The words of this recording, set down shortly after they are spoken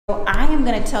I am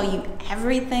going to tell you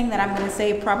everything that I'm going to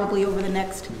say probably over the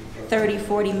next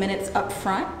 30-40 minutes up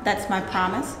front. That's my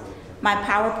promise. My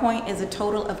PowerPoint is a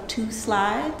total of 2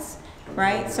 slides,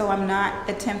 right? So I'm not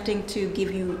attempting to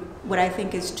give you what I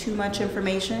think is too much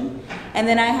information. And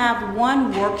then I have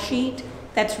one worksheet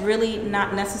that's really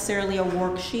not necessarily a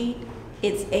worksheet.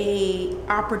 It's a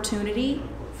opportunity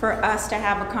for us to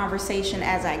have a conversation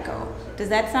as I go. Does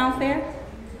that sound fair?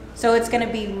 So it's going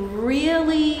to be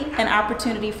really an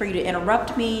opportunity for you to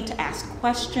interrupt me, to ask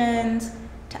questions,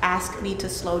 to ask me to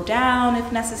slow down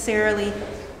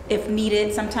if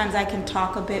needed. Sometimes I can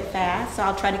talk a bit fast, so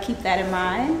I'll try to keep that in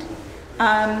mind.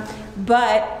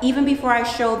 But even before I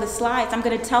show the slides, I'm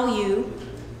going to tell you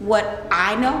what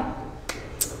I know.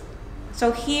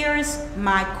 So here's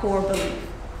my core belief.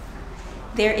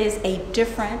 There is a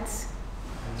difference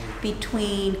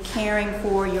between caring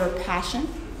for your passion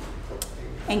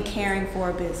and caring for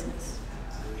a business.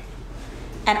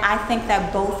 And I think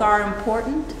that both are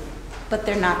important, but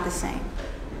they're not the same.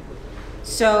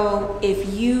 So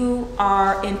if you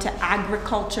are into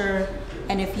agriculture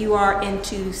and if you are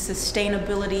into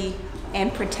sustainability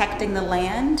and protecting the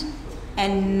land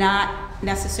and not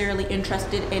necessarily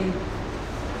interested in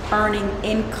earning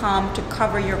income to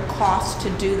cover your costs to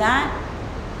do that,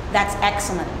 that's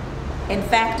excellent. In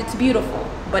fact, it's beautiful,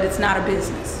 but it's not a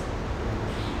business.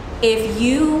 If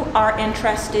you are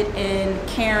interested in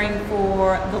caring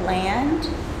for the land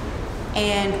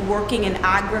and working in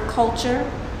agriculture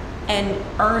and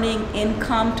earning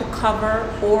income to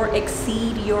cover or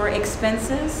exceed your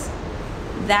expenses,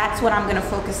 that's what I'm going to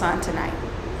focus on tonight,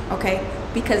 okay?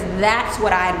 Because that's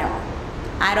what I know.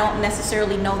 I don't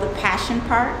necessarily know the passion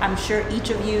part. I'm sure each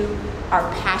of you are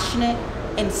passionate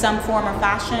in some form or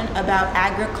fashion about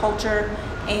agriculture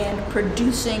and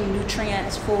producing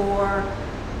nutrients for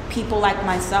people like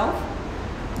myself,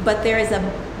 but there is a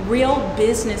real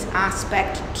business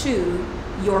aspect to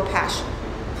your passion.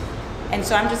 And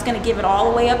so I'm just going to give it all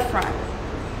the way up front.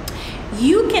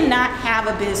 You cannot have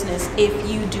a business if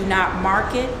you do not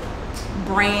market,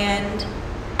 brand,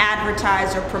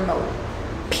 advertise, or promote.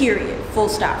 Period. Full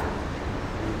stop.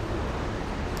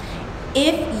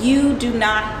 If you do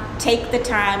not take the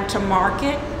time to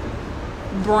market,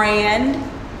 brand,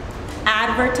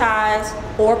 advertise,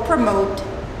 or promote,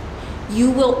 you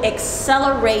will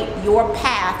accelerate your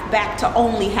path back to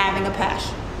only having a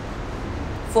passion.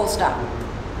 Full stop.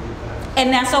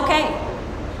 And that's okay.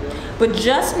 But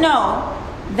just know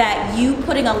that you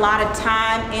putting a lot of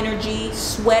time, energy,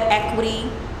 sweat equity,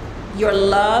 your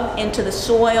love into the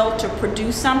soil to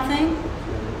produce something,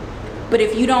 but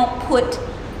if you don't put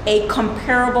a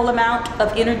comparable amount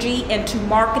of energy into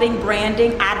marketing,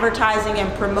 branding, advertising,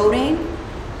 and promoting,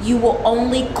 you will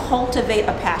only cultivate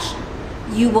a passion.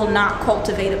 You will not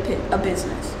cultivate a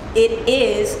business. It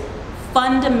is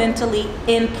fundamentally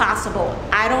impossible.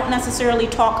 I don't necessarily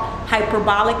talk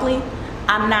hyperbolically.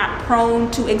 I'm not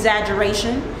prone to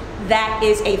exaggeration. That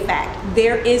is a fact.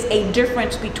 There is a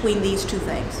difference between these two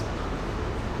things.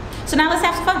 So now let's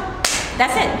have some fun.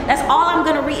 That's it. That's all I'm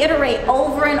going to reiterate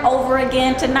over and over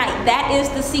again tonight. That is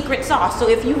the secret sauce. So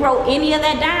if you wrote any of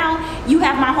that down, you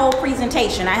have my whole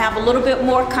presentation. I have a little bit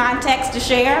more context to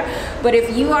share, but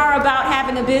if you are about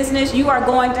having a business, you are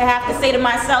going to have to say to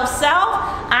myself,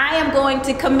 I am going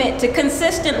to commit to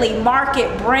consistently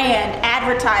market, brand,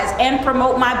 advertise, and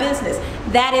promote my business.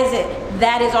 That is it.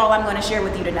 That is all I'm going to share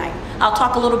with you tonight. I'll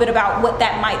talk a little bit about what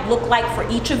that might look like for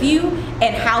each of you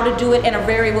and how to do it in a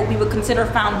very what we would consider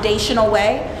foundational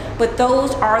way. But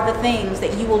those are the things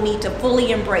that you will need to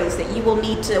fully embrace, that you will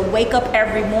need to wake up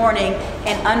every morning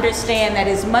and understand that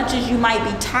as much as you might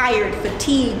be tired,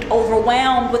 fatigued,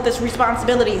 overwhelmed with the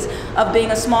responsibilities of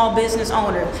being a small business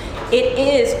owner, it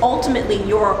is ultimately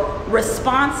your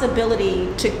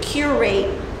responsibility to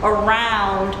curate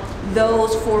around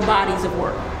those 4 bodies of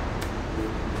work.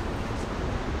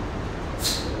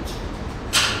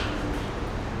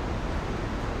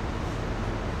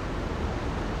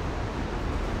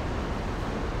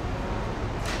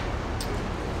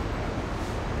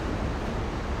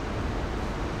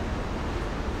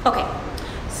 Okay,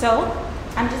 so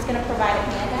I'm just going to provide a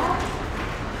handout.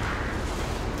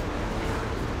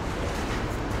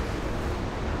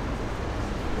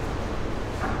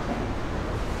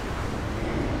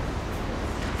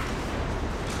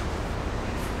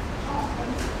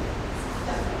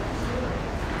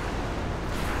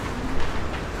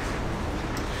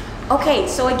 Okay,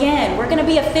 so again, we're going to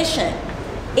be efficient.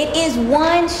 It is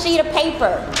 1 sheet of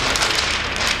paper.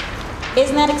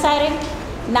 Isn't that exciting?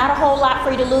 Not a whole lot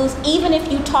for you to lose. Even if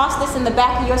you toss this in the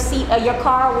back of your seat or your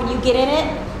car when you get in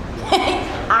it,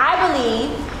 I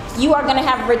believe you are going to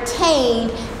have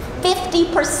retained 50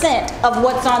 50% of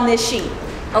what's on this sheet,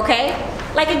 okay?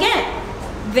 Like again,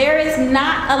 there is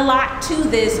not a lot to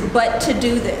this but to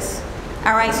do this,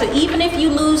 all right? So even if you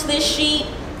lose this sheet,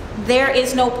 there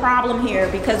is no problem here,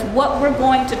 because what we're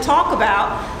going to talk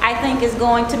about, I think, is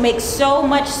going to make so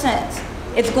much sense.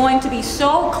 It's going to be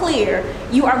so clear,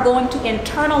 you are going to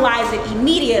internalize it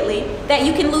immediately that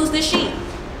you can lose this sheet.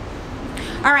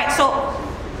 All right, so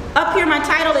up here my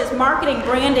title is marketing,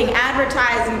 branding,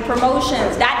 advertising,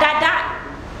 promotions, ...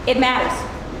 It matters,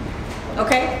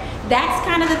 okay? That's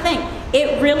kind of the thing.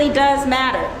 It really does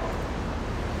matter.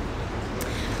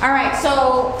 All right,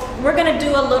 so we're gonna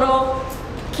do a little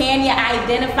can you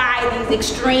identify these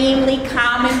extremely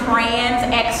common brands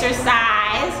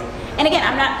exercise. And again,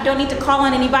 don't need to call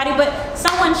on anybody, but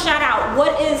someone shout out,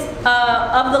 what is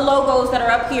of the logos that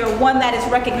are up here, one that is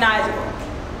recognizable?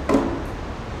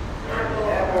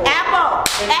 Apple.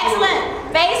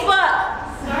 Excellent. Facebook.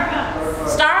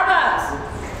 Starbucks.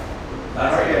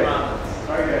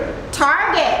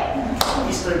 Target.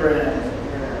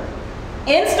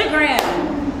 Instagram.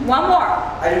 One more.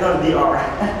 I do not DR.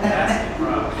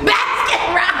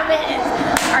 Baskin Robbins.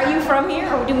 Are you from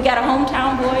here, or do we got a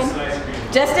hometown boy?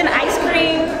 Just an ice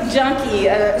cream junkie,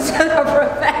 an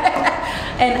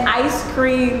ice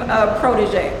cream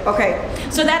protege. Okay,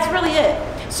 so that's really it.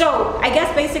 So I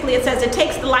guess basically it says it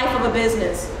takes the life of a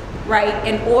business, right,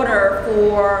 in order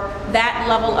for that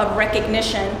level of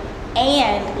recognition,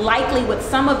 and likely what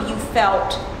some of you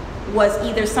felt was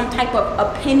either some type of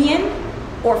opinion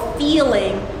or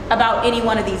feeling about any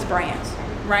one of these brands,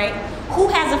 right? Who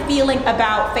has a feeling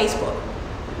about Facebook?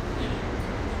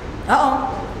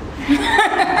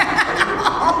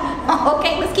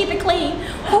 Okay, let's keep it clean.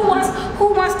 Who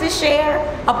wants to share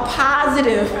a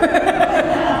positive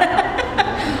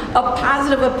a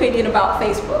positive opinion about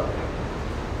Facebook?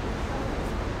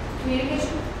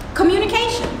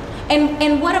 Communication.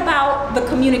 And what about the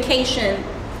communication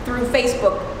through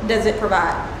Facebook does it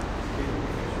provide?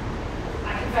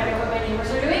 I can find out what my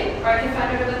neighbors are doing, or I can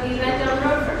find out about the event down the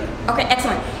road from me. Okay,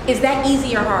 excellent. Is that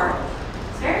easy or hard?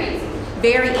 It's very easy.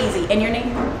 Very easy. And your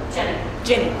name? Jenny.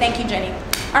 Jenny. Thank you, Jenny.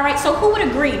 All right, so who would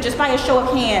agree, just by a show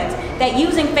of hands, that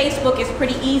using Facebook is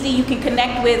pretty easy? You can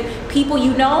connect with people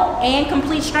you know and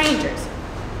complete strangers,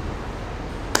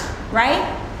 right?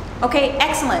 Okay,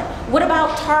 excellent. What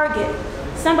about Target?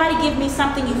 Somebody give me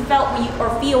something you felt when you, or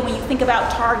feel when you think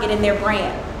about Target and their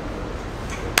brand.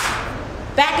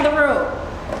 Back of the room.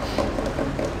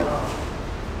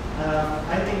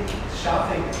 I think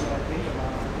shopping is what I think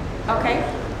about. Okay.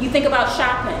 You think about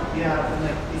shopping. Yeah, and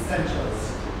like essentials.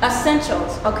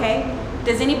 Essentials, okay.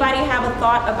 Does anybody have a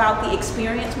thought about the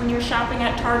experience when you're shopping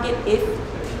at Target, if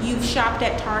you've shopped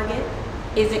at Target?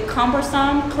 Is it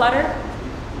cumbersome, cluttered?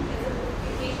 It's a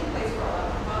vacation place for a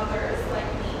lot of mothers like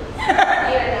me. 8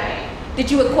 at night. Did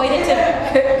you equate it to,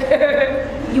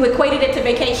 you equated it to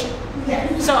vacation?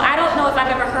 So I don't know if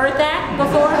I've ever heard that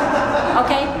before.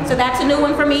 Okay, so that's a new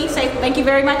one for me. Say thank you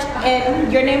very much.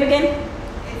 And your name again?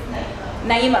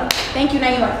 Naima. Thank you,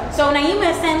 Naima. So Naima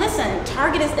is saying, listen,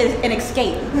 Target is an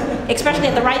escape, especially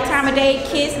at the right time of day.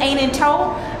 Kids ain't in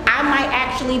tow. I might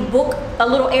actually book a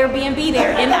little Airbnb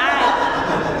there in the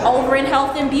aisle over in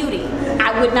health and beauty.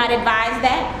 I would not advise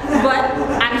that, but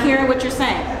I'm hearing what you're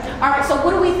saying. All right, so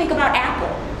what do we think about Apple?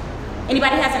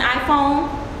 Anybody has an iPhone?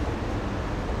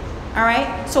 All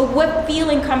right, so what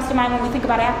feeling comes to mind when we think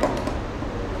about Apple?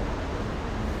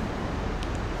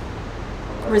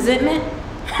 Resentment?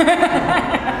 I'd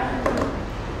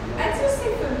just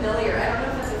say familiar. I don't know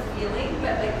if that's a feeling,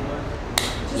 but like,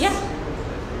 just,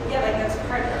 yeah, like that's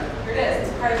part of, here it is.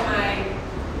 It's part of my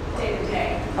day to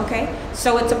day. Okay,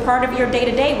 so it's a part of your day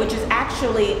to day, which is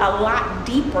actually a lot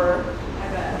deeper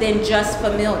than just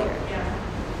familiar. Yeah.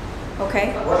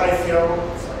 Okay. What I feel,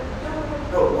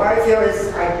 what I feel is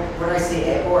when I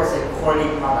say Apple, I say quality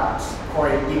products,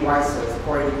 quality devices,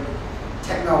 quality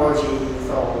technology.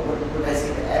 So when I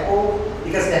say Apple,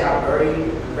 because they have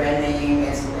very brand name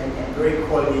and very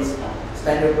quality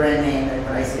standard brand name, and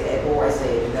when I say Apple, I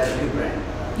say that's a good brand.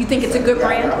 You think it's a good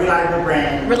brand? Yeah, reliable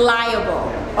brand.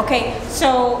 Reliable. Yeah. Okay,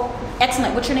 so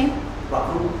excellent. What's your name?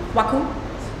 Waku. Waku?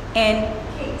 And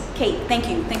Kate, thank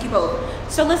you. Thank you both.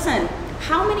 So listen,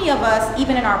 how many of us,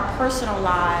 even in our personal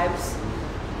lives,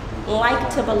 like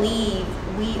to believe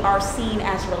we are seen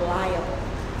as reliable?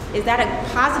 Is that a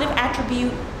positive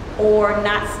attribute or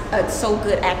not a so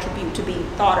good attribute to be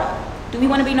thought of? Do we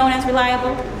want to be known as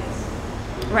reliable?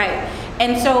 Right.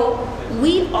 And so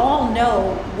we all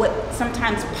know what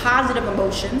sometimes positive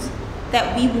emotions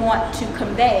that we want to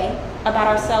convey about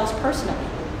ourselves personally.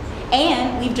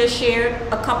 And we've just shared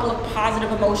a couple of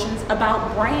positive emotions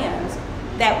about brands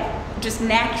that just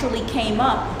naturally came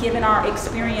up given our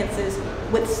experiences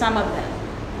with some of them.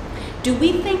 Do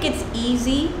we think it's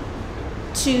easy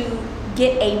to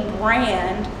get a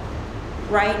brand,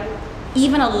 right?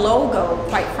 Even a logo,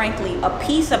 quite frankly, a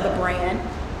piece of the brand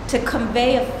to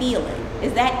convey a feeling.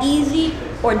 Is that easy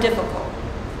or difficult?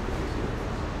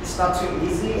 It's not too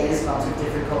easy and it's not too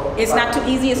difficult. It's not too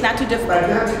easy, it's not too difficult. But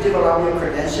you have to develop your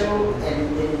credential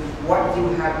and then what you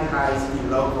have behind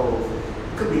the logo.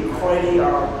 It could be quality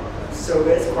of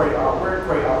service, quality of work,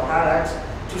 quality of product.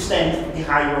 To stand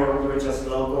behind your just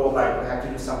logo, like you have to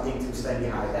do something to stand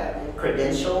behind that.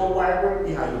 Credential, whatever,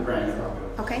 behind your brand.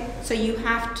 Okay, so you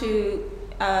have to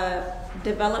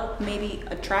develop maybe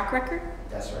a track record?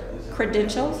 That's right.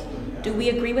 Credentials? Do we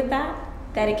agree with that?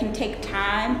 That it can take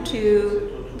time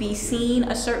to be seen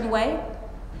a certain way?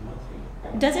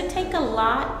 Does it take a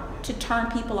lot to turn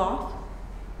people off?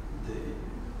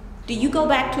 Do you go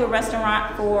back to a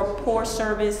restaurant for poor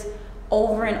service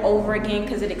over and over again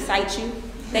because it excites you?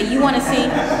 That you want to see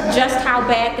just how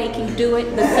bad they can do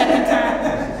it the second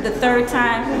time, the third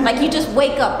time? Like you just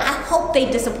wake up, I hope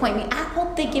they disappoint me. I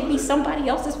hope they give me somebody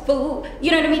else's food.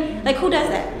 You know what I mean? Like who does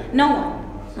that? No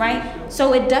one, right?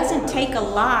 So it doesn't take a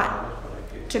lot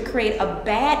to create a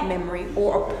bad memory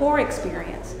or a poor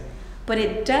experience, but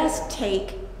it does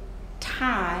take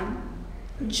time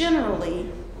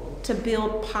generally to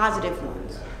build positive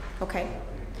ones, okay?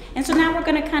 And so now we're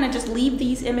gonna kind of just leave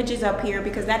these images up here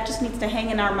because that just needs to hang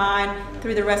in our mind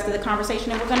through the rest of the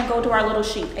conversation, and we're gonna go to our little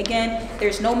sheet. Again,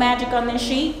 there's no magic on this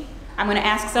sheet. I'm gonna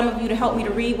ask some of you to help me to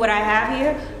read what I have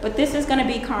here, but this is gonna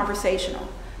be conversational.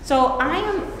 So I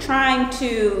am trying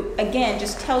to, again,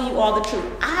 just tell you all the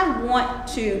truth. I want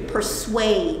to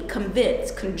persuade,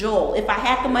 convince, cajole. If I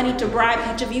had the money to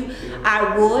bribe each of you,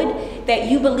 I would, that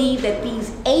you believe that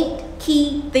these 8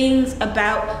 key things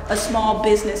about a small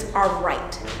business are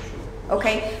right.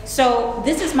 Okay, so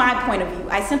this is my point of view.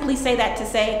 I simply say that to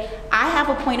say I have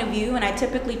a point of view and I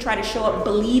typically try to show up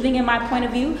believing in my point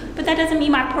of view, but that doesn't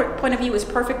mean my point of view is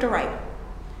perfect or right.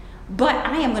 But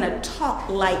I am gonna talk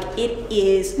like it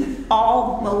is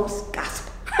almost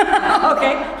gospel,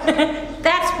 okay?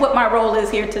 That's what my role is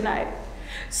here tonight.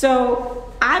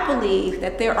 So I believe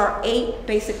that there are 8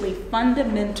 basically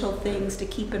fundamental things to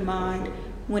keep in mind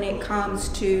when it comes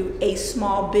to a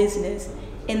small business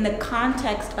in the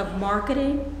context of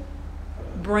marketing,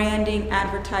 branding,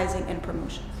 advertising, and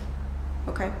promotion,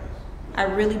 okay? I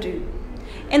really do.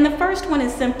 And the first one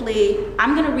is simply,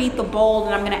 I'm gonna read the bold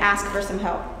and I'm gonna ask for some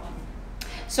help.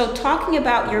 So talking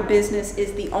about your business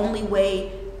is the only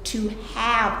way to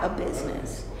have a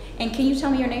business. And can you tell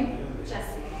me your name?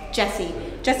 Jessie. Jessie.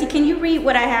 Jessie, can you read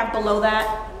what I have below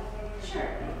that? Sure.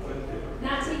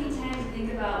 Not taking time to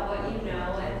think about what you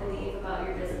know and believe about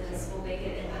your business will make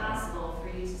it impossible for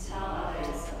you to tell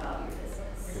others about your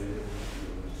business.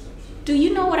 Do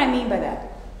you know what I mean by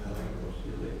that?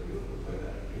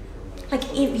 Like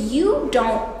if you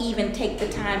don't even take the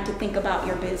time to think about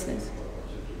your business,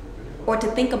 or to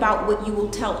think about what you will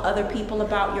tell other people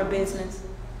about your business,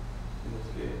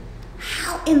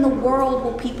 how in the world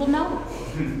will people know?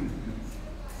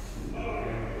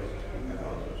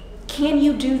 Can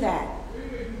you do that?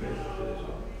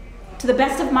 To the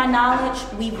best of my knowledge,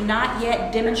 we've not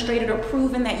yet demonstrated or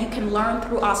proven that you can learn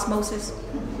through osmosis,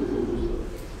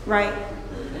 right?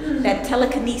 That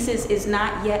telekinesis is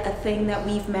not yet a thing that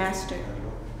we've mastered.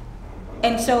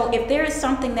 And so if there is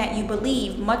something that you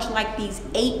believe, much like these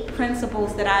 8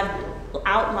 principles that I've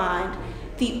outlined,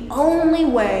 the only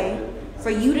way for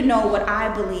you to know what I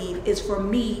believe is for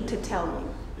me to tell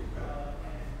you,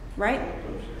 right?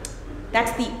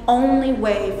 That's the only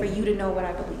way for you to know what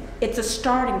I believe. It's a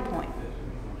starting point.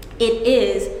 It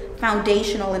is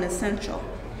foundational and essential.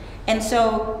 And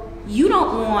so you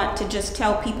don't want to just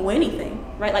tell people anything,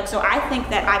 right? Like, so I think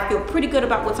that I feel pretty good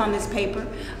about what's on this paper,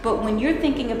 but when you're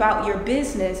thinking about your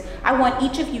business, I want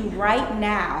each of you right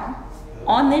now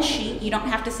on this sheet, you don't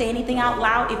have to say anything out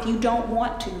loud if you don't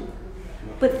want to,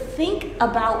 but think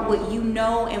about what you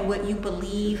know and what you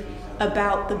believe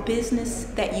about the business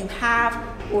that you have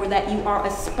or that you are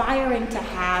aspiring to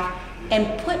have,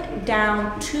 and put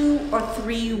down 2 or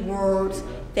 3 words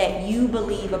that you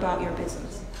believe about your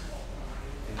business.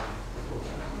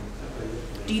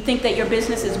 Do you think that your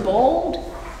business is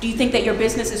bold? Do you think that your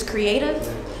business is creative?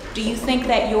 Do you think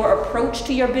that your approach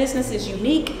to your business is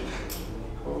unique?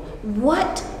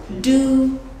 What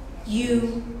do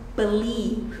you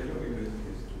believe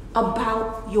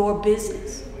about your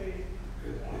business?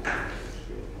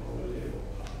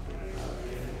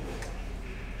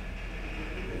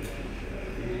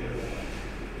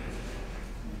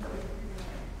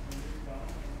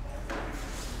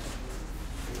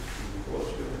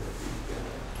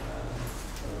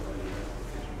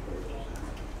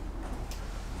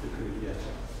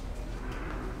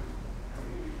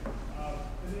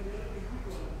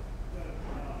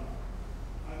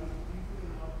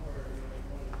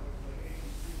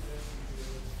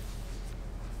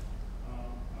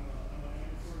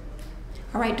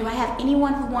 All right, do I have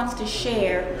anyone who wants to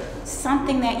share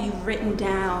something that you've written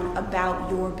down about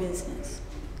your business?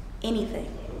 Anything?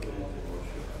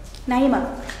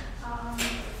 Naima.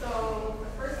 So the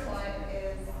first one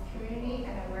is community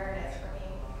and awareness for me.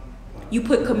 You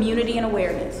put community and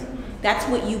awareness. That's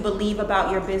what you believe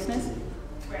about your business?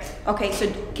 Right. Okay,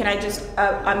 so can I just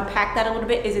unpack that a little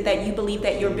bit? Is it that you believe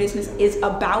that your business is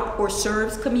about or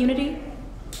serves community?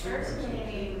 Serves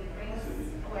community, brings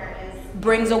awareness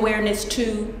Brings awareness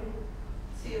to?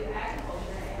 to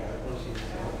agriculture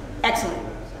and Excellent.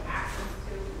 access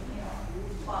to,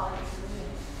 quality food,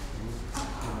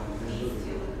 leads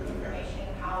to information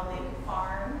how they can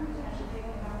farm, potentially,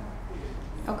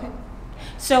 Okay.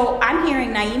 So I'm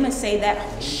hearing Naima say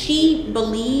that she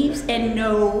believes and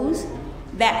knows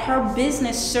that her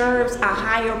business serves a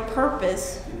higher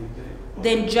purpose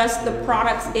than just the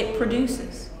products it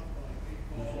produces.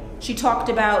 She talked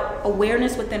about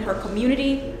awareness within her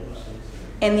community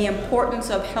and the importance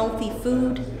of healthy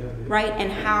food, right?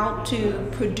 And how to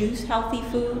produce healthy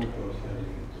food.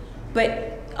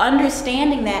 But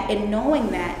understanding that and knowing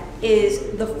that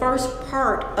is the first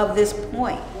part of this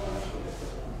point.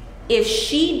 If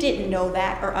she didn't know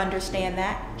that or understand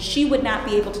that, she would not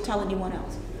be able to tell anyone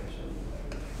else.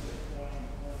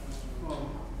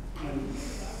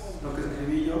 Lo que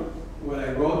escribí yo, what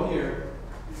I wrote here,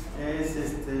 es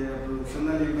la producción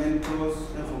de alimentos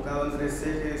enfocado en tres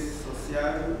ejes: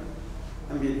 social,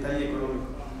 ambiental y económico.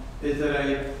 Is that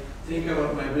I think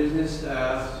about my business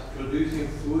as producing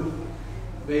food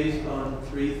based on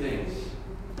three things.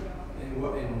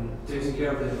 In taking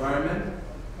care of the environment,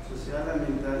 Social,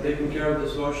 ambiental, taking care of the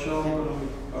social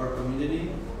or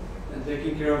community, and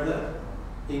taking care of the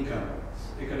income,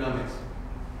 economics.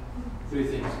 Three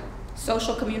things.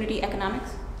 Social, community,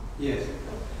 economics, Yes.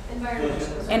 environment.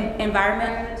 and environment.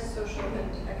 Environment, social,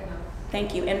 and economic.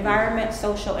 Thank you. Environment,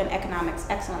 social, and economics.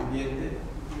 Excellent. Ambiente,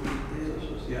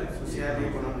 social. social y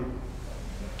económico.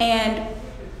 And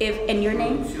and your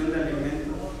name? Producción de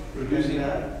alimentos, Producing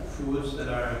foods that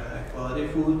are high quality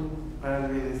food para el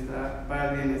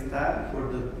bienestar for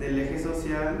the del eje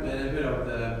social, benefit of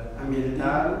the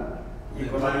ambiental y the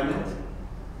económico. environment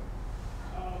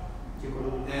Y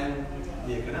económico. and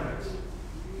the economics.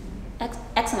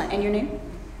 Excellent. And your name?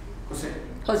 José.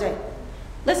 Jose.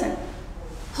 Listen,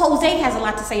 Jose has a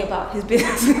lot to say about his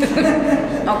business,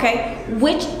 okay?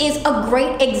 Which is a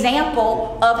great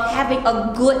example of having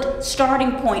a good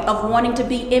starting point of wanting to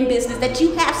be in business, that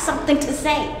you have something to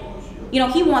say.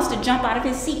 He wants to jump out of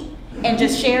his seat and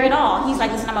just share it all. He's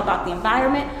like, listen, I'm about the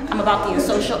environment, I'm about the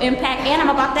social impact, and I'm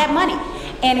about that money.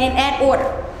 And in that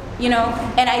order.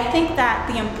 And I think that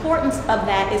the importance of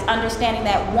that is understanding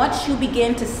that once you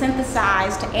begin to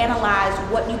synthesize, to analyze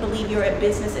what you believe your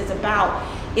business is about,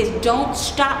 is don't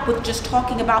stop with just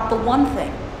talking about the one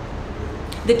thing.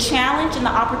 The challenge and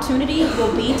the opportunity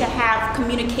will be to have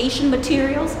communication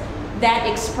materials that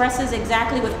expresses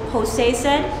exactly what Jose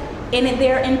said in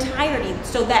their entirety,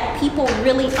 so that people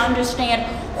really understand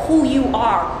who you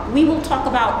are. We will talk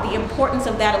about the importance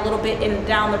of that a little bit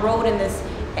down the road in this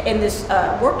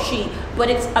worksheet, but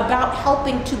it's about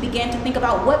helping to begin to think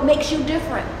about what makes you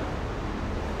different.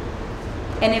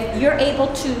 And if you're able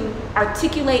to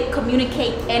articulate,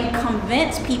 communicate, and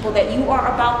convince people that you are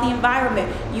about the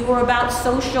environment, you are about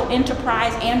social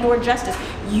enterprise and or justice,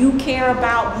 you care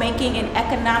about making an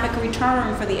economic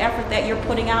return for the effort that you're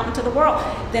putting out into the world,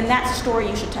 then that's a story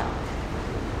you should tell.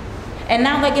 And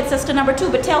now that gets us to number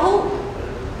 2, but tell who?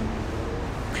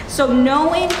 So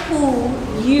knowing who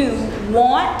you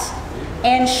want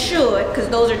and should, because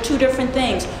those are two different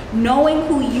things. Knowing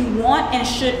who you want and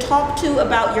should talk to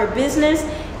about your business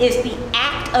is the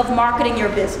act of marketing your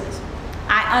business.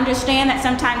 I understand that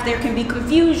sometimes there can be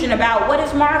confusion about what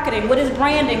is marketing, what is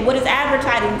branding, what is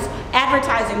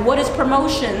advertising, what is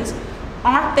promotions.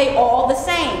 Aren't they all the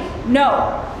same?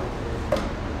 No.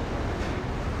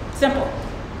 Simple.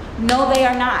 No, they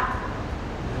are not.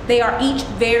 They are each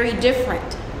very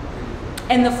different.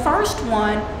 And the first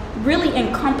one really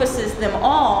encompasses them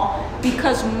all,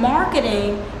 because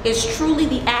marketing is truly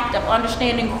the act of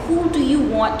understanding who do you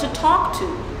want to talk to?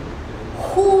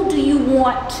 Who do you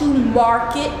want to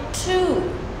market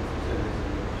to?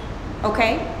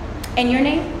 Okay? And your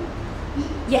name?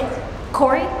 Yes.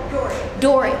 Corey?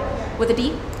 Dory. With a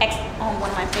D? Oh, one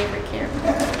of my favorite characters.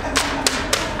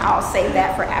 I'll save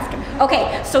that for after.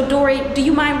 Okay, so Dory, do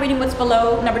you mind reading what's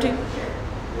below number 2?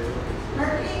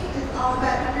 Marketing is all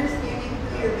about understanding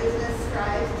who your business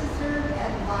strives to serve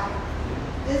and why.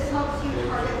 This helps you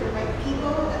target the right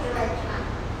people at the right time.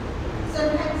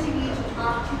 Sometimes you need to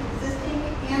talk to existing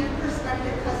and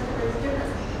prospective customers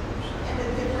differently and with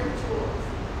different tools.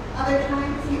 Other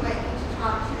times you might need to talk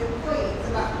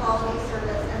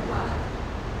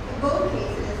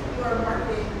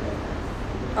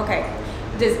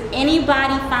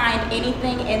anybody find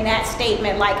anything in that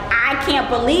statement like, I can't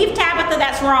believe, Tabitha,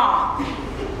 that's wrong?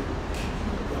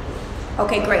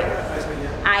 Okay, great.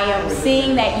 I am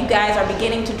seeing that you guys are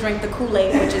beginning to drink the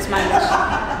Kool-Aid, which is my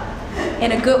mission,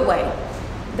 in a good way,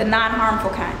 the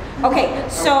non-harmful kind. Okay,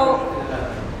 so.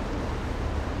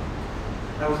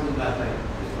 That was in the last night.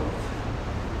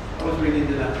 I was reading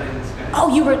the last night in the sky.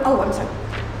 Oh, you were, oh, I'm sorry.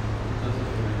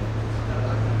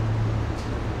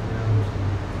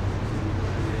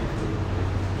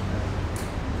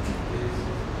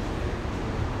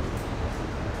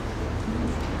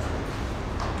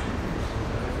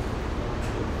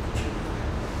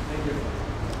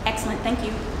 Excellent, thank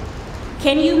you.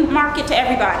 Can you market to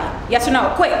everybody? Yes or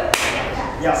no? Quick.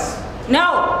 Yes.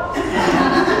 No.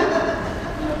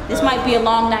 This might be a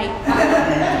long night.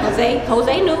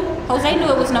 Jose knew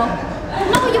it was no.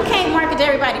 No, you can't market to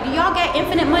everybody. Do y'all get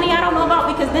infinite money? I don't know about,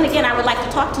 because then again, I would like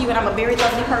to talk to you and I'm a very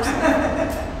lovely person.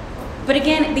 But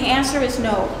again, the answer is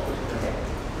no.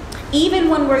 Even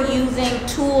when we're using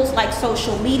tools like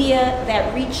social media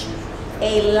that reach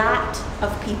a lot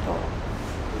of people.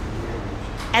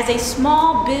 As a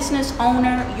small business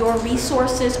owner, your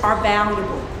resources are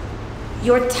valuable.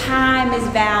 Your time is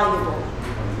valuable.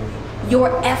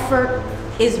 Your effort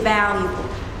is valuable.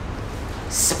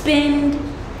 Spend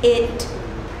it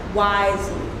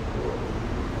wisely.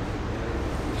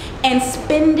 And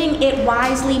spending it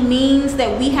wisely means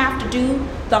that we have to do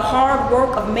the hard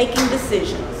work of making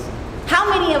decisions. How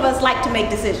many of us like to make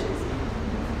decisions?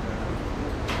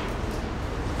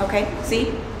 Okay,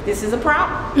 see, this is a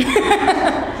problem.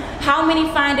 How many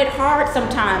find it hard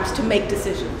sometimes to make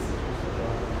decisions?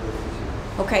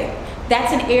 Okay,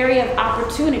 that's an area of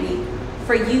opportunity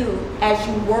for you as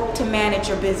you work to manage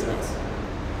your business.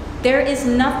 There is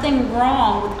nothing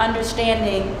wrong with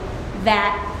understanding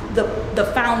that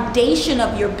the foundation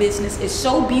of your business is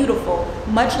so beautiful,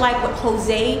 much like what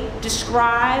Jose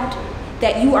described,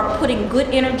 that you are putting good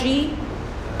energy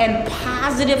and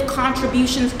positive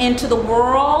contributions into the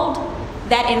world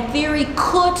that in theory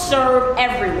could serve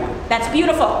everyone. That's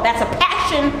beautiful. That's a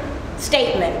passion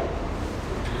statement.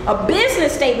 A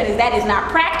business statement is that is not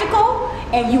practical,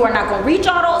 and you are not going to reach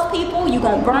all those people. You're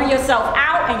going to burn yourself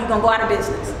out, and you're going to go out of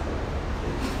business.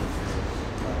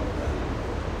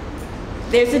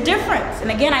 There's a difference. And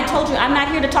again, I told you, I'm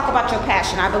not here to talk about your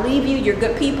passion. I believe you. You're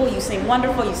good people. You seem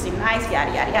wonderful. You seem nice,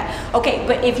 yada, yada, yada. Okay,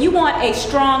 but if you want a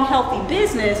strong, healthy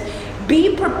business,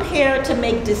 be prepared to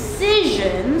make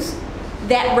decisions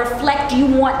that reflect you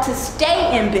want to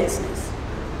stay in business.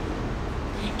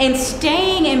 And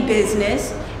staying in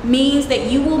business means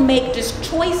that you will make just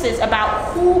choices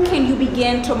about who can you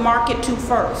begin to market to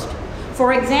first.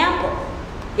 For example,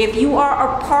 if you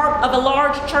are a part of a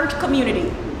large church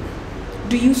community,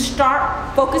 do you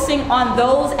start focusing on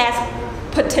those as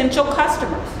potential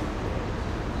customers?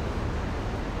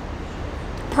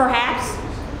 Perhaps.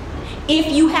 If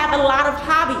you have a lot of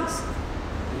hobbies,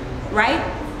 right?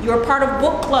 You're a part of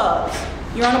book clubs,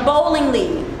 you're in a bowling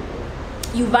league,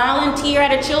 you volunteer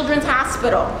at a children's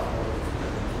hospital.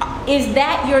 Is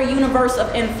that your universe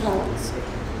of influence?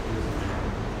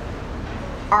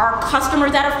 Are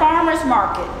customers at a farmer's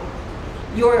market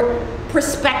your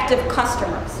prospective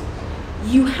customers?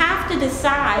 You have to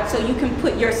decide so you can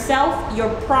put yourself,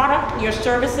 your product, your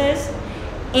services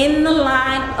in the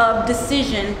line of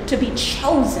decision to be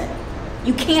chosen.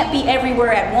 You can't be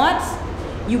everywhere at once.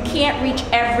 You can't reach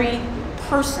every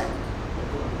person.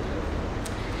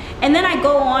 And then I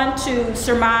go on to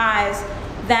surmise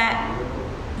that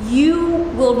you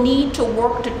will need to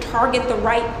work to target the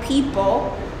right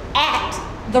people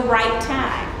at the right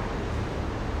time.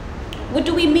 What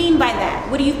do we mean by that?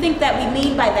 What do you think that we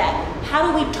mean by that?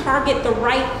 How do we target the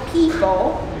right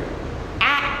people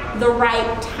at the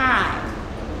right time?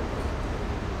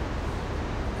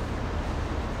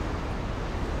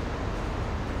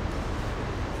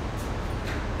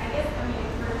 I guess, I mean,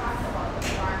 if we're talking about the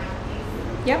farming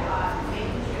piece, Yep.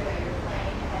 making sure that you're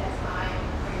planning ahead of time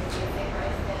for your CSA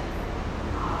price, then,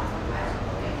 I don't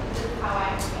know, maybe this is how I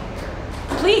understand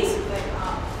your. Please. But,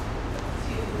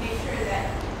 to make sure that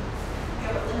you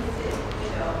have a limited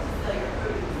window to sell your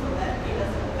produce so that it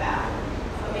doesn't go bad.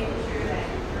 So making sure that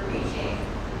you're reaching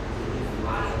the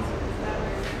audience or the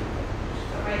sellers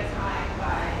the right time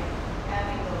by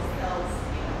having those sales,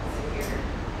 secured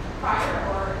prior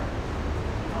or,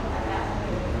 at that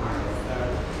point in the harvest.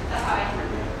 That's how I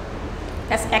interpret it.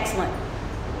 That's excellent.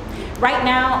 Right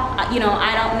now, I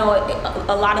don't know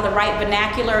a lot of the right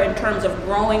vernacular in terms of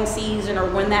growing season or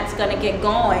when that's going to get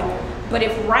going. But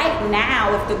if right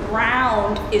now, if the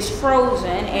ground is frozen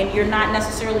and you're not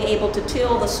necessarily able to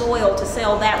till the soil to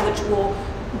sell that which will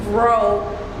grow,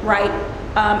 right,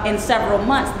 in several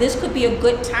months, this could be a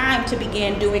good time to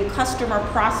begin doing customer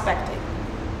prospecting,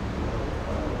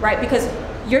 right? Because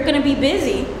you're going to be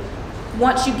busy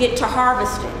once you get to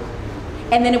harvesting.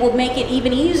 And then it will make it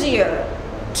even easier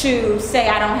to say,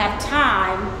 I don't have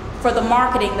time for the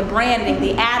marketing, the branding,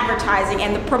 the advertising,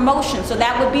 and the promotion. So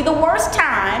that would be the worst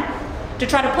time to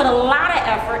try to put a lot of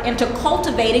effort into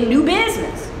cultivating new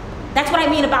business. That's what I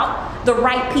mean about the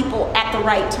right people at the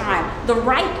right time. The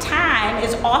right time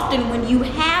is often when you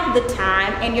have the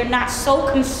time and you're not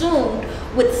so consumed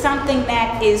with something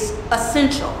that is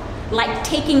essential, like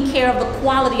taking care of the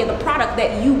quality of the product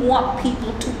that you want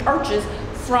people to purchase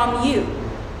from you.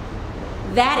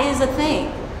 That is a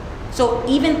thing. So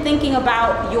even thinking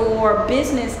about your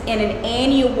business in an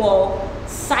annual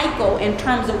cycle in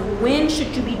terms of when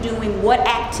should you be doing what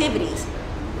activities,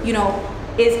 you know,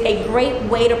 is a great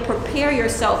way to prepare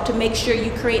yourself to make sure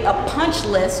you create a punch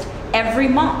list every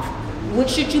month. What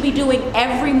should you be doing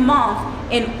every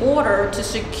month in order to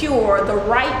secure the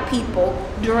right people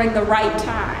during the right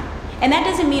time? And that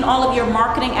doesn't mean all of your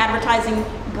marketing, advertising,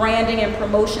 branding, and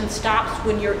promotion stops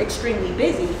when you're extremely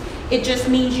busy. It just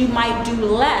means you might do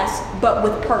less, but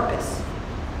with purpose.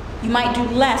 You might do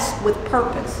less with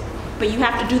purpose, but you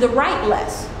have to do the right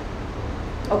less.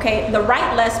 Okay, the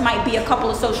right less might be a couple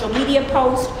of social media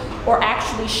posts or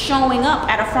actually showing up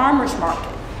at a farmer's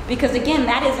market. Because again,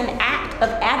 that is an act of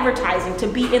advertising, to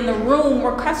be in the room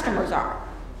where customers are.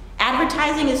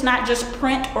 Advertising is not just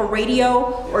print or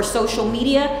radio or social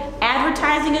media.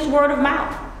 Advertising is word of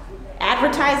mouth.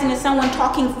 Advertising is someone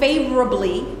talking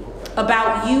favorably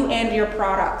about you and your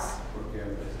products.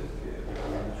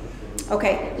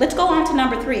 Okay, let's go on to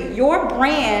number 3. Your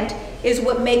brand is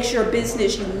what makes your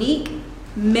business unique,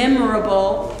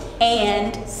 memorable,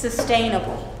 and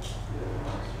sustainable.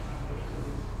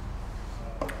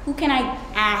 Who can I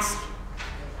ask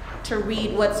to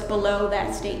read what's below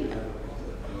that statement?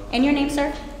 And your name,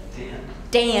 sir? Dan.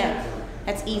 Dan.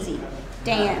 That's easy.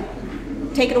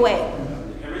 Dan, take it away.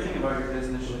 Everything about your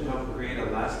business should help create a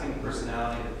lasting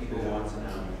personality that people want to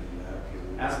know.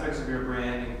 Aspects of your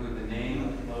brand include the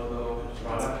name, logo,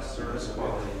 product, service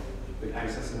quality,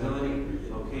 accessibility,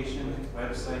 location,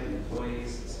 website,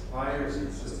 employees, suppliers,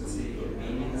 consistency,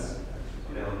 convenience,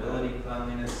 availability,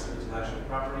 cleanliness, intellectual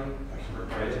property,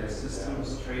 proprietary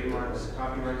systems, trademarks,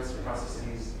 copyrights,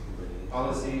 processes,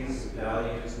 policies,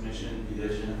 values, mission,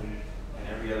 vision, and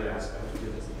every other aspect of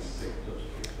your business.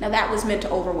 Now that was meant to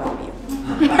overwhelm you.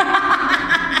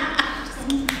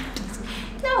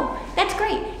 No, that's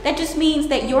great. That just means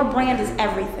that your brand is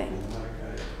everything.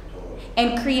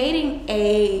 And creating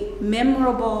a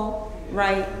memorable,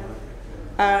 right,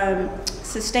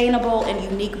 sustainable and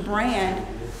unique brand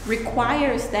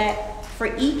requires that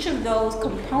for each of those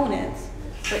components,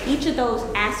 for each of those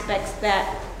aspects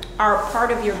that are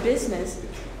part of your business,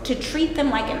 to treat them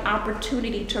like an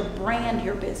opportunity to brand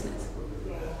your business.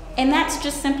 And that's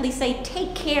just simply say,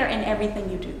 take care in everything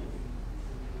you do.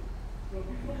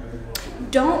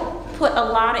 Don't put a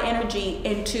lot of energy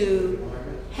into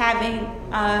having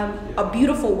a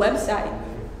beautiful website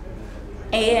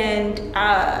and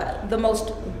the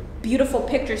most beautiful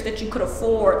pictures that you could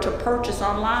afford to purchase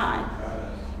online.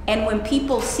 And when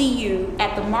people see you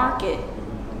at the market,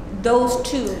 those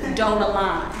two don't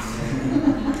align.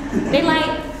 They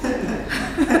like,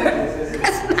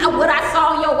 that's not what I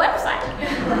saw on your website.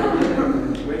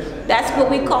 That's what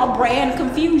we call brand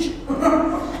confusion.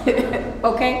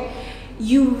 Okay?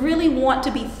 You really want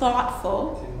to be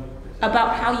thoughtful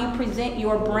about how you present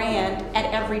your brand at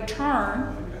every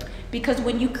turn, because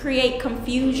when you create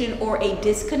confusion or a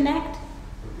disconnect,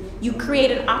 you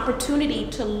create an opportunity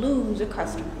to lose a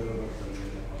customer,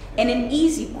 and an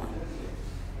easy one.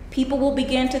 People will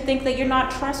begin to think that you're not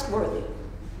trustworthy,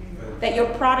 that your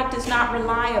product is not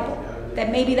reliable, that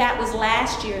maybe that was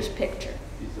last year's picture,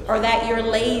 or that you're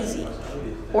lazy,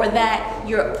 or that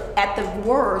you're at the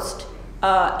worst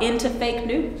into fake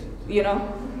news, you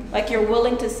know? Like you're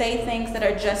willing to say things that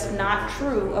are just not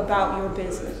true about your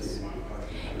business.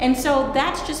 And so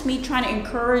that's just me trying to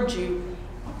encourage you,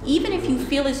 even if you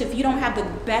feel as if you don't have the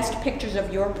best pictures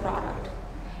of your product,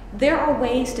 there are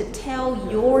ways to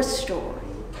tell your story.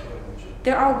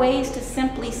 There are ways to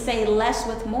simply say less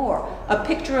with more. A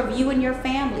picture of you and your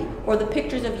family, or the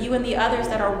pictures of you and the others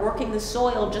that are working the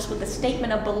soil just with a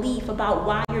statement of belief about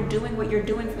why you're doing what you're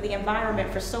doing for the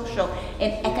environment, for social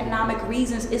and economic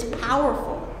reasons, is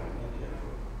powerful.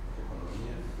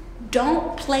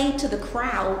 Don't play to the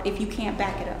crowd if you can't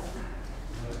back it up.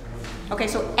 Okay,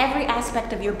 so every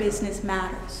aspect of your business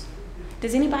matters.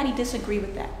 Does anybody disagree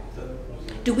with that?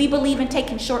 Do we believe in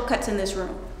taking shortcuts in this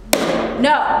room?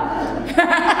 No.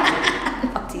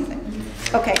 I'm teasing.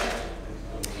 Okay.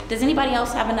 Does anybody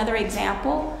else have another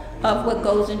example of what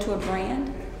goes into a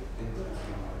brand?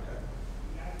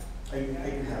 I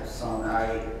do have some.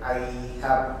 I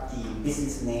have the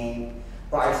business name,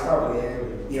 but I start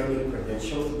with building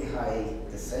credentials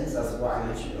behind the scenes. That's what I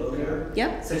mentioned earlier.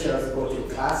 Yep. Such as go to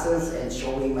classes and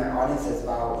showing my audiences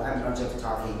about I'm not just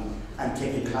talking. I'm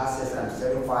taking classes. I'm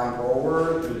certifying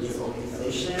over through this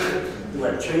organization, do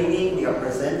a training, be a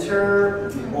presenter,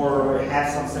 or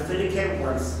have some certificate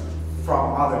ones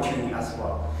from other training as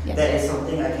well. Yes. That is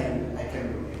something I can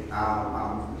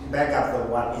back up the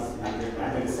what is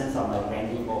under the sense of my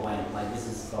branding or my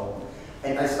business. So,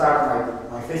 and I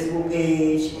start my Facebook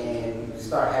page and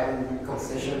start having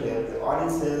conversation with the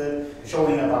audiences,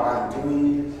 showing about what I'm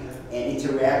doing and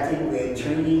interacting with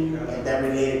training, and that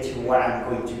related to what I'm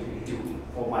going to do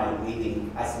for my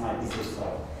living as my business.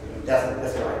 So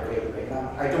that's what I create right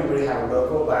now. I don't really have a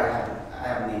logo, but I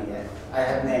have a name yet. I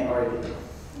have a name already.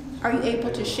 Are you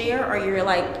able to share, or you're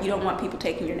like, you don't want people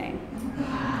taking your name?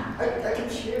 I can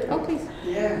share. Oh, please.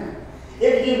 Yeah.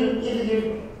 If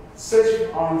you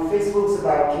search on Facebook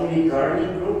about community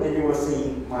gardening group, and you will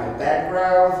see my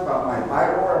background, about my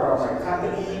Bible, about my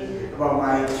company, about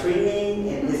my training,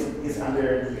 and this is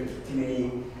under the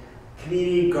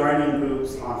community gardening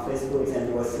groups on Facebook, and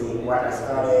you will see what I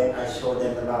started. I show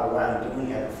them about what I'm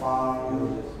doing at the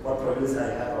farm, what produce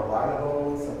I have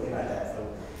available, something like that. So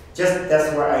just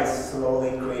that's where I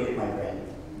slowly created my brand.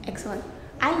 Excellent.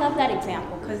 I love that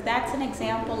example because that's an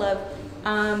example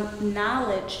of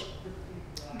knowledge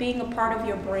being a part of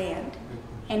your brand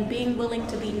and being willing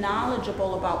to be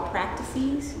knowledgeable about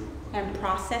practices and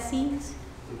processes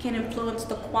can influence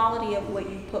the quality of what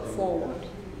you put forward.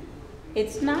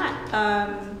 It's not,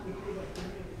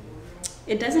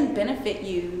 it doesn't benefit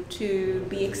you to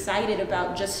be excited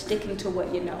about just sticking to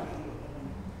what you know.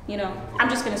 You know, I'm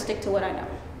just going to stick to what I know.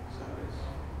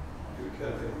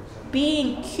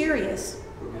 Being curious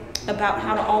about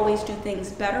how to always do things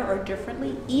better or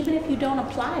differently, even if you don't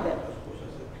apply them,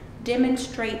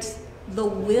 demonstrates the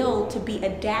will to be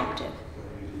adaptive.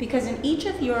 Because in each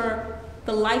of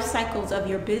the life cycles of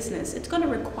your business, it's going to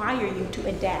require you to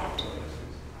adapt.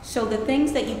 So the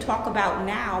things that you talk about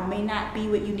now may not be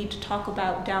what you need to talk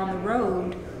about down the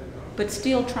road, but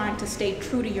still trying to stay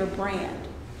true to your brand.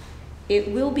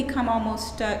 It will become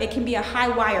almost, it can be a high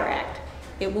wire act.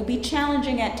 It will be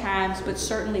challenging at times, but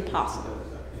certainly possible.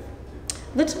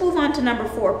 Let's move on to number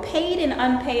 4. Paid and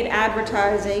unpaid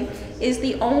advertising is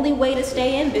the only way to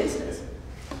stay in business.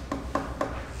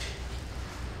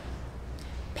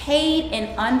 Paid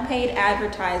and unpaid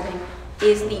advertising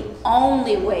is the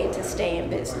only way to stay in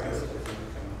business.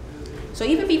 So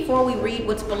even before we read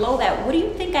what's below that, what do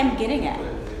you think I'm getting at?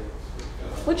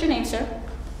 What's your name, sir?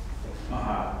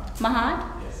 Mahad.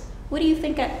 Mahad? Yes. What do you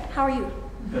think? How are you?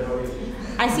 Good, how are you?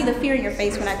 I see the fear in your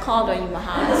face when I called on you,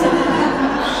 Mahad.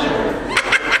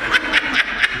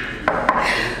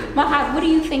 Mahad, what do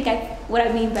you think what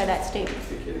I mean by that statement?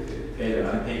 Paid and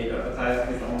unpaid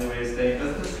advertising is the only way to stay in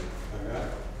business.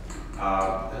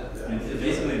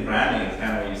 Basically, branding is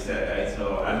kind of what you said, right?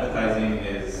 So advertising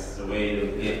is the way to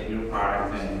get your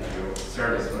product and your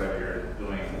service, whatever you're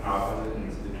doing, out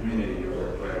into the community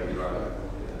or whatever you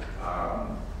are.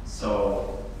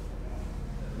 So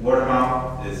word of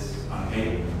mouth is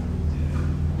unpaid.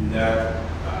 Do that.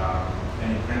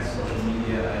 Any print, social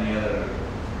media, any other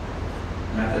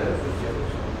method of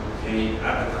paid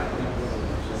advertising.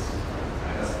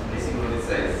 That's basically what it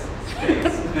says.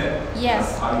 Yes.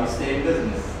 That's how you stay in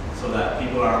business, so that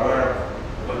people are aware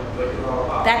of what you're all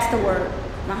about. That's the word,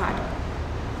 Mahad.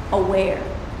 Aware.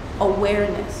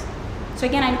 Awareness. So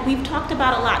again, we've talked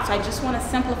about a lot, so I just want to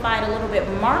simplify it a little bit.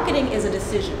 Marketing is a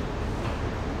decision.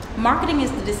 Marketing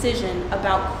is the decision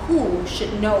about who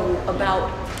should know about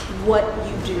what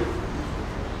you do.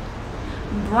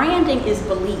 Branding is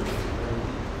belief.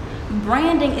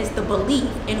 Branding is the belief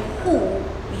in who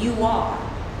you are.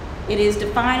 It is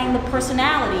defining the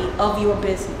personality of your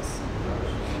business.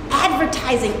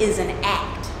 Advertising is an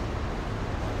act.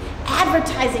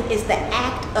 Advertising is the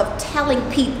act of telling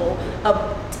people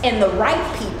and the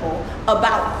right people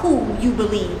about who you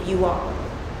believe you are.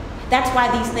 That's why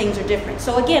these things are different.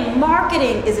 So again,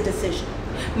 marketing is a decision.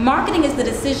 Marketing is the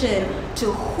decision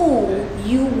to who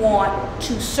you want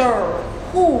to serve,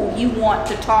 who you want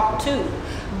to talk to.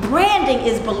 Branding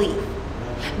is belief.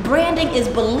 Branding is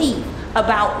belief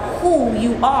about who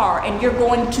you are, and you're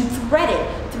going to thread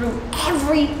it through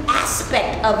every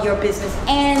aspect of your business.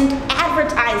 And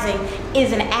advertising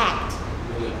is an act.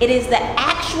 It is the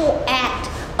actual act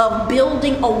of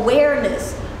building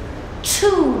awareness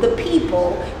to the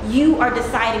people you are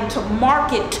deciding to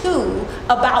market to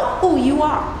about who you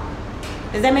are.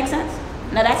 Does that make sense?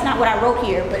 Now that's not what I wrote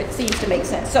here, but it seems to make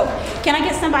sense. So can I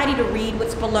get somebody to read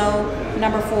what's below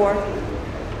number 4?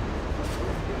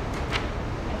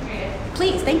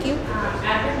 Please, thank you.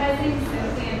 Advertising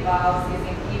simply involves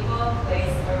using people,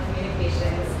 place, or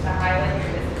communications to highlight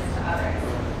your business to others.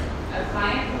 A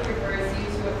client who refers you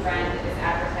to a friend is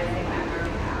advertising on your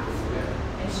behalf.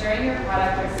 Ensuring your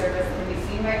product or service can be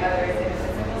seen by others in a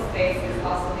physical space is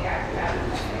also the act of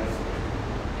advertising.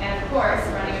 And of course,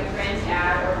 running a print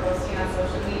ad or posting on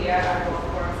social media are both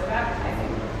forms of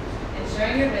advertising.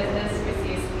 Ensuring your business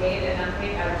receives paid and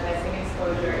unpaid advertising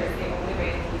exposure is the only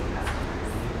way to keep customers.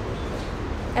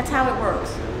 That's how it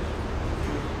works.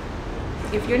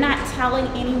 If you're not telling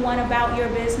anyone about your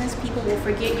business, people will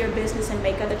forget your business and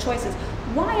make other choices.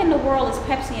 Why in the world is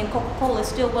Pepsi and Coca-Cola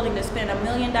still willing to spend $1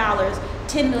 million,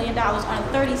 $10 million on a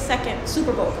 30-second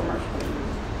Super Bowl commercial?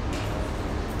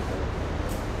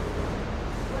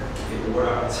 It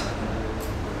works.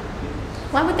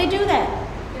 Why would they do that?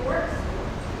 It works.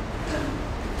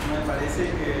 Me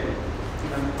parece que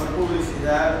la mejor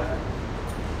publicidad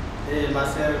va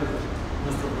a ser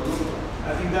nuestro producto.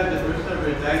 I think that the first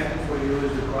advertisement for you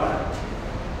is the product.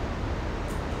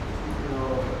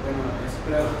 Pero, bueno,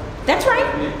 espero. That's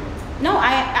right. No,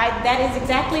 that is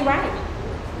exactly right.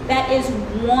 That is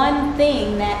one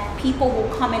thing that people will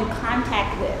come in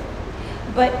contact with.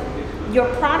 But your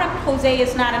product, Jose,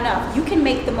 is not enough. You can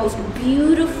make the most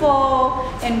beautiful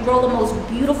and grow the most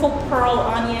beautiful pearl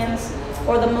onions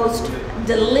or the most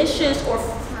delicious or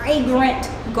fragrant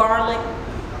garlic.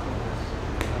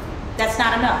 That's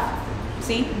not enough.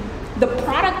 See? The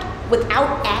product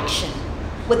without action,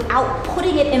 without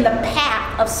putting it in the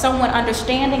path of someone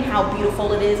understanding how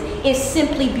beautiful it is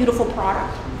simply beautiful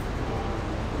product.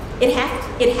 It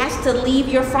has to leave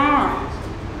your farm.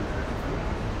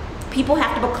 People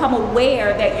have to become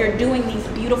aware that you're doing these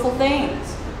beautiful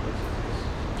things.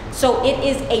 So it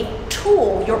is a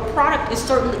tool. Your product is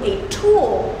certainly a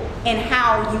tool in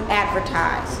how you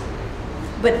advertise.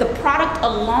 But the product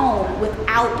alone,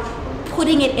 without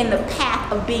putting it in the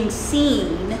path of being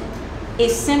seen,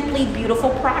 is simply beautiful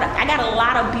product. I got a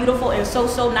lot of beautiful and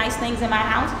so nice things in my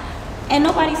house, and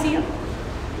nobody see them.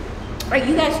 Right?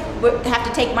 You guys would have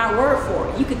to take my word for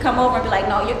it. You could come over and be like,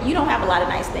 no, you don't have a lot of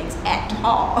nice things at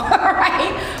all,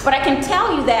 right? But I can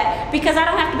tell you that because I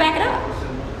don't have to back it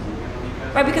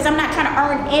up, right? Because I'm not trying to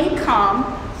earn income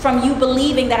from you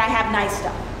believing that I have nice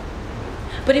stuff.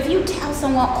 But if you tell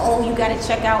someone, oh, you got to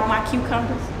check out my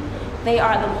cucumbers, they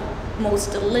are the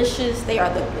most delicious, they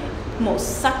are the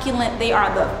most succulent, they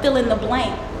are the fill in the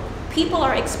blank. People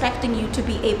are expecting you to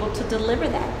be able to deliver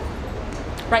that,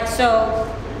 right?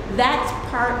 So that's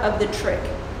part of the trick,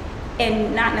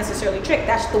 and not necessarily trick,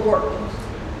 that's the work,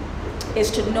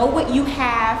 is to know what you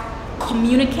have,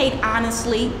 communicate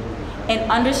honestly,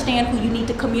 and understand who you need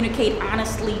to communicate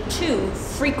honestly to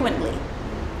frequently.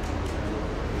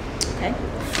 Okay,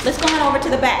 let's go on over to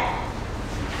the back.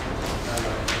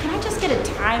 Can I just get a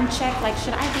time check? Like,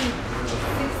 should I be?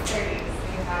 6:30, so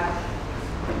you have,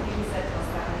 you said till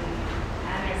 7,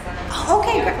 and there's 7. Oh,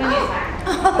 okay, You have plenty of time.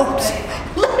 Oh,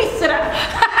 let me sit up.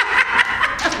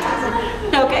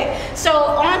 Okay, so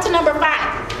on to number 5.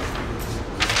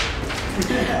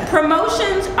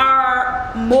 Promotions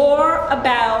are more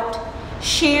about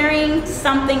sharing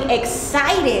something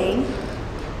exciting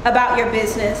about your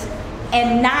business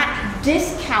and not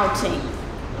discounting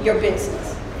your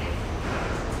business.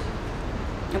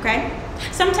 Okay?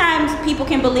 Sometimes people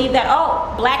can believe that,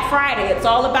 oh, Black Friday, it's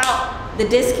all about the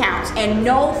discounts, and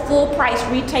no full price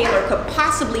retailer could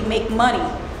possibly make money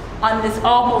on this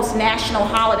almost national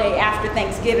holiday after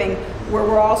Thanksgiving, where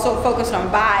we're also focused on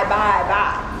buy.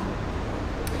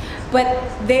 But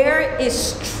there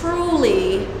is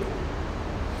truly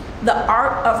the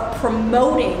art of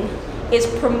promoting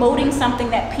something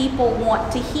that people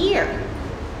want to hear,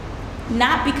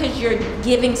 not because you're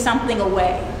giving something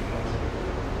away.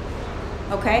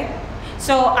 Okay?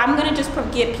 So I'm gonna just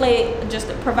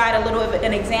provide a little of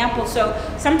an example. So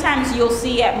sometimes you'll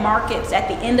see at markets, at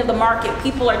the end of the market,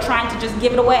 people are trying to just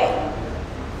give it away.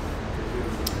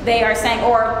 They are saying,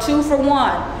 or 2 for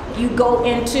 1. You go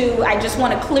into, I just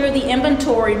want to clear the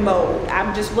inventory mode.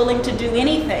 I'm just willing to do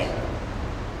anything.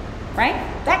 Right?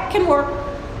 That can work.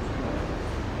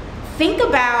 Think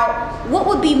about what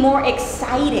would be more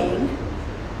exciting,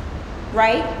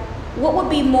 right? What would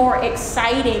be more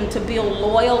exciting to build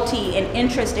loyalty and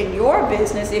interest in your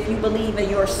business if you believe in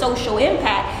your social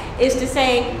impact is to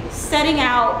say setting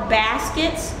out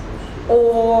baskets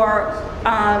or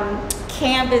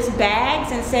canvas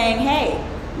bags and saying, hey,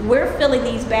 we're filling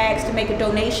these bags to make a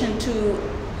donation to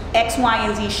X, Y,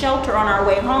 and Z shelter on our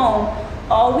way home.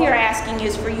 All we are asking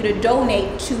is for you to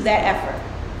donate to that effort.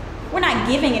 We're not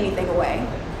giving anything away.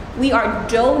 We are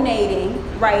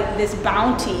donating, right, this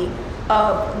bounty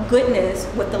of goodness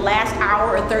with the last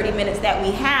hour or 30 minutes that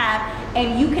we have,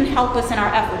 and you can help us in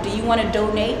our effort. Do you want to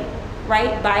donate,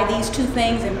 right? Buy these 2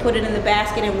 things and put it in the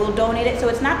basket and we'll donate it. So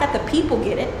it's not that the people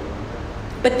get it,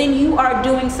 but then you are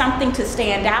doing something to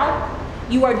stand out.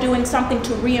 You are doing something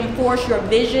to reinforce your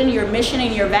vision, your mission,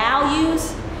 and your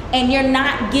values, and you're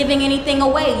not giving anything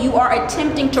away. You are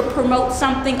attempting to promote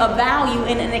something of value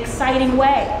in an exciting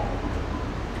way.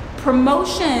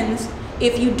 Promotions,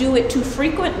 if you do it too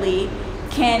frequently,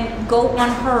 can go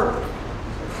unheard.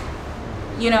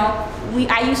 You know,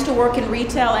 I used to work in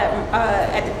retail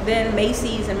at then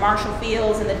Macy's and Marshall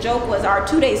Fields, and the joke was our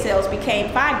 2-day sales became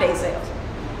 5-day sales,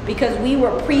 because we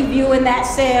were previewing that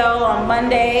sale on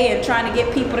Monday and trying to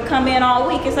get people to come in all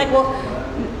week. It's like, well,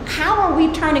 how are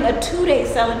we turning a 2-day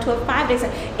sale into a 5-day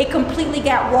sale? It completely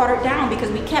got watered down because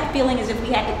we kept feeling as if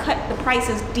we had to cut the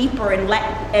prices deeper and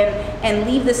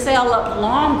leave the sale up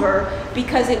longer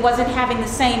because it wasn't having the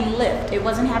same lift. It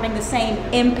wasn't having the same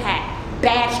impact.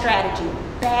 Bad strategy,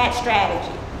 bad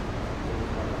strategy.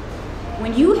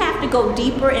 When you have to go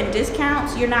deeper in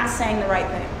discounts, you're not saying the right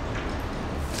thing.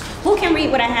 Who can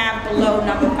read what I have below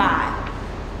number 5?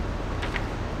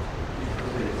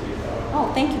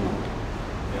 Oh, thank you, Mom.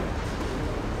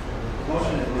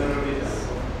 Promotion is literally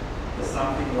the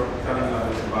something we're telling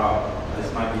others about.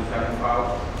 This might be telling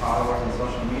followers on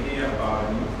social media about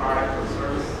a new product or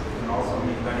service, and also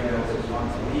be letting those who want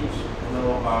to reach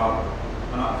know about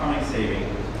an upcoming saving.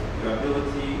 The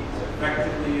ability to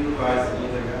effectively utilize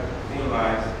either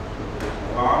realize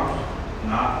or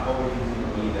not overusing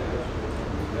either.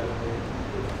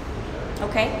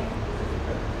 Okay?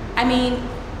 I mean,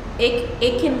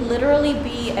 it can literally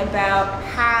be about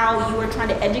how you are trying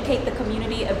to educate the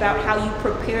community about how you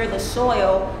prepare the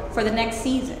soil for the next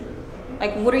season.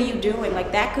 Like, what are you doing?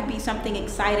 Like, that could be something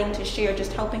exciting to share,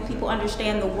 just helping people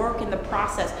understand the work and the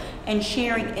process and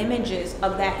sharing images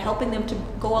of that, helping them to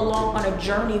go along on a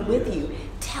journey with you.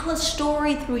 Tell a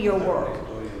story through your work.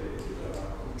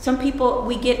 Some people,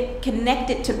 we get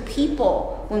connected to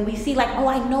people when we see like, oh,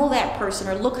 I know that person,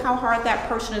 or look how hard that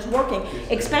person is working,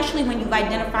 especially when you've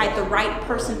identified the right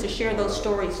person to share those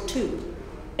stories to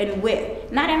and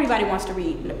with. Not everybody wants to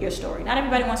read your story. Not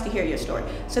everybody wants to hear your story.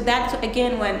 So that's,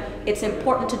 again, when it's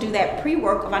important to do that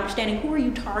pre-work of understanding who are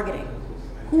you targeting?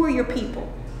 Who are your people?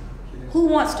 Who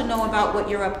wants to know about what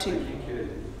you're up to?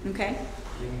 Okay?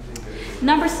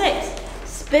 Number 6.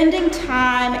 Spending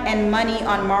time and money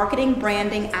on marketing,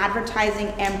 branding, advertising,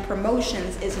 and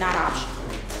promotions is not optional.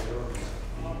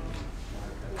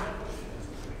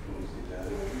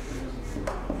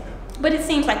 But it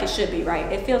seems like it should be,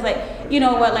 right? It feels like, you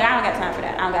know what, like, I don't got time for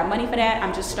that. I don't got money for that.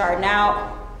 I'm just starting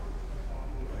out.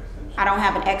 I don't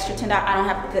have an extra $10. I don't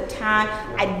have the time.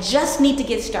 I just need to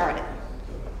get started.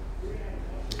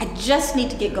 I just need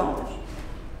to get going.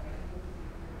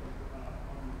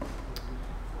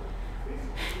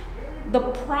 The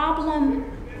problem,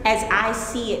 as I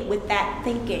see it with that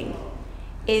thinking,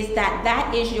 is that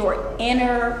that is your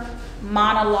inner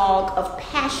monologue of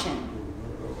passion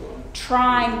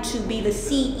trying to be the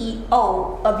CEO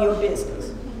of your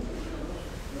business.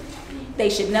 They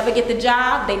should never get the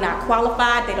job. They're not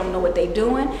qualified. They don't know what they're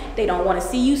doing. They don't want to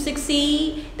see you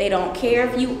succeed. They don't care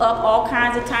if you up all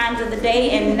kinds of times of the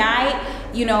day and night,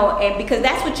 you know, and because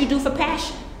that's what you do for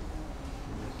passion.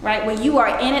 Right? When you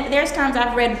are in it, there's times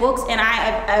I've read books and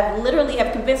I've literally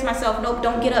have convinced myself, nope,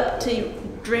 don't get up to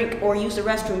drink or use the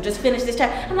restroom. Just finish this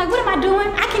chapter. I'm like, what am I doing?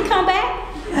 I can come back.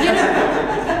 You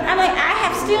know? I'm like, I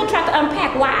have still tried to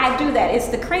unpack why I do that. It's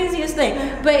the craziest thing.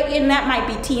 But, and that might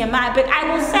be TMI, but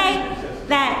I will say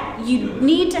that you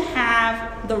need to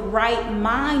have the right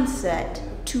mindset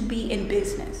to be in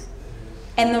business.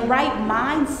 And the right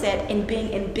mindset in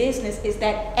being in business is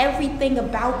that everything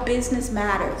about business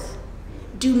matters.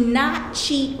 Do not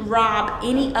cheat, rob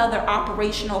any other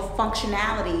operational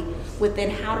functionality within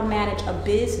how to manage a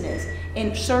business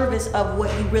in service of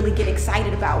what you really get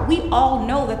excited about. We all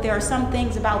know that there are some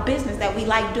things about business that we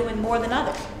like doing more than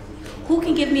others. Who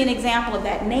can give me an example of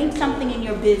that? Name something in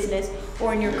your business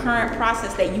or in your current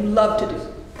process that you love to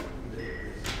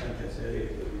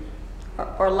do.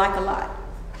 Or like a lot.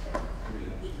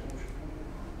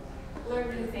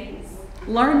 Learn new things.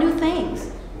 Learn new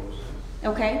things.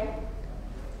 Okay?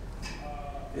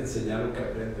 Enseñar lo que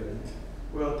aprenden.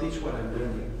 Well, teach what I'm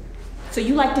learning. So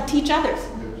you like to teach others.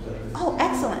 Oh,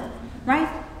 excellent, right?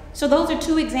 So those are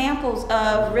 2 examples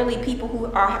of really people who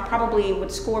are probably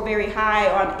would score very high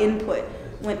on input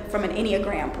from an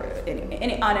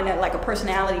Enneagram, like a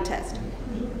personality test.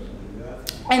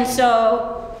 And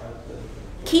so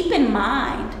keep in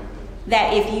mind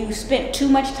that if you spent too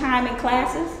much time in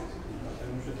classes,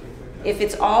 if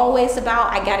it's always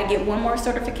about, I gotta get one more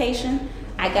certification,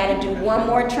 I gotta do one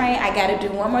more train, I gotta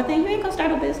do one more thing, you ain't gonna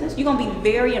start a business. You're gonna be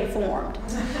very informed.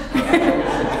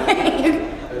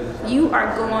 You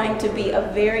are going to be a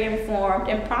very informed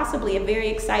and possibly a very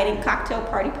exciting cocktail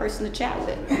party person to chat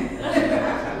with.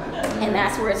 And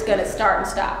that's where it's gonna start and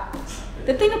stop.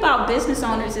 The thing about business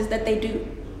owners is that they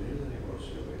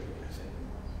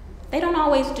don't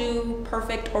always do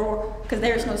perfect, or because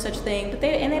there's no such thing, but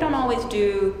they don't always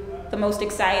do the most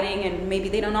exciting, and maybe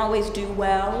they don't always do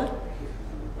well.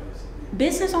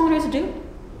 Business owners do.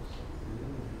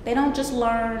 They don't just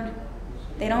learn,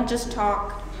 they don't just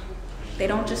talk, they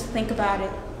don't just think about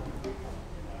it.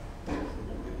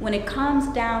 When it comes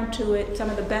down to it, some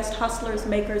of the best hustlers,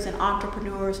 makers, and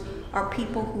entrepreneurs are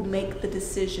people who make the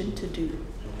decision to do.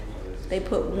 They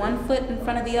put one foot in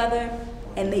front of the other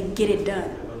and they get it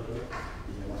done.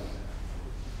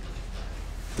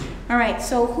 All right,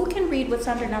 so who can read what's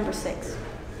under number 6?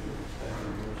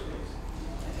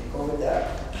 I can go with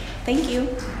that. Thank you.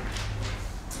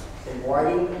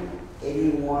 Avoiding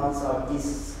any one of these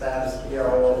steps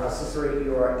will associate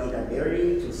your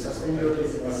inability to sustain your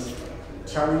business.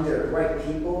 Telling the right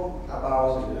people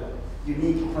about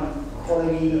unique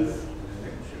qualities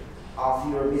of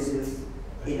your business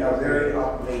in a very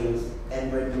odd ways.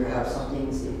 And when you have something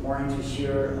important to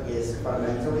share, is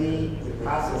fundamentally the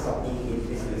process of being in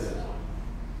business.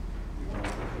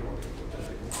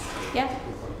 Yeah.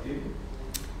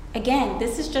 Again,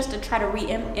 this is just to try to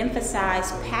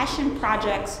re-emphasize passion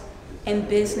projects and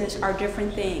business are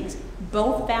different things.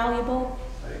 Both valuable,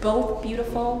 both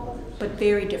beautiful, but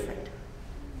very different.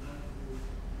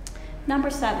 Number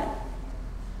 7,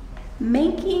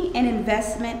 making an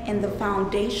investment in the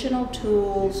foundational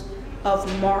tools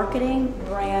of marketing,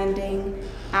 branding,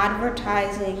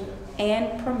 advertising,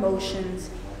 and promotions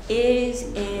is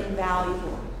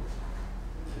invaluable.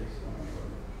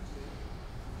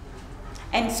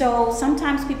 And so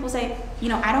sometimes people say, you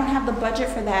know, I don't have the budget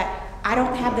for that. I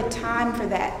don't have the time for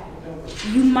that.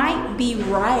 You might be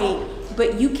right,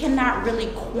 but you cannot really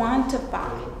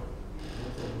quantify.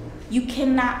 You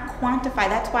cannot quantify.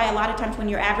 That's why a lot of times when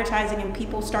you're advertising and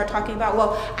people start talking about,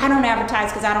 well, I don't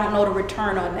advertise because I don't know the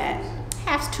return on that.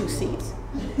 Half's 2 seats.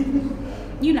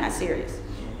 You're not serious.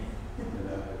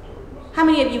 How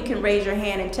many of you can raise your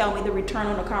hand and tell me the return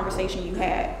on a conversation you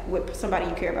had with somebody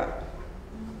you care about?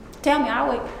 Tell me, I'll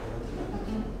wait.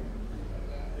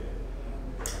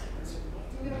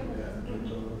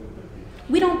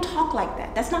 We don't talk like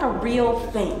that. That's not a real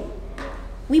thing.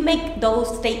 We make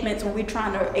those statements when we're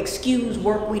trying to excuse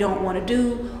work we don't want to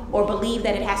do or believe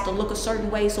that it has to look a certain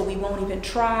way so we won't even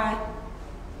try.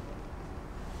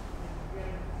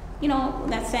 You know,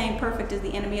 that saying perfect is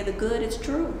the enemy of the good, it's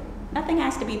true. Nothing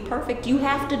has to be perfect. You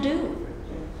have to do.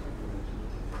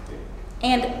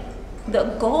 And the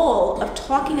goal of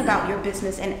talking about your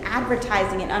business and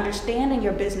advertising and understanding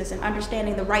your business and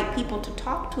understanding the right people to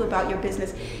talk to about your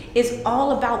business is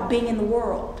all about being in the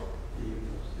world.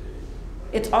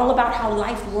 It's all about how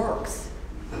life works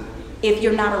if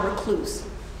you're not a recluse.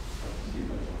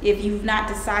 If you've not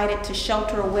decided to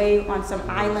shelter away on some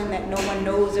island that no one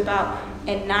knows about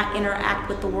and not interact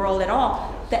with the world at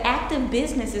all. The active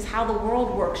business is how the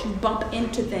world works. You bump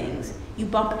into things. You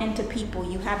bump into people.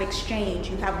 You have exchange.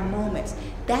 You have moments.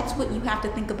 That's what you have to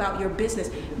think about your business.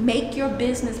 Make your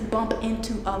business bump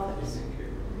into others.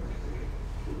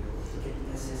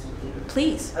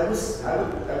 Please. I was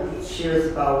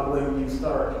curious about when you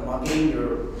start marketing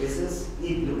your business,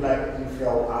 it looked like you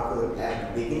felt awkward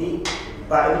at the beginning,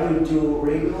 but if you do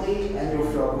regularly and you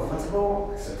feel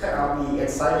comfortable, so kind of be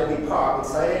excited, be part of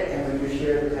excited, and when you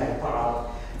share, you kind of part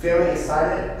of feeling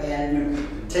excited, and you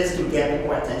tend to get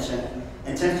people attention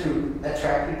and tend to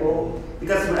attract people.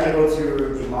 Because when I go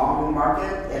to the mom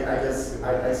market and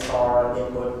I saw they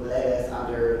put lettuce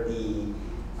under the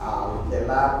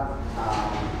lab.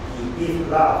 The beef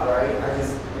lab, right? I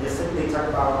just simply talk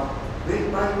about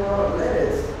bring my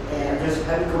lettuce, and I'm just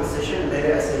having a conversation.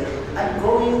 Later I say, I'm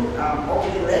growing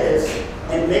organic lettuce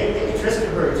and make the interest to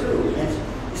her too. And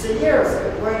you say, yes,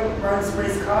 when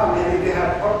spring comes and if you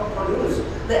have produce,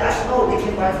 let us know we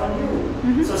can buy from you.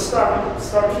 Mm-hmm. So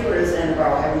start curious and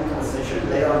about having a conversation.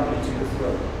 Later on you introduce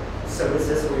your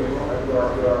services or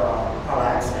your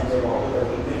products, and they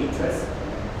will be interested.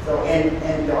 So,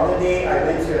 and the other day I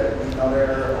went to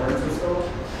another oriental store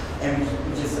and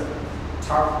we just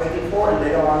talked back and forth, and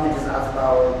later on they just asked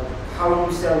about how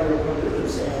you sell your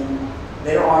produce, and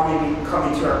later on we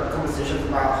come into our conversations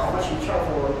about how much you charge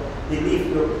for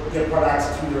deliver your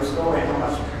products to your store and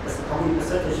how many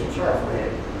percentage you charge for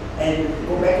it, and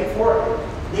go back and forth.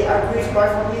 they are great spot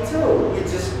for me too. It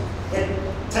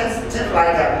tends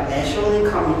like naturally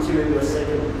come into your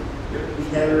second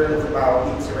behavior about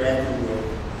interacting with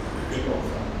people.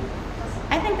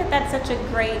 I think that that's such a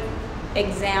great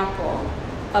example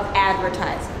of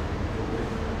advertising.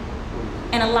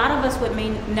 And a lot of us would may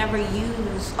never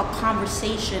use a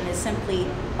conversation as simply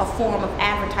a form of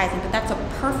advertising, but that's a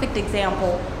perfect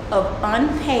example of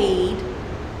unpaid,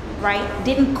 right?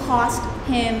 Didn't cost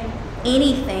him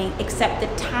anything except the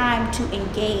time to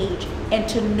engage and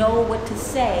to know what to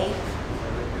say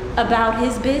about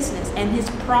his business and his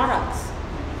products.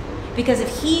 Because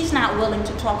if he's not willing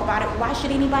to talk about it, why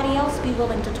should anybody else be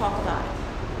willing to talk about it?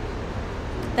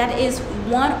 That is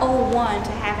 101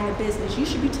 to having a business. You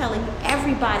should be telling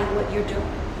everybody what you're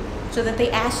doing so that they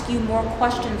ask you more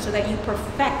questions, so that you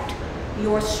perfect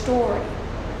your story,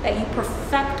 that you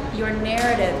perfect your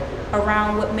narrative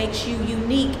around what makes you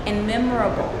unique and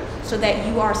memorable so that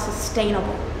you are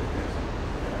sustainable.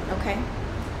 Okay?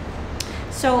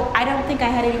 So I don't think I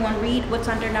had anyone read what's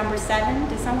under number 7.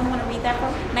 Does someone want to read that for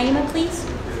me? Naima, please.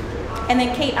 And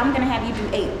then Kate, I'm going to have you do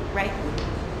 8, right?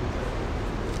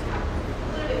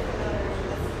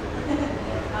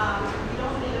 You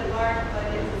don't need a large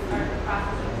budget to start the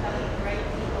process of telling the right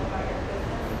people about your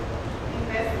business.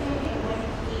 Investing in one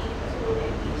key tool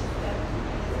in each step in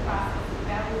this process is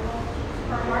valuable.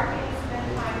 For marketing, spend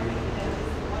time reaching at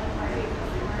least one target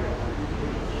customer you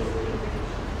can easily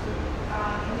reach.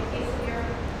 In the case of your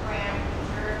brand,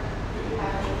 sure you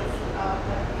have a list of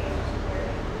web pages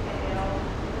where you can know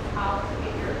how to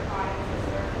get your product or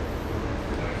service.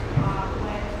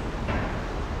 When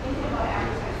thinking about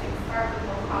advertising, start with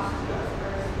low cost tools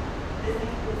first. This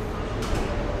includes social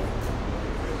media posts.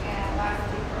 And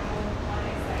lastly, promote one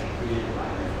exciting feature about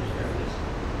your organization.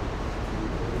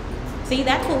 See,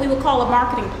 that's what we would call a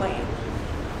marketing plan.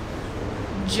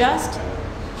 Just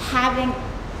having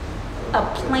a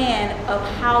plan of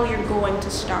how you're going to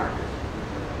start.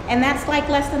 And that's like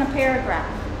less than a paragraph.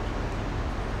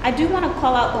 I do want to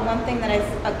call out the one thing that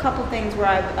a couple things where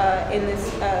I've, in this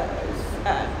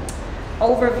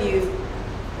overview,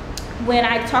 when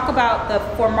I talk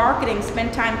about for marketing,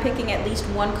 spend time picking at least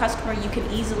one customer you can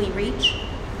easily reach.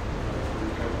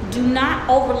 Do not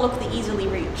overlook the easily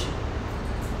reach.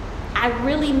 I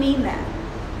really mean that.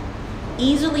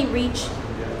 Easily reach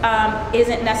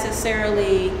isn't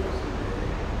necessarily,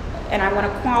 and I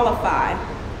want to qualify,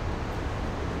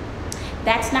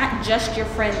 that's not just your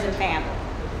friends and family,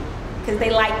 because they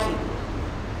like you.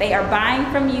 They are buying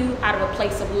from you out of a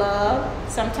place of love,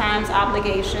 sometimes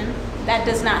obligation. That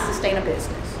does not sustain a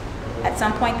business. At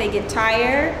some point they get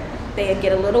tired, they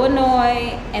get a little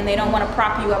annoyed, and they don't want to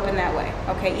prop you up in that way,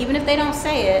 okay? Even if they don't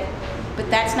say it, but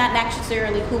that's not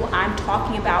necessarily who I'm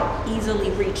talking about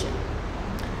easily reaching.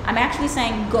 I'm actually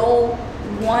saying go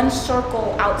one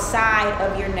circle outside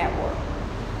of your network.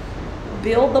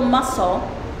 Build the muscle,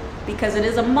 because it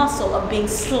is a muscle of being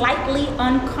slightly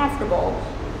uncomfortable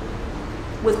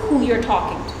with who you're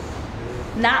talking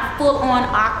to. Not full on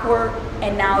awkward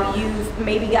and now you've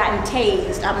maybe gotten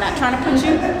tased. I'm not trying to put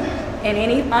you in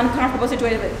any uncomfortable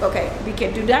situation. But okay,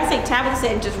 did I say Tabitha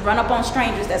said just run up on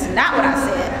strangers? That's not what I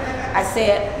said. I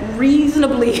said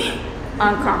reasonably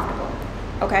uncomfortable,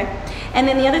 okay? And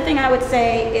then the other thing I would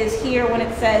say is here when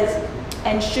it says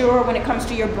ensure when it comes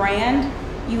to your brand,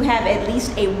 you have at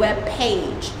least a web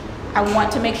page. I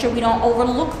want to make sure we don't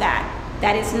overlook that.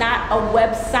 That is not a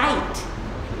website.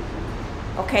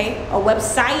 Okay, a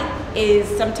website is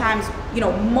sometimes,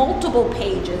 multiple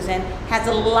pages and has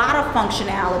a lot of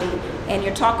functionality, and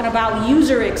you're talking about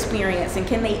user experience and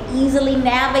can they easily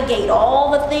navigate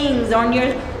all the things on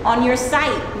your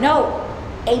site. No,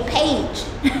 a page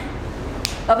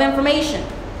of information,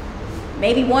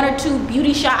 maybe 1 or 2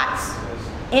 beauty shots,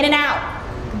 in and out,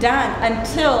 done,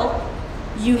 until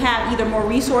you have either more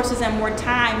resources and more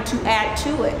time to add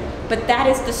to it. But that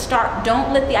is the start.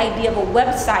 Don't let the idea of a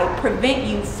website prevent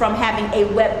you from having a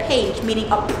web page, meaning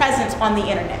a presence on the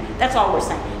internet. That's all we're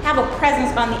saying. Have a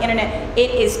presence on the internet.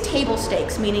 It is table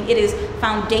stakes, meaning it is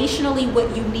foundationally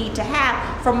what you need to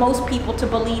have for most people to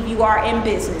believe you are in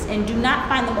business. And do not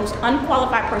find the most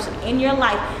unqualified person in your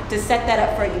life to set that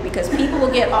up for you, because people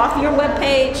will get off your web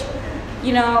page.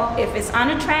 If it's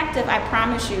unattractive, I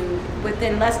promise you,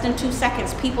 within less than 2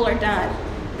 seconds, people are done.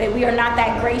 That we are not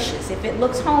that gracious. If it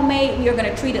looks homemade, we are going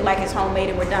to treat it like it's homemade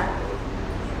and we're done.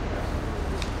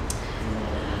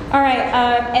 All right,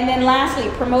 and then lastly,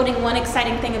 promoting one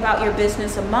exciting thing about your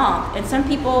business a month. And some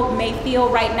people may feel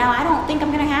right now, I don't think I'm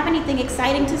going to have anything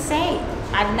exciting to say.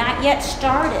 I've not yet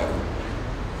started.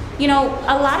 A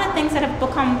lot of things that have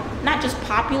become not just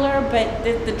popular, but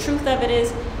the truth of it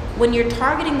is, when you're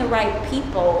targeting the right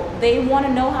people, they want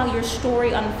to know how your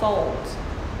story unfolds.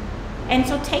 And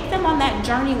so take them on that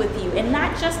journey with you, and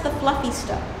not just the fluffy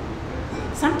stuff.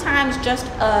 Sometimes just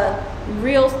a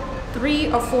real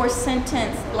 3 or 4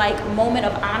 sentence like moment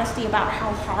of honesty about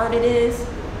how hard it is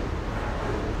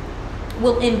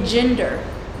will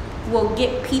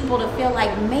get people to feel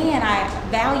like, man, I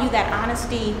value that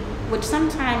honesty, which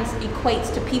sometimes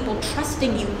equates to people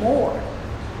trusting you more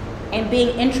and being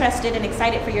interested and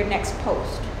excited for your next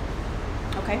post.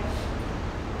 Okay?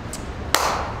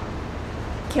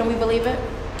 Can we believe it?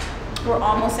 We're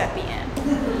almost at the end.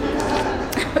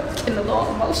 Getting a little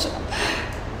emotional.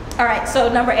 All right, so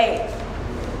number 8.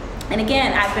 And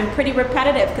again, I've been pretty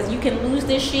repetitive because you can lose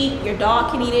this sheet, your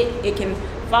dog can eat it, it can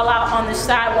fall out on the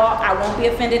sidewalk. I won't be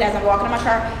offended as I'm walking in my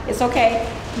car. It's okay.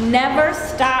 Never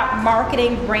stop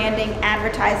marketing, branding,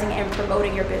 advertising, and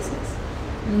promoting your business.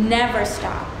 Never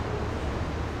stop.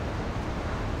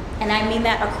 And I mean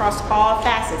that across all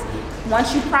facets.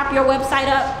 Once you prop your website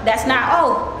up, that's not,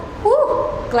 oh,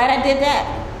 whew, glad I did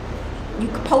that. You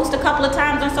post a couple of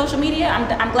times on social media,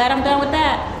 I'm glad I'm done with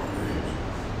that.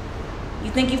 You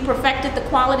think you've perfected the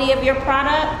quality of your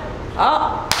product?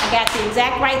 Oh, I got the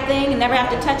exact right thing and never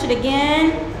have to touch it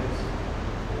again.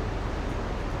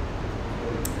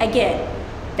 Again,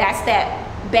 that's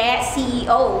that bad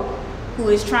CEO who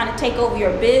is trying to take over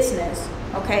your business,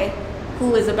 okay?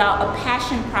 Who is about a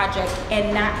passion project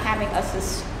and not having a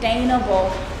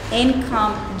sustainable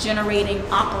income generating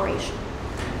operation.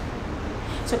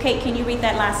 So Kate, can you read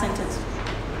that last sentence?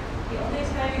 The only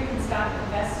time you can stop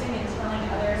investing and telling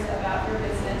others about your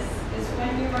business is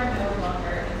when you are no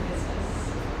longer in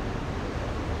business.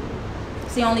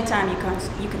 It's the only time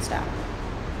you can stop.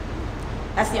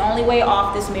 That's the only way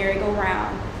off this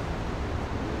merry-go-round.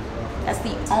 That's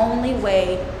the only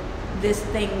way this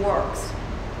thing works.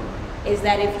 Is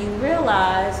that if you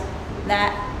realize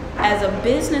that as a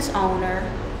business owner,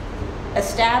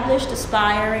 established,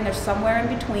 aspiring, or somewhere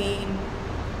in between,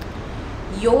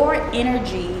 your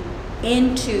energy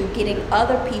into getting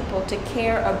other people to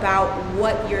care about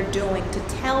what you're doing, to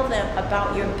tell them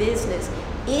about your business,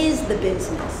 is the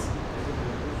business.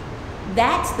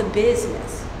 That's the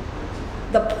business.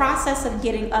 The process of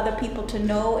getting other people to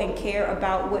know and care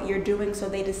about what you're doing so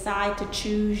they decide to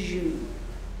choose you.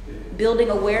 Building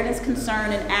awareness,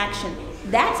 concern, and action.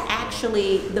 That's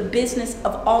actually the business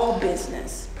of all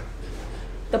business.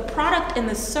 The product and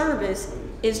the service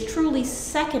is truly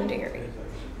secondary.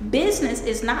 Business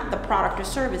is not the product or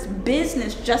service.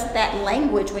 Business, just that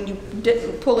language, when you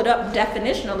pull it up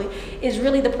definitionally, is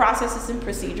really the processes and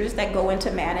procedures that go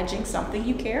into managing something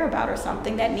you care about or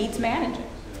something that needs managing.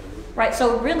 Right?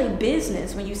 So really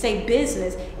business, when you say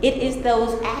business, it is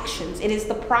those actions. It is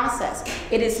the process.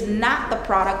 It is not the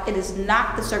product. It is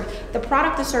not the service. The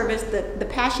product, the service, the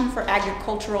passion for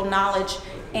agricultural knowledge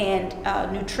and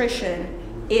nutrition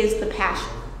is the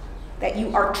passion that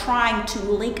you are trying to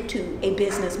link to a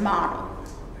business model.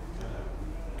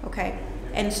 Okay?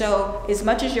 And so as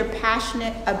much as you're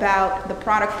passionate about the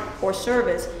product or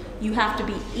service, you have to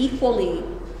be equally,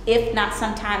 if not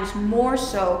sometimes more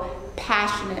so,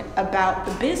 passionate about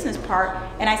the business part.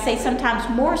 And I say sometimes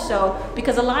more so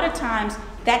because a lot of times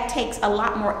that takes a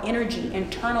lot more energy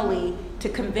internally to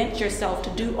convince yourself to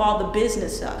do all the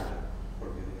business stuff.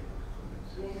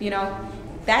 You know,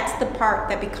 that's the part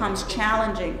that becomes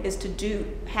challenging, is to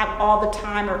have all the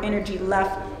time or energy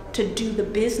left to do the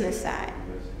business side.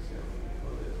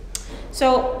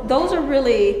 So those are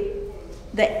really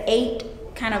the 8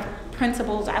 kind of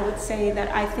principles, I would say, that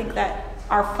I think that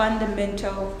are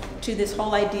fundamental to this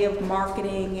whole idea of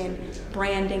marketing and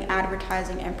branding,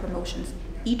 advertising, and promotions.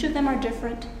 Each of them are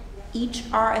different, each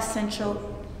are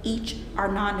essential, each are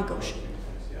non-negotiable.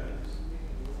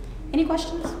 Any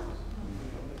questions?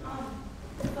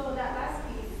 So that last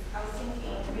piece, I was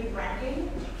thinking rebranding.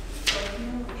 So if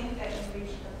you think that you've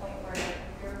reached the point where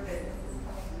your business is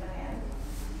coming to an end,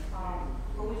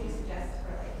 what would you suggest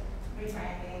for like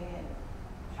rebranding and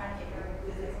trying to get your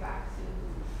business back to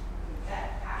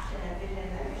that passion and vision,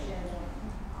 that mission?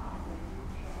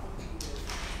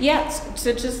 Yeah,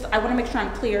 so just, I want to make sure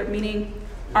I'm clear, meaning,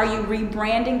 are you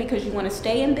rebranding because you want to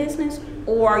stay in business,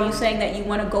 or are you saying that you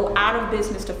want to go out of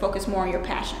business to focus more on your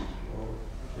passion?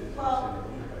 Well,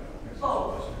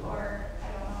 both, or I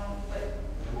don't know, but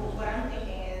what I'm thinking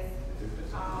is,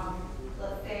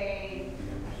 let's say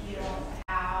you don't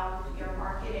have your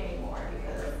market anymore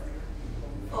because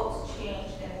folks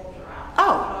changed and moved around.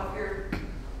 Oh.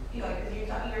 You know, if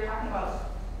because you're talking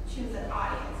about choose an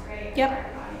audience, right? Yep.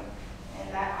 Target audience,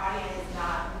 and that audience is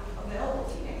not available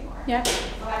to you anymore. Yep.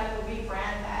 So how do you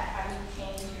rebrand that? How do you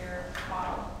change your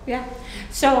model? Yeah.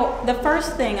 So the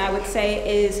first thing I would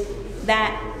say is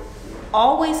that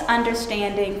always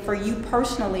understanding for you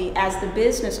personally as the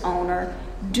business owner,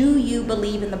 do you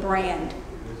believe in the brand?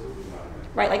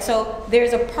 Right, like, so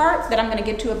there's a part that I'm going to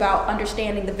get to about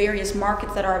understanding the various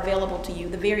markets that are available to you,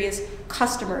 the various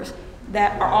customers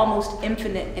that are almost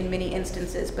infinite in many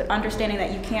instances, but understanding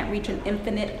that you can't reach an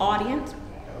infinite audience.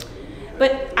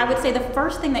 But I would say the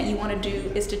first thing that you want to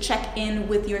do is to check in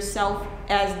with yourself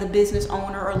as the business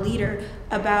owner or leader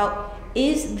about,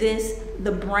 is this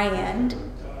the brand,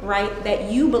 right, that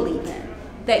you believe in,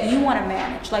 that you want to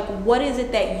manage? Like, what is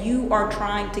it that you are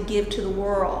trying to give to the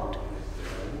world?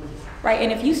 Right,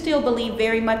 and if you still believe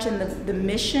very much in the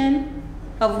mission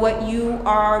of what you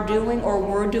are doing or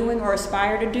were doing or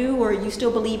aspire to do, or you still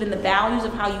believe in the values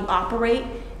of how you operate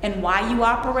and why you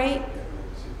operate,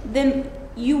 then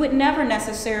you would never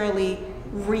necessarily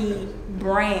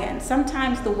rebrand.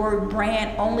 Sometimes the word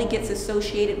brand only gets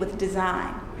associated with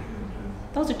design.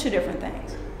 Those are two different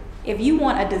things. If you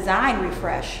want a design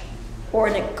refresh, or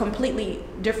in a completely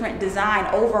different design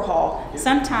overhaul,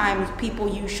 sometimes people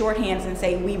use shorthands and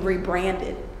say, we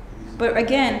rebranded. But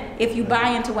again, if you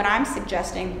buy into what I'm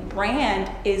suggesting, brand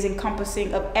is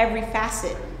encompassing of every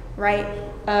facet, right,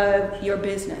 of your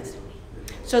business.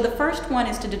 So the first one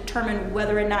is to determine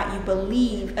whether or not you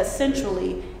believe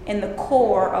essentially in the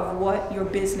core of what your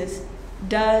business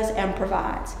does and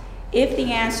provides. If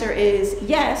the answer is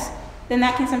yes, then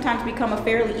that can sometimes become a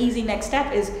fairly easy next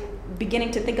step, is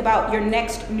beginning to think about your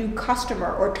next new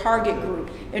customer or target group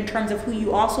in terms of who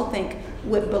you also think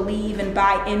would believe and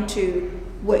buy into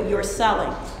what you're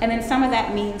selling. And then some of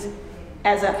that means,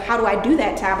 as a, how do I do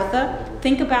that, Tabitha?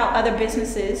 Think about other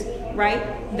businesses,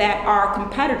 right, that are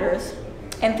competitors,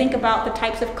 and think about the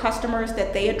types of customers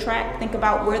that they attract. Think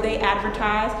about where they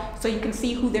advertise so you can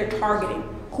see who they're targeting.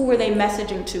 Who are they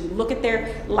messaging to? Look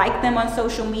at like them on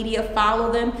social media,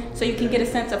 follow them, so you can get a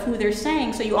sense of who they're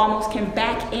saying, so you almost can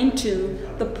back into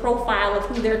the profile of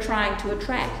who they're trying to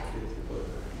attract.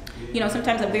 You know,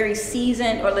 sometimes a very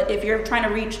seasoned, or if you're trying to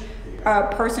reach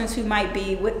persons who might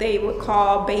be what they would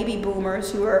call baby boomers,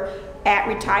 who are at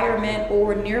retirement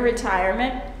or near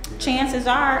retirement, chances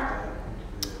are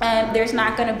there's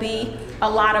not going to be a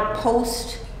lot of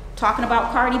posts talking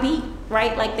about Cardi B,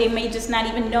 right? Like, they may just not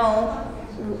even know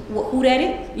who that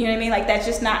is, you know what I mean? Like, that's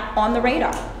just not on the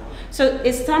radar. So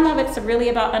some of it's really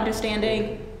about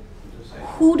understanding,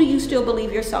 who do you still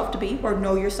believe yourself to be or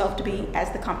know yourself to be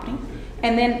as the company,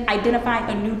 and then identifying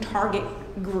a new target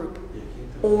group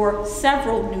or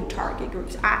several new target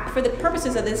groups. For the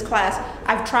purposes of this class,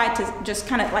 I've tried to just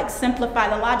kind of like simplify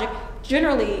the logic.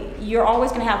 Generally, you're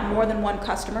always going to have more than one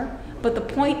customer, but the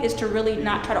point is to really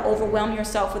not try to overwhelm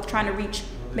yourself with trying to reach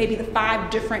maybe the 5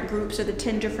 different groups or the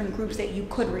 10 different groups that you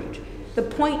could reach. The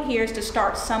point here is to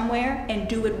start somewhere and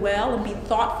do it well, and be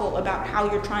thoughtful about how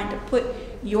you're trying to put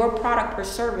your product or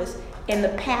service in the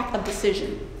path of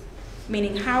decision.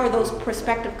 Meaning, how are those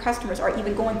prospective customers are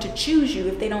even going to choose you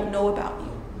if they don't know about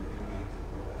you?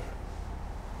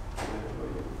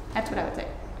 That's what I would say.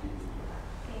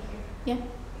 Thank you. Yeah,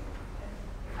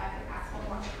 If I could ask one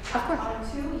more. of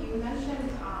course. Two, you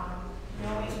mentioned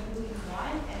knowing who you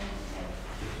want and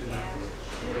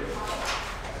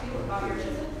speak about your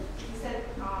business. You said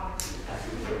that's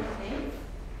 2 different things.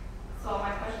 So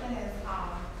my question is,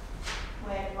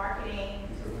 when marketing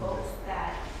to folks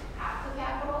that have the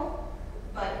capital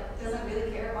but doesn't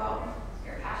really care about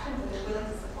your passion, but is willing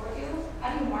to support you,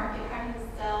 how do you market? How do you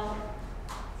sell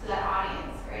to that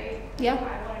audience, right? Yeah.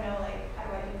 I want to know, like, how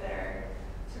do I do better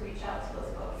to reach out to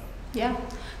those folks? Yeah.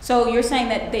 So you're saying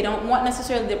that they don't want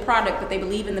necessarily the product, but they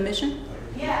believe in the mission?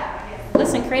 Yeah, I guess.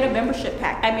 Listen, create a membership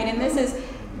pack. I mean, and this is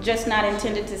just not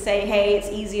intended to say, hey, it's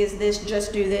easy as this,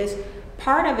 just do this.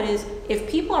 Part of it is, if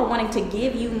people are wanting to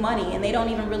give you money and they don't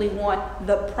even really want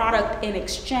the product in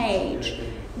exchange,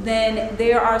 then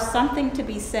there are something to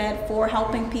be said for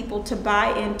helping people to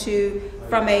buy into,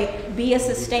 be a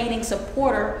sustaining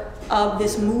supporter of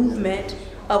this movement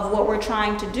of what we're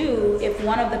trying to do, if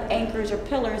one of the anchors or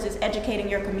pillars is educating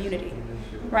your community.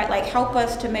 Right, like, help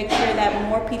us to make sure that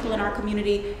more people in our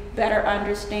community better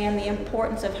understand the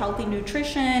importance of healthy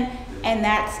nutrition, and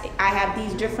I have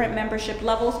these different membership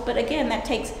levels, but again, that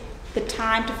takes the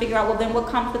time to figure out, well, then what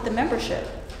comes with the membership,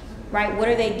 right? What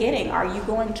are they getting? Are you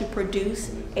going to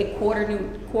produce a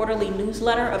quarterly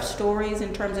newsletter of stories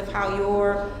in terms of how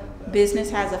your business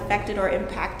has affected or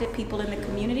impacted people in the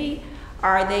community?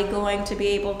 Are they going to be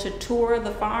able to tour the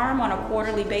farm on a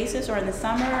quarterly basis or in the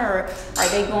summer? Or are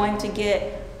they going to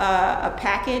get a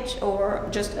package or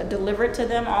just deliver it to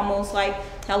them, almost like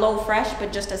HelloFresh,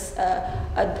 but just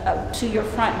to your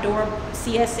front door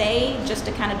CSA, just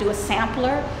to kind of do a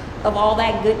sampler of all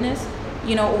that goodness,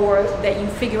 you know, or that you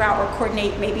figure out or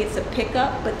coordinate, maybe it's a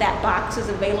pickup, but that box is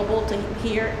available to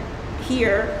here,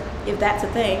 if that's a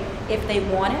thing, if they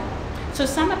want it. So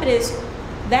some of it is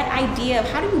that idea of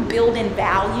how do you build in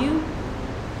value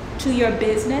to your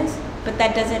business, but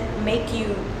that doesn't make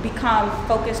you become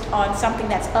focused on something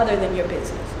that's other than your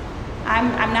business.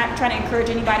 I'm not trying to encourage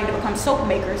anybody to become soap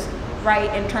makers,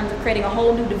 right, in terms of creating a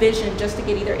whole new division just to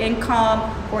get either income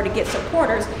or to get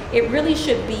supporters. It really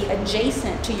should be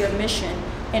adjacent to your mission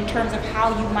in terms of how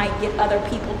you might get other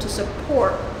people to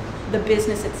support the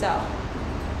business itself.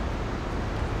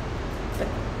 But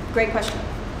great question.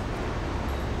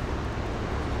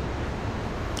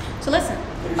 So listen.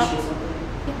 Can I share something?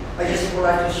 I just would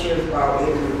like to share about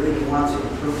if you really want to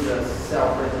improve the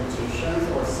self-presentations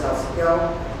or self-skill.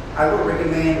 I would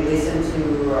recommend listen to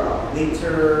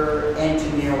Victor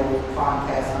Antonio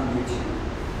podcast on YouTube.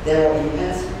 They will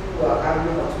enhance you how to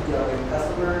deal with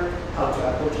customer, how to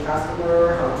approach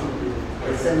customer, how to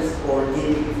present or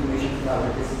give information about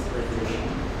your business presentation.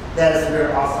 That is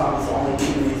very awesome. It's only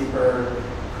 2 minutes per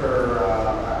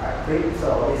clip, so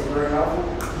it's very helpful.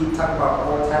 He talk about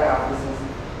all type of business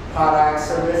products,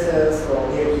 services, so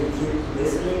if you keep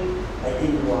listening, I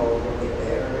think you will get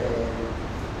there and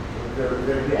very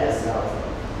good at sales.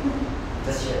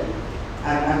 Just share.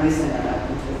 I'm listening and I'm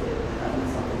interested. I need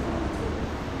something from it.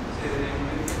 Say the name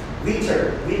again.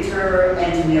 Victor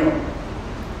Antonio.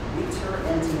 Victor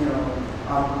Antonio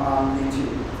on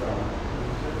YouTube. So,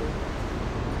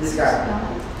 this guy.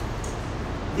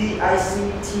 VictorAntonio.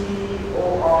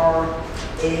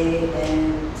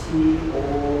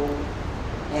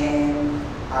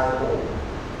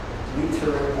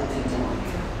 Victor Antonio.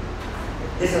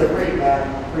 This is a great man,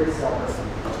 great salesperson.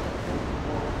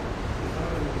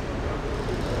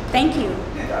 Thank you.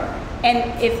 And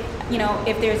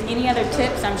if there's any other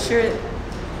tips, I'm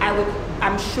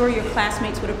sure your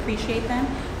classmates would appreciate them.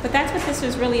 But that's what this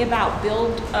is really about,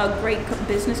 build a great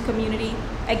business community.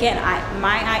 Again,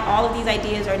 all of these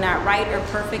ideas are not right or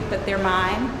perfect, but they're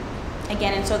mine.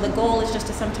 Again, and so the goal is just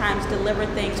to sometimes deliver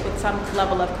things with some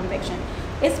level of conviction.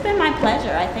 It's been my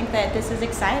pleasure. I think that this is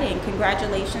exciting.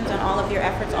 Congratulations on all of your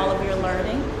efforts, all of your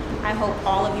learning. I hope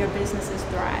all of your businesses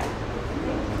thrive.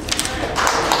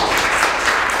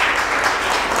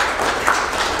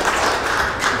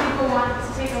 People want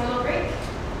to take a little break?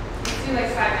 Let's do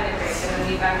like 5-minute break, and then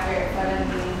be back here at 7:09.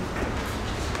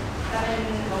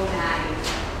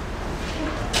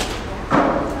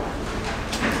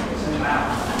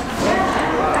 Wow.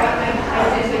 I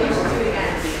did, but you should do it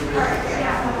again. All right,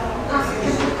 yeah.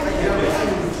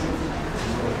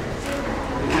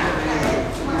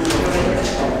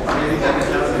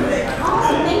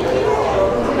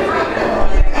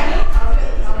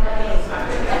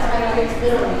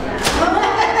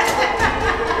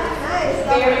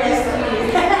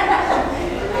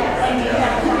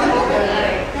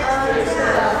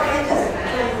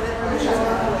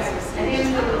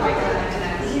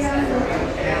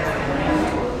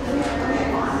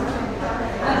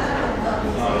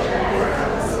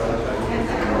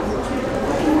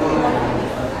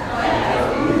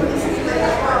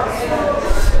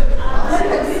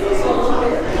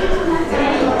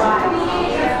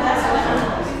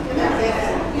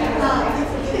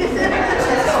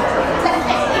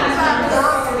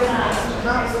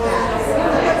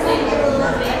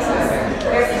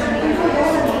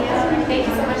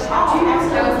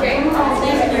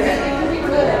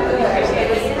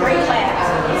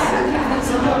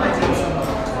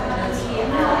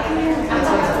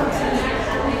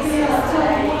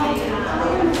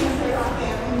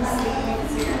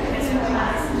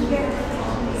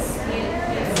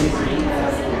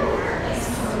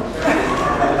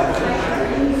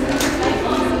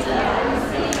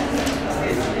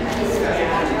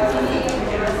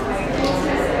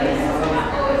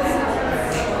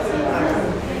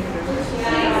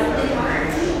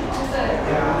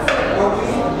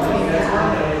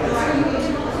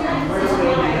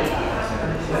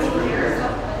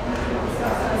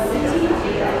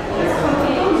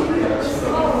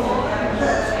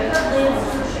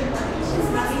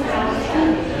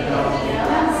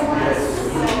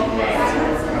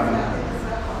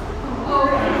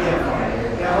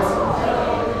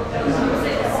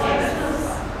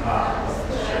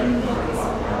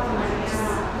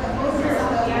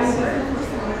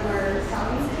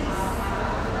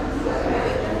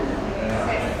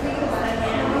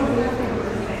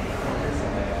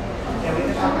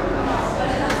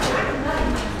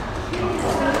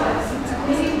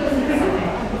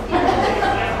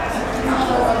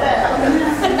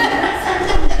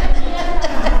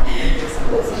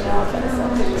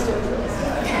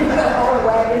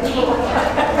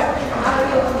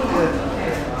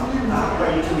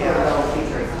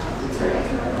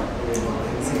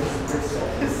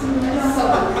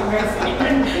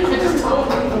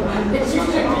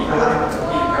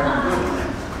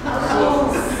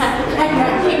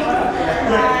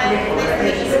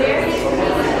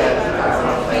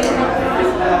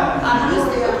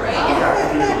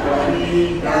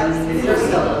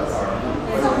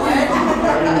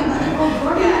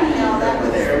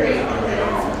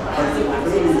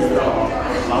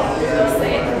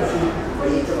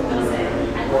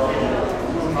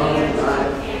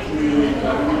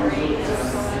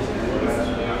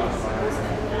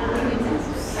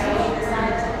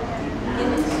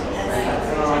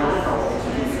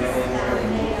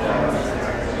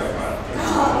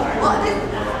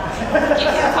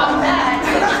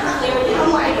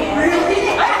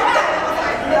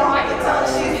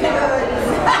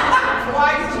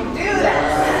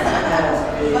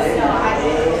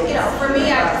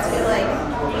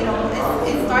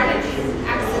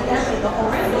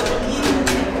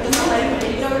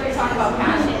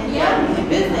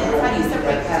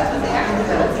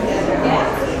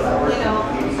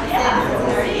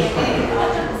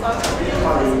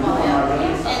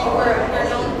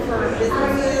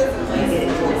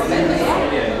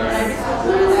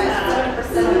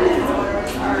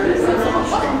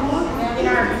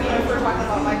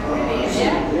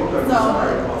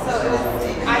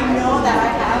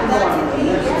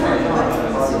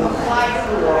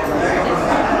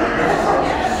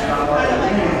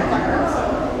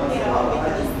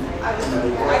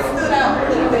 stood out a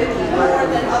little bit more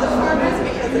than other farmers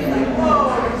because it's like,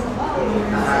 whoa, there's some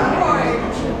corn.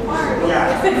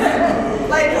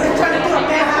 Like we're trying to do a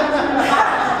math.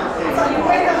 It's like,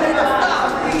 wait a minute,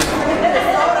 stop.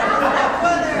 Minnesota,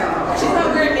 weather. She's not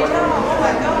wearing it. Oh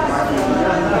my God.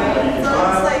 So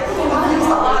it's like, there's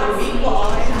a lot of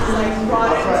people and it's like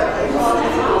brought into like all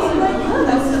these things. Like, oh,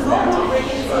 that's the goal to bring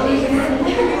in some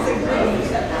music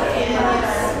groups. Right, you gotta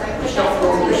be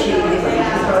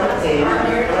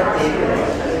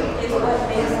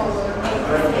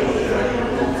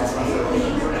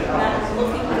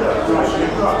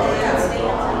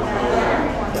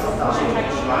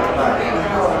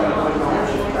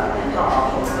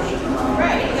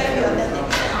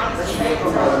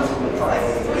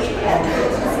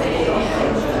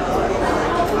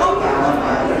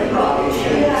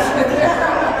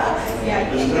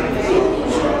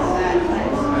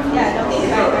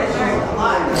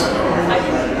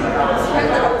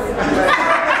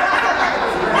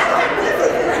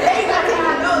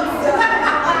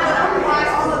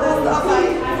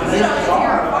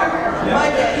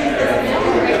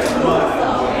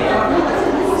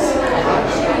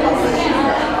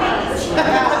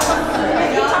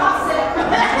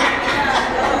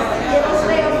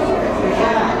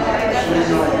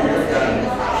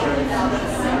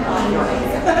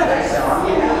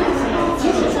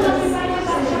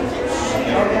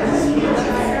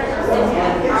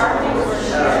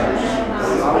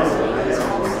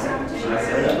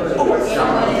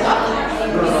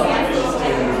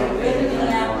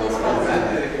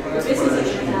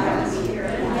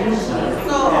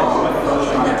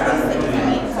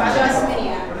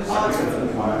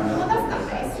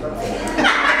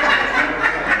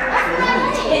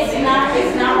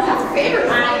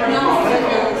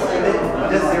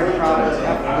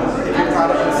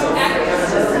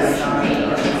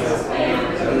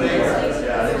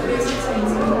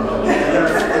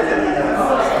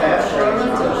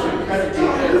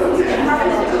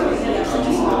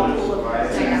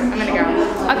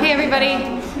Okay, everybody,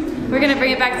 we're gonna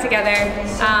bring it back together.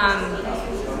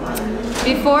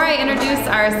 Before I introduce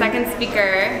our second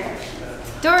speaker,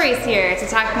 Dory's here to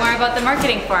talk more about the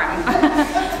marketing forum.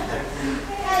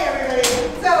 Hi everybody.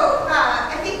 So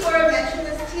I think Laura mentioned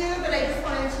this to you, but I just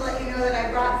wanted to let you know that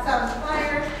I brought some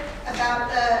flyers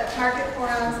about the market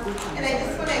forums, and I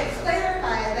just want to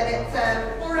clarify that it's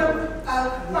a forum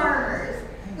of farmers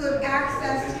who have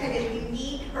accessed kind of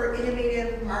unique or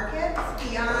innovative markets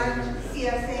beyond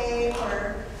CSA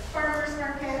or farmers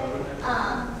market.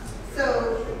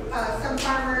 Some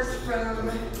farmers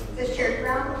from the Shared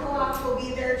Ground Co-op will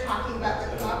be there talking about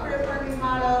the cooperative farming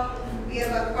model. We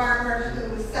have a farmer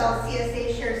who sells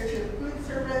CSA shares to a food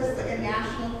service, like a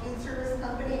national food service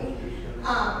company.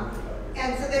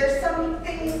 And so there's some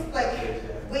things like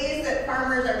ways that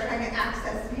farmers are trying to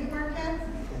access new markets,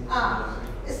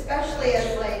 especially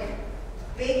as like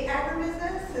big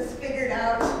agribusiness has figured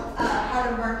out how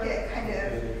to market kind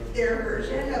of their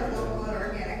version of local and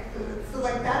organic food. So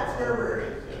like that's where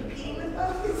we're competing with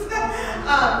folks.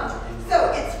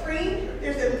 So it's free.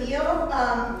 There's a meal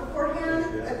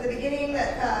beforehand at the beginning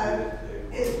that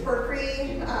is for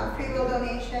free, free will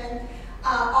donation.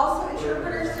 Also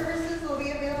interpreter services will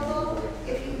be available.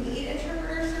 If you need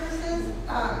interpreter services,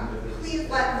 please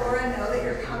let Laura know that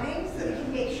you're coming so we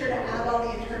can make sure to have all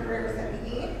the interpreters that we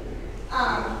need.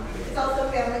 It's also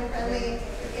family friendly.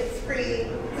 It's free.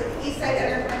 It's at the Eastside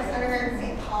Enterprise Center in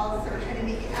St. Paul, so we're trying to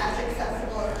make it as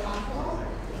accessible as possible.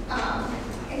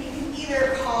 And you can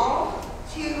either call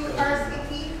to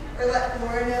RSVP or let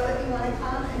Laura know that you want to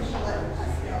come, and she'll let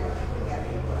us know if we get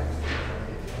people.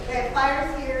 We have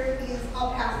flyers here.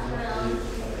 I'll pass them around.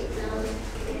 Take them.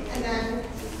 And then,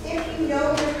 if you know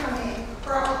you're coming,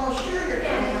 or almost sure you're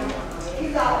coming, you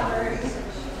got them already.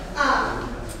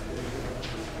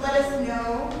 Let us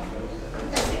know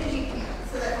as soon as you can,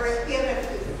 so that we're giving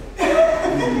food.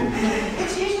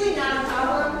 It's usually not a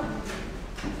problem.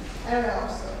 I don't know.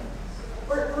 So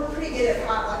we're pretty good at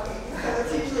potlucking, so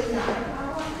it's usually not a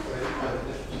problem.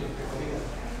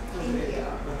 Thank you.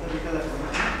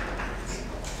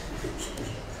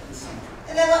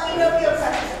 And then let me know if you have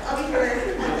questions. I'll be here.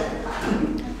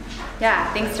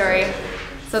 Yeah, thanks, Dory.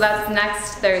 So that's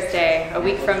next Thursday, a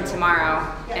week from tomorrow,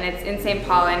 and it's in St.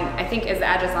 Paul, and I think is the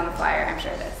address on the flyer. I'm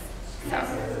sure it is. So,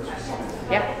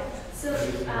 yeah. So,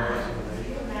 people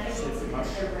manage to submit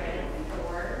their brand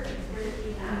before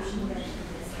the action but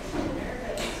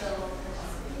still.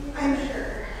 I'm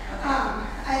sure.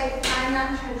 I'm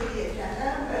not in charge of the agenda,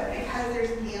 but because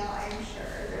there's meal, I'm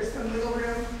sure there's some wiggle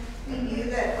room. We knew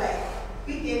that like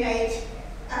weekday night,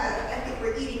 I think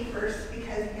we're eating first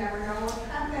because you never know what's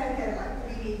happening, and like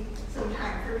we need some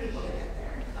time for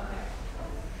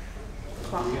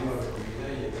Awesome.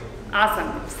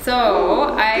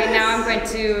 So now I'm going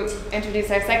to introduce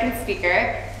our second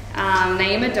speaker.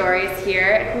 Naima Dory is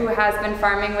here, who has been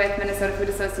farming with Minnesota Food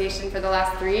Association for the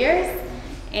last 3 years.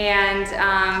 And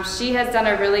she has done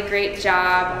a really great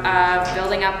job of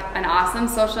building up an awesome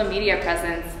social media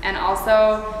presence. And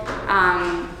also,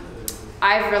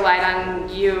 I've relied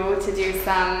on you to do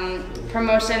some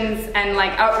promotions and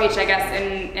like outreach, I guess,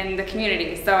 in the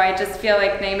community. So I just feel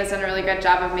like Naima's done a really good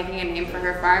job of making a name for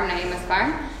her farm, Naima's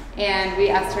Farm. And we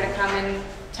asked her to come and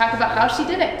talk about how she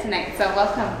did it tonight. So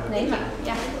welcome, Naima.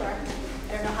 Yeah,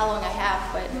 I don't know how long I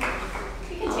have, but.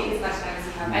 You can take as much time as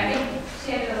you have. I think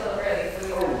she had it a little early, so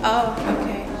we were Oh,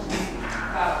 okay.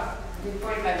 about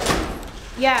 45 minutes.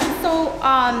 Yeah, so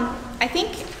I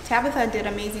think Tabitha did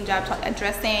an amazing job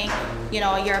addressing, you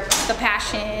know, the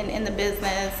passion in the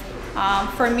business.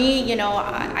 For me, you know,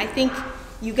 I think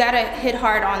you gotta hit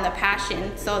hard on the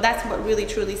passion. So that's what really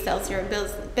truly sells your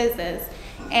business.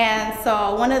 And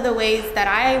so one of the ways that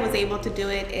I was able to do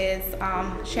it is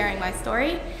sharing my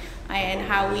story and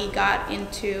how we got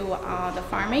into the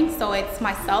farming. So it's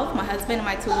myself, my husband, and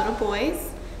my 2 little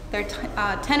boys. They're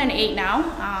 10 and 8 now.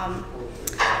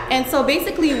 And so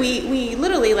basically we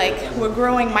literally we're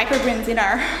growing microgreens in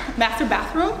our master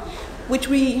bathroom, which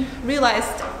we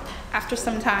realized after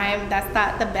some time that's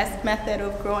not the best method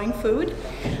of growing food.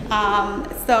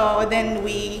 So then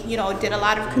we, you know, did a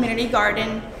lot of community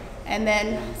garden, and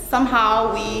then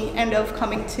somehow we ended up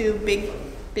coming to Big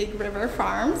River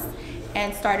Farms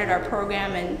and started our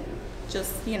program and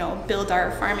just, you know, build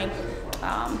our farming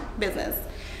business.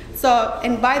 So,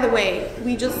 and by the way,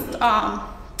 we just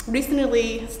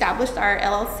recently established our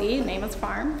LLC, Naima's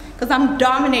Farm, because I'm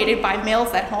dominated by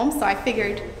males at home, so I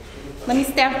figured, let me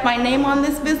stamp my name on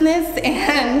this business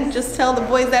and just tell the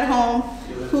boys at home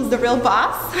who's the real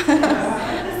boss.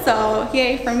 So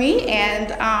yay for me. And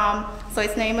so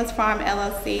it's Naima's Farm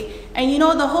LLC. And you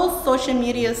know, the whole social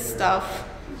media stuff,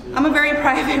 I'm a very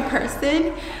private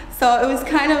person, so it was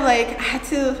kind of like I had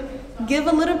to give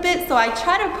a little bit. So I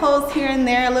try to post here and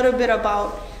there a little bit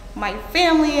about my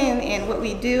family and what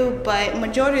we do, but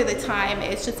majority of the time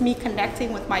it's just me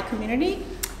connecting with my community.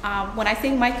 When I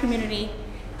say my community,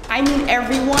 I mean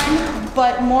everyone,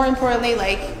 but more importantly,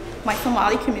 like my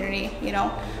Somali community, you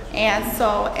know.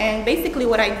 And basically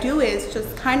what I do is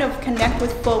just kind of connect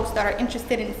with folks that are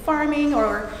interested in farming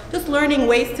or just learning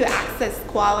ways to access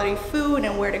quality food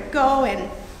and where to go, and,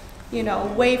 you know,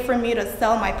 way for me to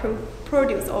sell my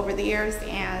produce over the years.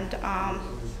 And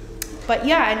but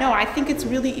yeah, I know, I think it's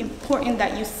really important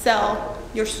that you sell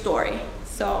your story.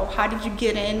 So how did you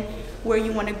get in, where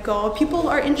you want to go? People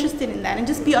are interested in that, and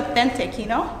just be authentic, you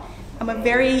know. I'm a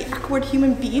very awkward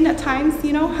human being at times,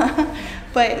 you know.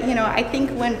 But, you know, I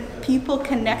think when people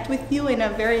connect with you in a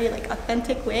very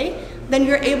authentic way, then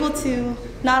you're able to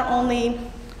not only,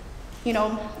 you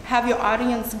know, have your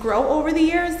audience grow over the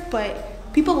years,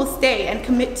 but people will stay and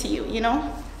commit to you, you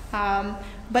know.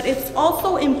 But it's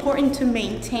also important to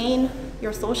maintain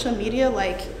your social media,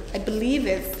 I believe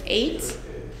it's 8.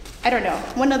 I don't know,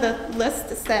 one of the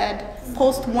lists said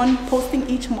post 1 posting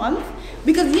each month,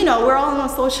 because, you know, we're all on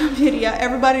social media,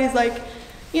 everybody's like,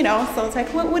 you know, so it's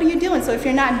like, what are you doing? So if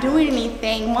you're not doing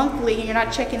anything monthly and you're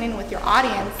not checking in with your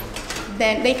audience,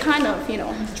 then they kind of, you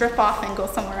know, drip off and go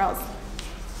somewhere else.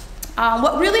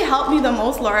 What really helped me the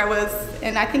most, Laura, was,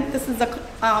 and I think this is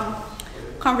a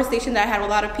conversation that I had with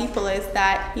a lot of people, is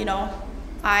that, you know,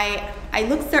 I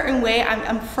look a certain way.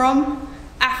 I'm from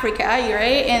Africa,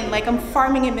 right? And I'm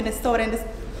farming in Minnesota in this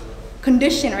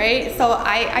condition, right? So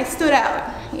I stood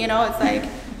out, you know. It's like,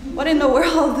 what in the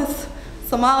world, this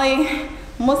Somali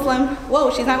Muslim, whoa,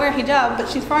 she's not wearing hijab, but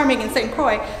she's farming in St.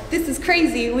 Croix. This is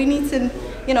crazy. We need to,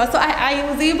 you know. So I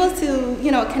was able to,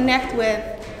 you know, connect with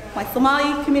my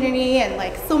Somali community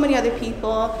and so many other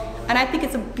people. And I think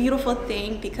it's a beautiful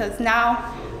thing, because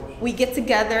now we get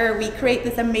together, we create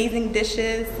these amazing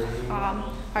dishes.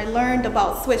 I learned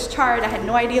about Swiss chard. I had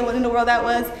no idea what in the world that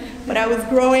was, but I was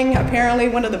growing apparently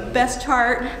one of the best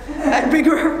chard at Big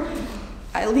River.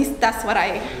 At least that's what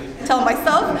I tell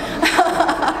myself.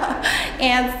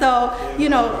 And so, you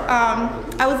know,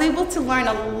 I was able to learn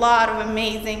a lot of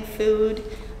amazing food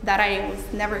that I was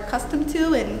never accustomed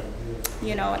to, and,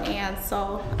 you know,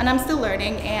 and I'm still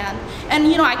learning, and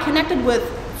you know, I connected with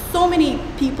so many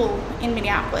people in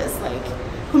Minneapolis,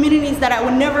 communities that I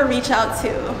would never reach out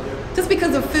to just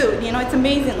because of food. You know, it's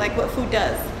amazing what food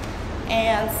does.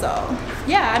 And so,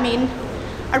 yeah, I mean,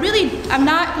 I'm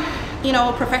not, you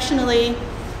know, professionally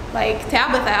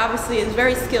Tabitha obviously is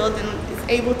very skilled and is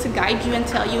able to guide you and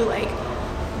tell you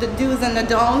the do's and the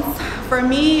don'ts. For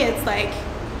me, it's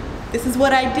this is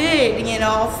what I did, you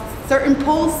know, certain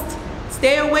posts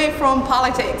stay away from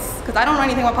politics, because I don't know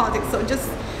anything about politics. So just,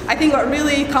 I think what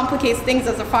really complicates things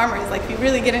as a farmer is like if you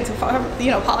really get into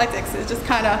politics, it just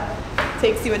kind of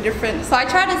takes you a different. So I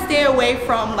try to stay away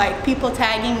from like people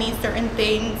tagging me certain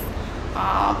things,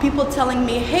 people telling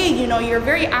me, hey, you're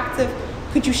very active,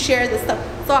 could you share this stuff?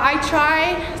 So I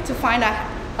try to find a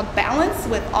balance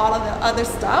with all of the other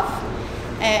stuff.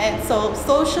 And so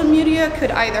social media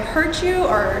could either hurt you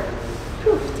or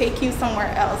take you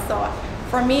somewhere else. So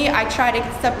for me, I try to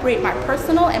separate my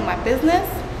personal and my business.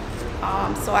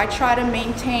 So I try to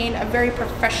maintain a very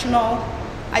professional,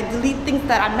 I delete things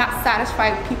that I'm not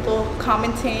satisfied with people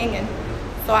commenting, and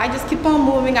so I just keep on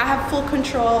moving. I have full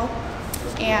control,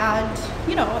 and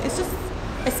it's just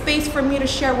a space for me to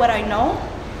share what I know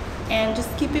and just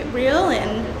keep it real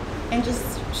and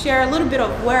just share a little bit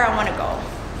of where I want to go.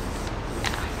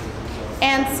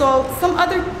 And so some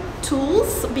other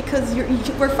tools, because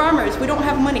we're farmers, we don't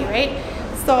have money, right?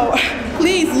 So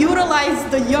please utilize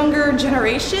the younger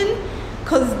generation,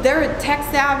 because they're tech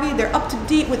savvy, they're up to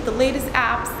date with the latest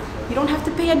apps. You don't have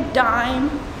to pay a dime,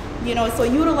 so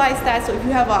utilize that. So if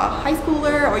you have a high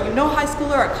schooler or high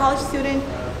schooler or a college student,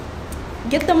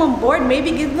 get them on board,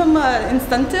 maybe give them an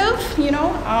incentive,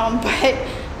 but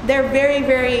they're very,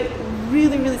 very,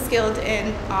 really skilled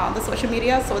in the social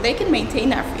media, so they can maintain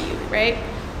that for you, right?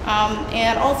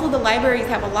 And also the libraries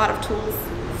have a lot of tools,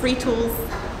 free tools.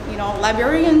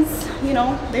 Librarians,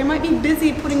 they might be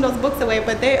busy putting those books away,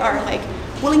 but they are like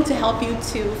willing to help you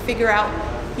to figure out,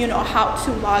 how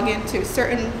to log into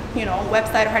certain,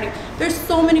 website or how to. There's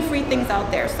so many free things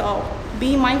out there, so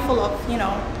be mindful of,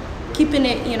 keeping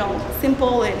it,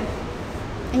 simple, and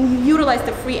you utilize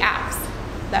the free apps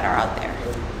that are out there.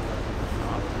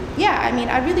 Yeah, I mean,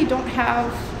 I really don't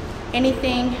have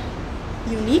anything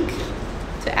unique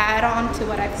to add on to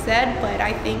what I've said, but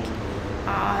I think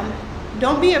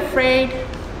don't be afraid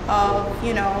of,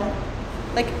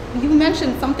 like you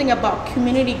mentioned something about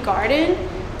community garden.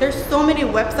 There's so many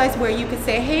websites where you could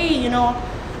say, hey,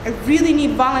 I really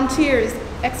need volunteers,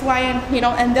 X, Y,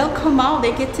 and they'll come out,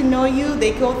 they get to know you,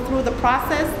 they go through the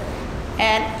process.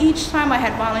 And each time I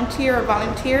had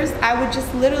volunteers, I would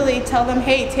just literally tell them,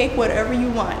 hey, take whatever you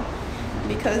want.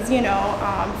 Because,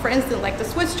 for instance, like the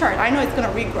switch chart, I know it's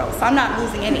gonna regrow, so I'm not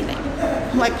losing anything.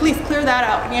 I'm like, please clear that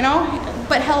out,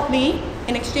 but help me.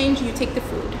 In exchange, you take the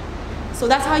food. So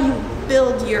that's how you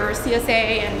build your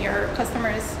CSA and your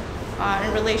customers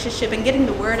and relationship and getting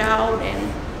the word out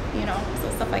and, so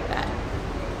stuff like that.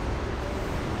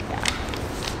 Yeah.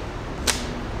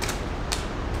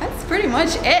 That's pretty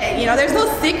much it. There's no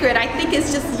secret. I think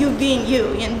it's just you being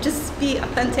you, and just be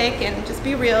authentic and just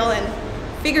be real and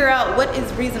figure out what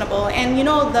is reasonable. And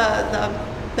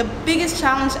the biggest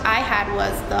challenge I had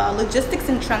was the logistics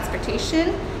and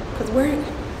transportation, because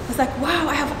it's like, wow,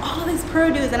 I have all this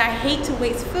produce and I hate to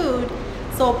waste food.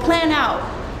 So plan out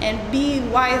and be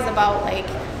wise about like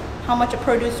how much of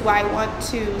produce do I want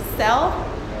to sell,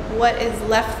 what is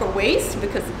left for waste,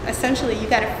 because essentially you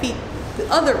got to feed the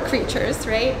other creatures,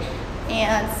 right?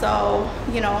 And so,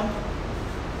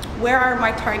 where are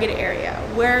my target area?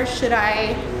 Where should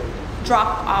I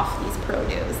drop off these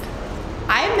produce?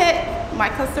 I met my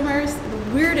customers in the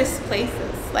weirdest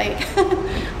places, like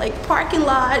like parking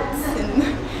lots,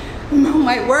 and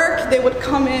my work, they would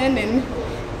come in and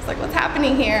it's like, what's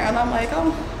happening here? And I'm like,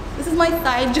 oh, this is my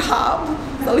side job,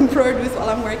 selling produce while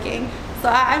I'm working. So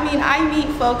I meet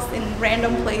folks in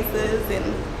random places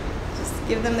and just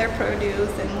give them their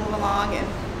produce and move along. And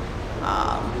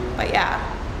but yeah.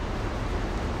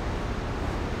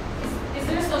 Is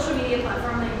there a social media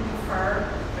platform that you prefer?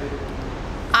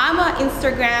 I'm on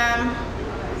Instagram,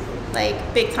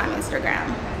 like big time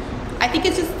Instagram. I think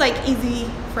it's just like easy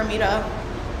for me to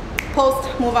post,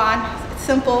 move on. It's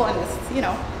simple and it's,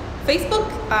 Facebook,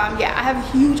 yeah, I have a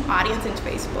huge audience in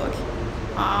Facebook.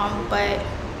 But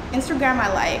Instagram I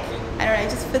like. I don't know, it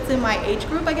just fits in my age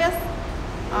group, I guess.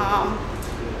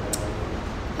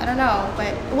 I don't know,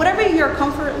 but whatever your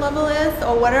comfort level is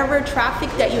or whatever traffic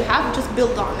that you have, just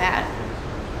build on that.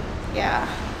 Yeah.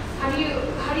 How do you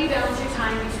balance your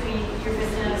time between your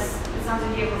business? It sounds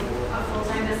like you have a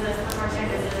full-time business, a part-time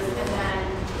business, and then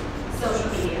social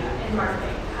media and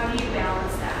marketing. How do you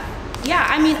balance that? Yeah,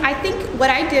 I mean, I think what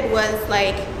I did was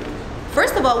like,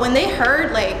 first of all, when they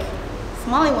heard like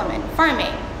Somali women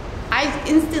farming, I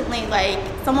instantly like,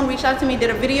 someone reached out to me, did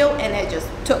a video, and it just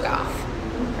took off,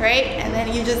 right? And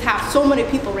then you just have so many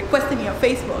people requesting me on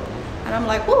Facebook. And I'm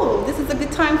like, oh, this is a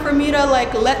good time for me to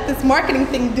like let this marketing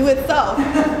thing do itself.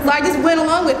 So I just went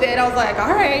along with it. I was like,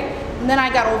 all right. And then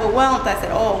I got overwhelmed. I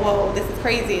said, oh, whoa, this is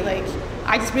crazy. Like,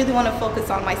 I just really want to focus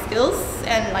on my skills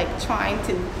and like trying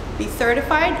to be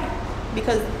certified.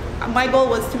 because my goal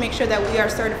was to make sure that we are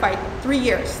certified 3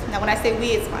 years. Now when I say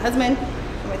we, it's my husband,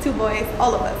 my 2 boys,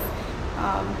 all of us,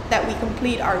 that we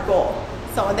complete our goal.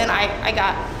 So then I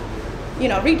got,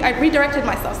 I redirected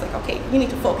myself, like, okay, you need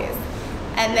to focus.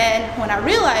 And then when I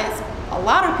realized a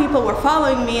lot of people were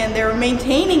following me and they were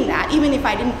maintaining that, even if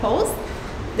I didn't post,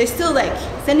 they're still like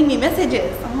sending me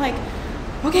messages. I'm like,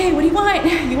 okay, what do you want?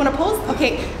 You want to post?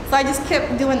 Okay. So I just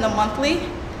kept doing the monthly,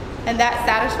 and that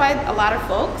satisfied a lot of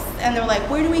folks. And they're like,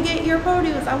 where do we get your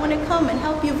produce? I want to come and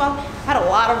help you. I had a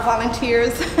lot of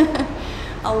volunteers,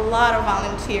 a lot of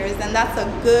volunteers, and that's a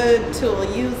good tool.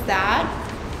 Use that,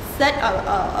 set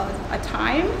a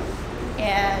time,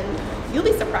 and you'll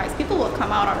be surprised. People will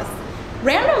come out on us.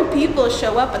 Random people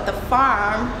show up at the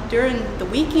farm during the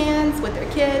weekends with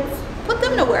their kids. Put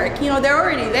them to work. They're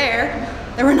already there.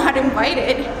 They were not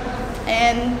invited.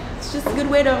 And it's just a good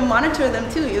way to monitor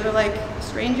them too. You're like,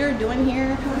 stranger, doing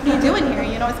here? What are you doing here?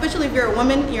 Especially if you're a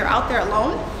woman, you're out there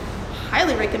alone.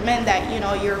 Highly recommend that,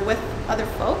 you're with other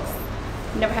folks.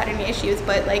 Never had any issues,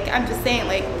 but like, I'm just saying,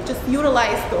 like, just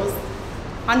utilize those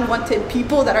unwanted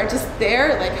people that are just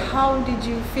there. Like, how did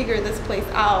you figure this place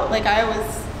out? Like, I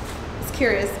was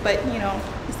curious, but you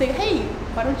say, hey,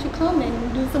 why don't you come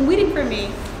and do some weeding for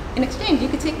me? In exchange, you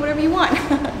could take whatever you want.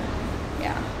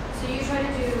 Yeah. So you try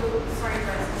to do, sorry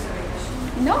for asking so many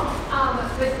questions. No.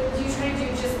 But do you try to do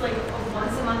just like a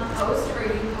once a month post, or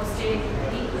are you posting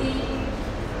weekly?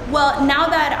 Well, now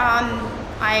that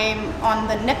I'm on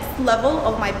the next level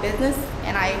of my business,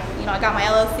 and I got my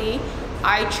LLC,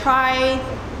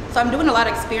 so I'm doing a lot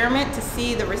of experiment to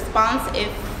see the response, if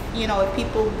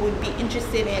people would be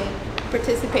interested in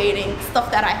participating,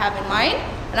 stuff that I have in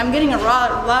mind. And I'm getting a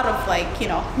lot of like,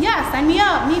 yeah, sign me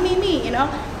up, me, and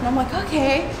I'm like,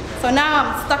 okay. So now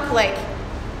I'm stuck, like,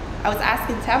 I was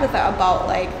asking Tabitha about,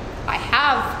 like, I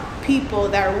have people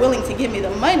that are willing to give me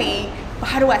the money, but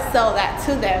how do I sell that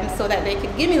to them so that they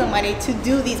can give me the money to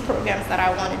do these programs that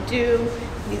I want to do,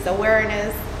 these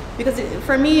awareness? Because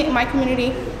for me, in my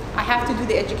community, I have to do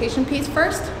the education piece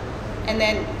first and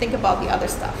then think about the other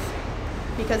stuff.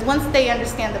 Because once they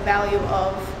understand the value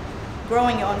of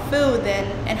growing your own food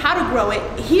and how to grow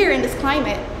it here in this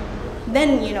climate,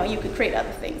 then you could create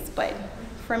other things. But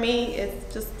for me,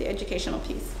 it's just the educational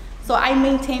piece. So I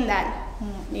maintain that.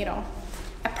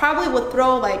 I probably would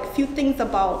throw like a few things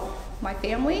about my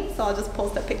family. So I'll just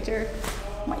post a picture,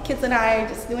 my kids and I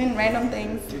just doing random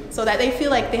things, so that they feel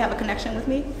like they have a connection with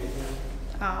me.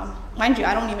 Mind you,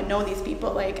 I don't even know these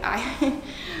people. Like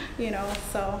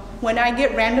so when I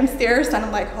get random stares and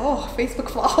I'm like, oh,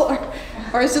 Facebook follower,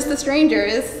 or it's just a stranger,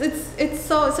 it's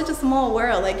such a small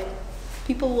world. Like,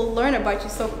 people will learn about you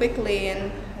so quickly,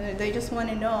 and they just want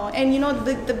to know. And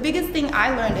the biggest thing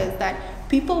I learned is that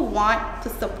people want to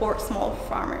support small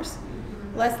farmers.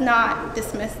 Let's not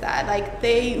dismiss that. Like,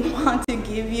 they want to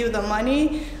give you the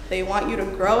money, they want you to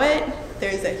grow it.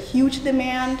 There's a huge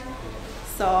demand,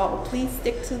 so please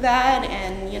stick to that.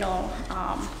 And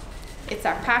it's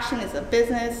our passion, it's a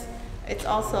business. It's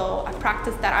also a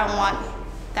practice that I want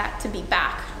that to be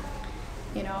back.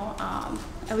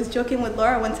 I was joking with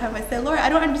Laura one time. I said, Laura, I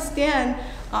don't understand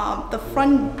the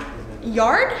front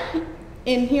yard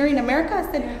in here in America.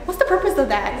 I said, what's the purpose of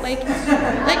that? Like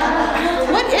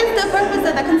what is the purpose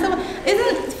of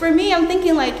that? For me, I'm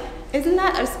thinking, like, isn't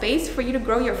that a space for you to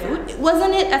grow your food?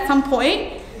 Wasn't it at some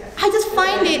point? I just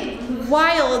find it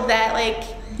wild that, like,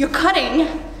 you're cutting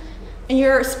and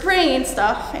you're spraying and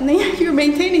stuff, and then you're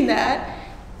maintaining that,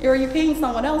 or you're paying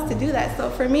someone else to do that. So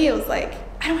for me, it was like,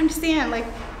 I don't understand, like,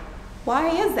 why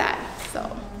is that?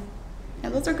 So,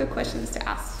 and those are good questions to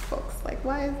ask folks, like,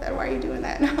 why is that? Why are you doing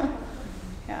that?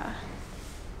 Yeah.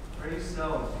 Where do you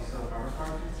sell? Do you sell farmers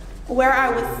markets? Where I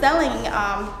was selling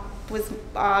was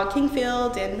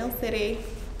Kingfield and Mill City.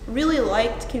 Really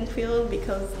liked Kingfield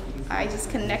because I just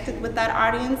connected with that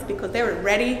audience, because they were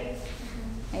ready.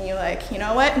 And you're like, you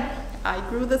know what? I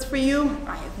grew this for you.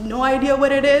 I have no idea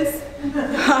what it is,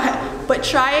 but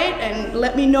try it and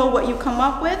let me know what you come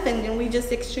up with, and then we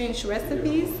just exchanged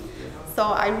recipes. So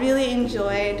I really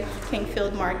enjoyed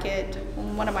Kingfield Market,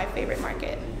 one of my favorite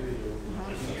market.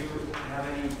 Do you have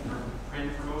any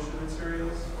print promotion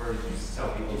materials, or do you sell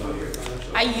people about your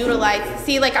product? I utilize,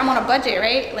 see, like, I'm on a budget,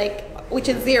 right? Like, which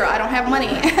is zero. I don't have money.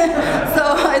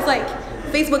 So it's like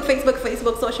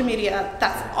Facebook, social media.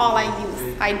 That's all I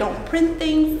use. I don't print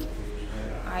things.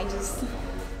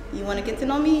 You want to get to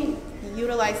know me,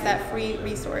 utilize that free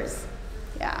resource.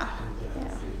 Yeah.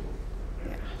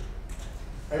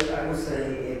 I would say,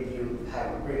 if you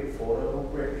have a great photo,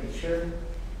 great picture,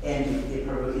 and it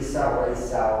probably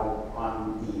sell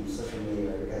on the social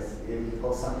media, because if you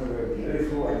post something very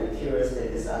beautiful and you're curious,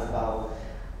 that is about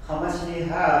how much do you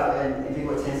have, and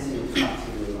people tend to come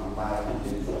to buy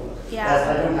something. So Yeah.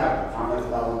 I don't have farmers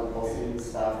about posting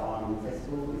stuff on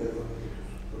Facebook because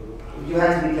you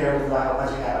have to be careful about how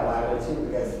much you have available too,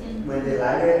 because when they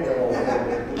like it, they will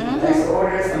next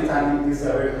order. Sometimes you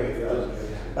sell very quick.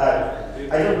 But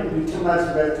I don't do too much,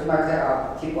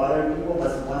 keep bothering people.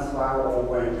 But once in a while, or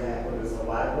when you have orders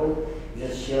available, you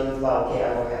just share with like, okay,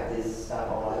 I will have this stuff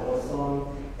available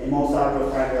soon. And most of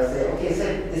your friends will say, okay,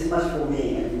 say this much for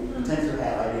me, and you tend to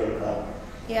have idea of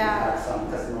Yeah. have some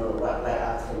customer like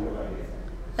ask for your idea.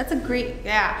 That's a great,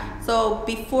 yeah. So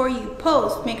before you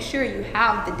post, make sure you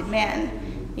have the demand,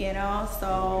 you know?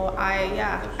 So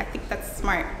I think that's a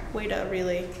smart way to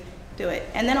really do it.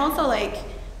 And then also like,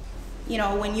 you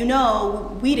know, when you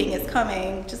know weeding is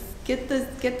coming, just get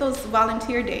those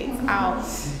volunteer days out,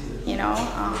 you know?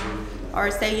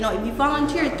 Or say, you know, if you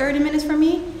volunteer 30 minutes for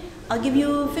me, I'll give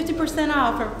you 50%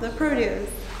 off of the produce.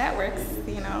 That works,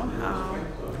 you know?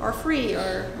 Or free,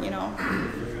 or, you know,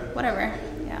 whatever,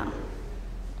 yeah.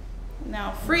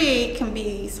 Now, free can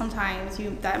be sometimes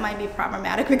that might be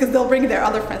problematic because they'll bring their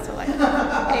other friends who are like,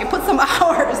 hey, put some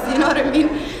hours, you know what I mean?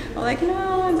 Or like,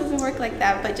 no, it doesn't work like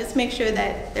that. But just make sure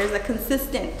that there's a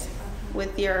consistent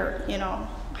with your, you know,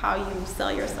 how you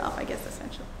sell yourself, I guess,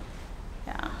 essentially.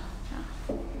 Yeah.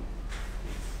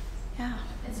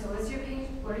 And so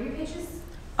what are your pages?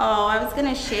 Oh, I was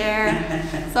gonna share.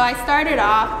 So I started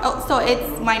off, so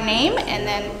it's my name and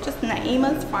then just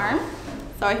Naima's Farm.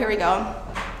 So here we go.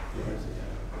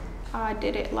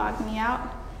 Did it log me out?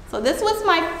 So this was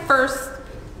my first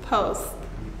post.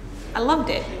 I loved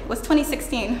it. It was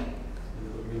 2016.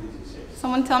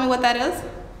 Someone tell me what that is?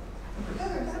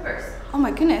 Zippers. Oh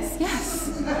my goodness,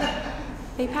 yes.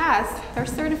 They passed. They're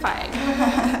certified.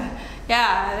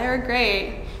 Yeah, they're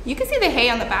great. You can see the hay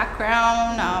on the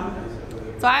background.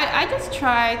 So I just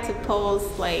try to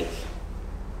post like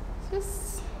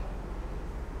just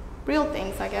real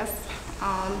things, I guess.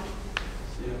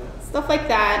 Stuff like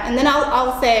that. And then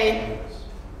I'll say,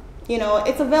 you know,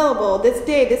 it's available this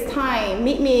day, this time,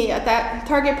 meet me at that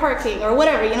Target parking or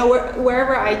whatever, you know,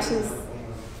 wherever I choose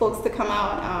folks to come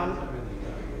out.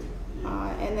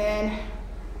 And then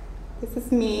this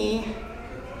is me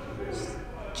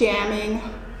jamming.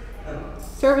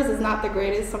 Service is not the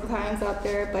greatest sometimes out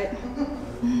there, but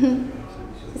you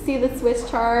see the Swiss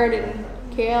chard and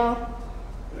kale.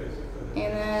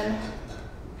 And then,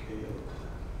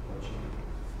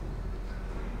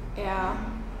 yeah,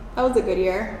 that was a good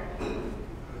year.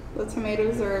 The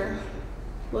tomatoes are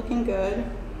looking good.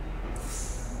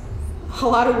 A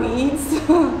lot of weeds.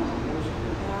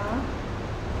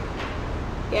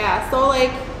 Yeah, so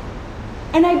like,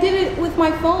 and I did it with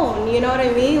my phone, you know what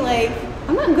I mean? Like,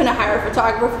 I'm not gonna hire a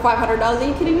photographer for $500, are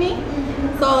you kidding me?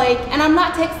 So like, and I'm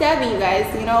not tech savvy, you guys,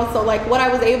 you know? So like what I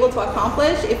was able to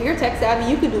accomplish, if you're tech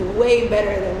savvy, you could do way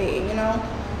better than me, you know?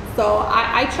 So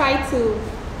I try to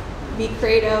be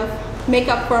creative, make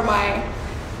up for my,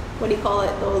 what do you call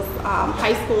it, those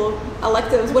high school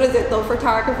electives, what is it, the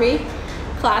photography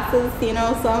classes, you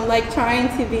know? So I'm like trying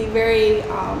to be very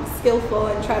skillful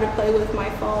and try to play with my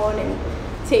phone and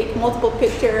take multiple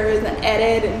pictures and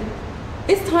edit, and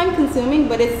it's time consuming,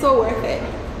 but it's so worth it.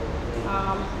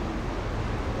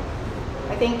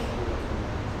 I think,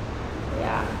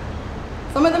 yeah.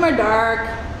 Some of them are dark.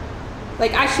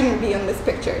 Like I shouldn't be in this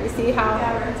picture. You see how?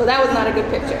 So that was not a good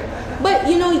picture. But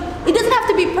you know, it doesn't have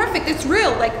to be perfect. It's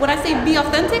real. Like when I say be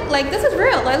authentic, like this is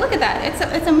real. Like look at that.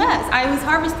 It's a mess. I was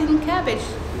harvesting cabbage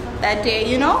that day,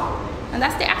 you know, and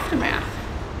that's the aftermath.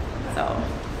 So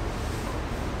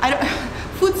I don't.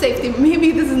 Food safety. Maybe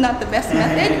this is not the best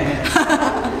method.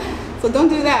 So don't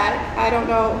do that. I don't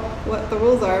know what the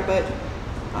rules are, but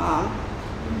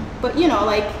you know,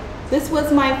 like this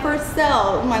was my first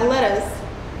sell, my lettuce.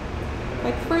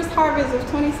 Like first harvest of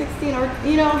 2016, or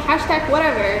you know, hashtag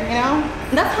whatever, you know.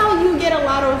 And that's how you get a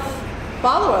lot of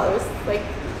followers, like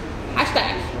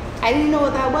hashtag. I didn't know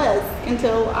what that was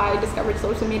until I discovered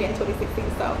social media in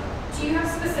 2016. So. Do you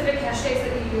have specific hashtags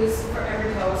that you use for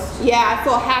every post? Yeah,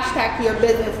 so hashtag your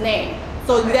business name.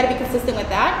 So you gotta be consistent with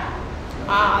that.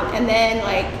 And then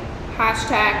like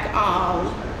hashtag,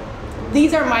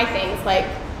 these are my things, like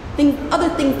other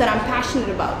things that I'm passionate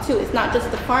about too. It's not just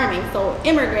the farming. So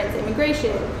immigrants,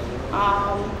 immigration,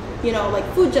 you know, like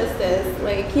food justice,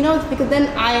 like, you know, it's because then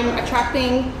I'm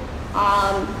attracting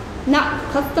not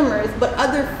customers, but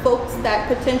other folks that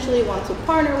potentially want to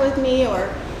partner with me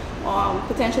or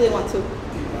potentially want to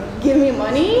give me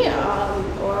money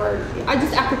or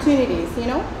just opportunities, you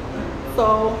know?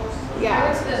 So, yeah.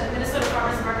 I went to the Minnesota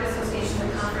Farmers Market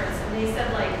Association conference and they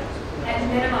said like at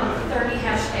minimum 30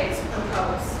 hashtags per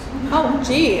post. Oh,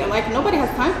 gee, like nobody has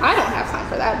time. I don't have time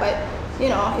for that, but you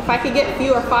know, if I could get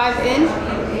 4 or 5 in,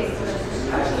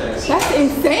 that's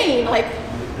insane. Like,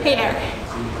 hey, Eric.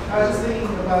 I was just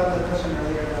thinking about the question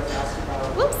earlier that was asked about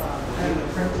Whoops. kind of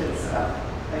the printed stuff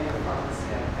that you're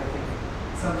promising. I think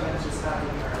sometimes just having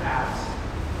your apps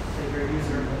that your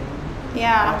user name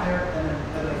out there and then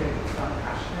like a fun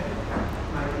hashtag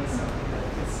might be something to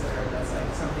consider that's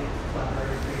like something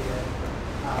clever, creative.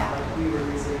 Like we were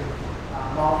using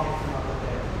Mall had come up with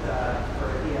it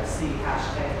for ESC,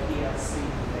 hashtag ESC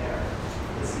there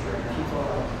this year. And people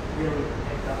really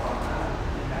picked up on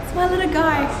that. It's my little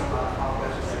guy. That's a lot of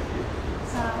publishers.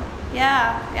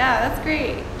 Yeah, that's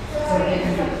great. So they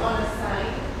can do On a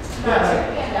site, yeah, not like,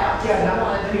 your handout. yeah,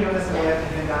 not, you don't necessarily have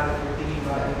to hand out if you're thinking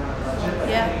about it on a budget,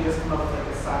 but Yeah. you just come up with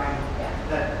like a sign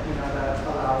that, you know, that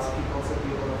allows people to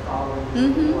be able to follow you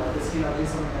Mhm. or just, you know, do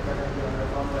something that they're going to do on their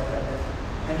phone with it.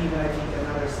 And even I think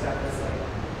another step is like,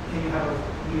 can you have a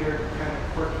weird kind of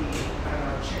quirky, I don't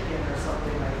know, chicken or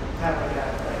something, like have like a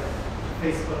like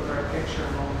Facebook or a picture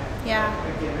moment, Yeah.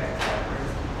 like a gimmick that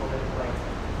brings people to like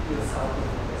do a selfie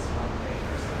with this one thing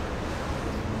or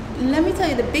something. Let me tell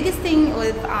you, the biggest thing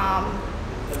with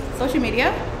social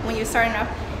media when you're starting off,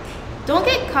 don't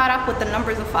get caught up with the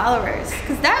numbers of followers,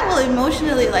 because that will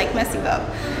emotionally like mess you up.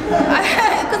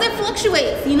 Because it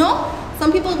fluctuates, you know?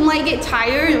 Some people might get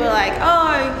tired and be like,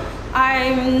 oh,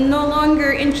 I'm no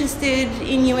longer interested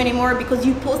in you anymore because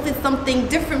you posted something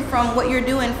different from what you're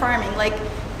doing farming. Like,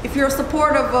 if you're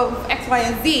supportive of X, Y,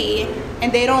 and Z,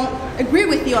 and they don't agree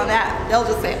with you on that, they'll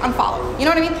just say unfollow. You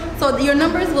know what I mean? So your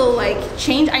numbers will like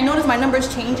change. I notice my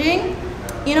numbers changing,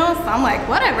 you know, so I'm like,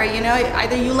 whatever, you know,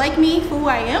 either you like me for who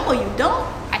I am or you don't.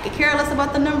 I could care less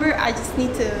about the number. I just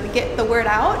need to get the word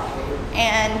out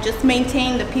and just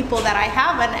maintain the people that I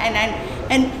have.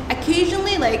 And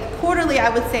occasionally, like quarterly, I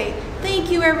would say, thank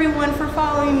you everyone for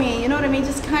following me. You know what I mean?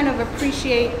 Just kind of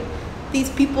appreciate these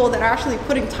people that are actually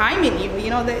putting time in you. You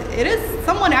know, that it is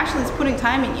someone actually is putting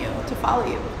time in you to follow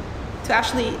you, to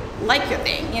actually like your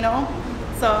thing, you know?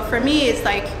 So for me, it's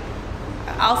like,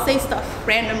 I'll say stuff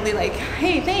randomly like,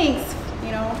 hey, thanks,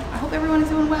 you know, I hope everyone is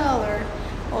doing well, or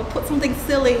I'll put something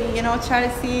silly, you know, try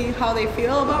to see how they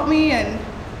feel about me. And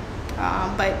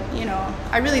but you know,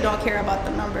 I really don't care about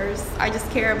the numbers. I just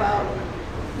care about,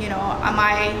 you know, am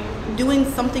I doing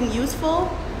something useful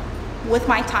with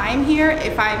my time here?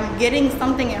 If I'm getting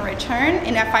something in return,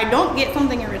 and if I don't get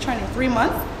something in return in 3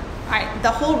 months,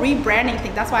 the whole rebranding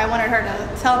thing, that's why I wanted her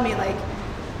to tell me like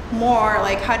more,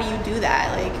 like how do you do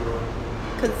that? Like,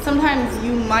 because sometimes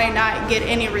you might not get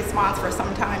any response for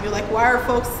some time. You're like, why are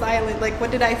folks silent? Like, what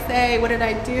did I say? What did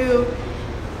I do?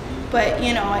 But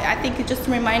you know, I think just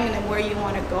reminding them where you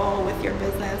want to go with your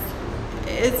business,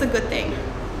 it's a good thing,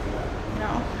 you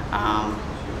know.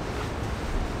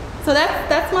 So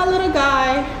that's my little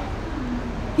guy.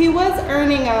 He was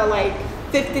earning like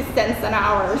 50 cents an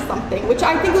hour or something, which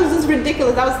I think was just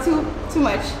ridiculous. That was too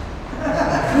much.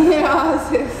 You know, I was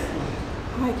just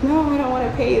like, no, I don't want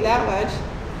to pay you that much.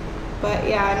 But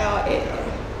yeah, no.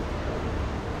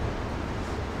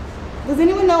 Does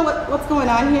anyone know what's going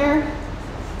on here?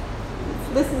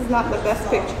 This is not the best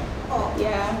picture.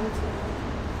 Yeah,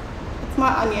 it's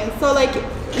my onion. So like,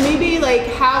 maybe like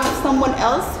have someone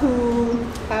else who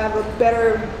have a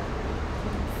better,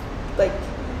 like,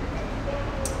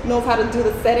 knows how to do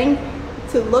the setting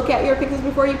to look at your pictures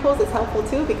before you post is helpful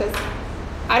too, because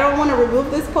I don't want to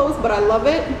remove this post, but I love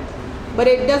it. But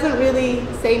it doesn't really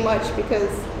say much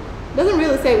because it doesn't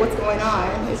really say what's going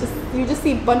on. It's just, you just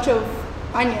see a bunch of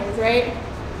onions, right?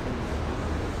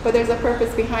 But there's a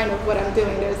purpose behind of what I'm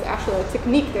doing. There's actually a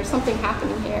technique. There's something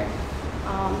happening here.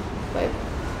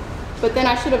 But then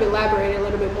I should have elaborated a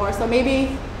little bit more. So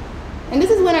maybe, and this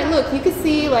is when I look, you can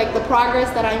see like the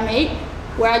progress that I make,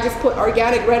 where I just put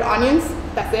organic red onions.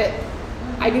 That's it.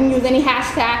 I didn't use any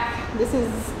hashtag. This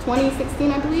is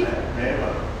 2016, I believe.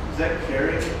 Is that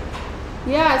carrot?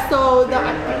 Yeah, so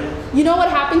you know what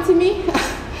happened to me?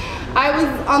 I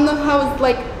was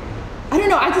like, I don't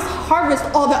know, I just harvest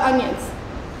all the onions.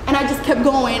 And I just kept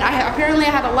going. Apparently I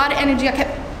had a lot of energy.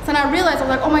 So then I realized, I was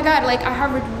like, oh my God, like I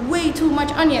harvested way too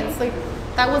much onions. Like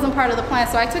that wasn't part of the plan.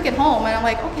 So I took it home and I'm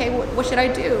like, okay, what should I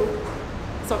do?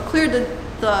 So I cleared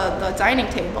the dining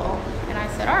table and I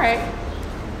said, all right,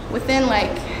 within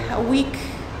like a week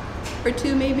or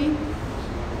two maybe,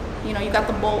 you know, you got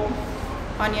the bulk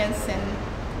onions, and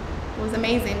it was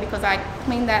amazing because I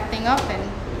cleaned that thing up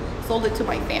and sold it to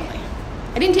my family.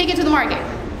 I didn't take it to the market.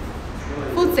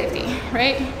 Food safety,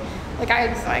 right? Like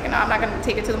I was like, no, I'm not gonna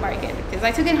take it to the market, because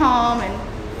I took it home,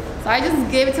 and so I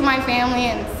just gave it to my family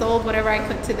and sold whatever I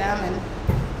could to them. And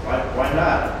Why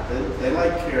not? They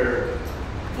like carrot.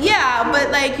 Yeah,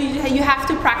 but like you have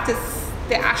to practice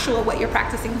the actual what you're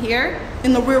practicing here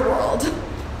in the real world.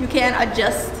 You can't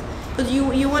adjust because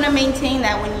you want to maintain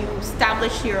that when you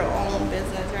establish your own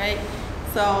business, right?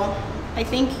 So I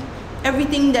think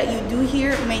everything that you do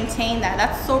here, maintain that.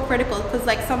 That's so critical because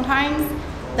like sometimes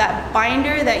that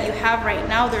binder that you have right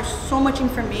now, there's so much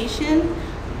information.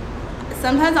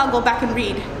 Sometimes I'll go back and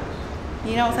read.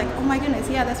 You know, it's like, oh my goodness,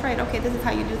 yeah, that's right. Okay, this is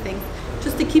how you do things.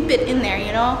 Just to keep it in there,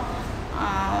 you know?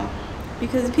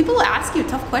 Because people ask you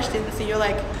tough questions, so you're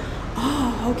like,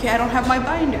 oh, okay, I don't have my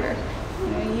binder.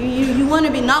 You want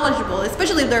to be knowledgeable,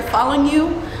 especially if they're following you.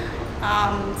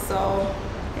 So,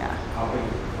 yeah.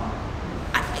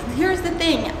 Here's the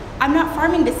thing, I'm not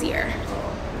farming this year.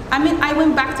 I mean, I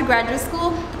went back to graduate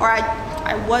school, or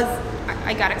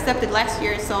I got accepted last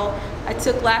year, so I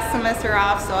took last semester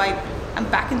off, so I'm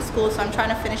back in school, so I'm trying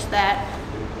to finish that.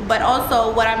 But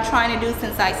also what I'm trying to do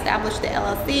since I established the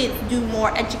LLC is do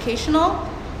more educational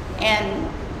and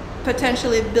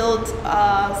potentially build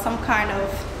some kind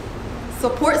of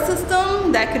support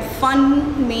system that could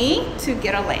fund me to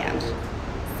get a land.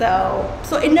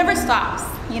 So it never stops,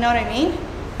 you know what I mean?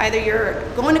 Either you're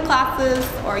going to classes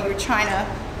or you're trying to,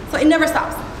 so it never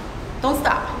stops. Don't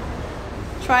stop.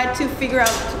 Try to figure out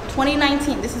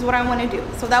 2019, this is what I want to do.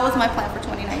 So that was my plan for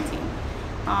 2019.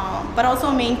 But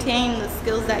also maintain the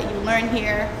skills that you learn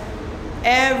here.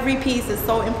 Every piece is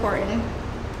so important.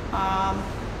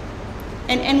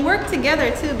 And work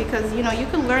together too, because you know you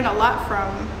can learn a lot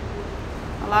from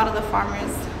a lot of the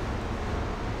farmers.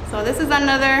 So this is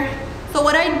another, so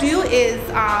what I do is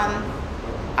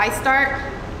I start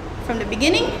from the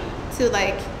beginning to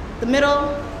like the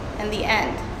middle and the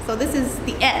end. So this is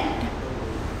the end,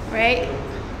 right?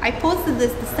 I posted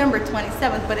this December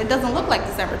 27th, but it doesn't look like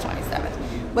December 27th.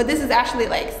 But this is actually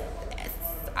like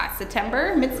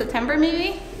September, mid-September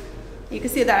maybe. You can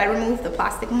see that I removed the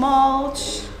plastic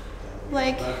mulch.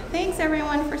 Like, thanks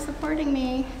everyone for supporting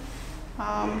me.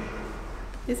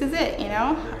 This is it, you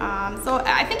know? So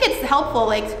I think it's helpful,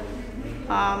 like,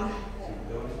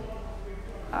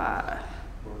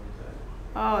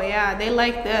 oh yeah, they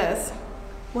like this.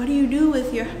 What do you do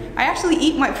with your, I actually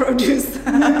eat my produce.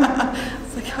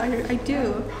 It's like, I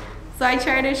do. So I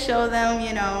try to show them,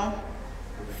 you know,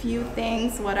 few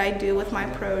things, what I do with my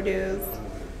produce.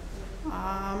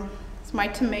 It's my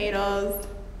tomatoes.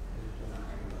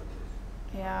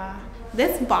 Yeah.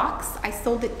 This box, I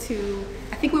sold it to,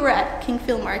 I think we were at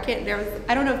Kingfield Market. There was,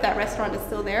 I don't know if that restaurant is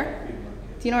still there.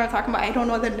 Do you know what I'm talking about? I don't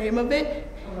know the name of it.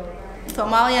 So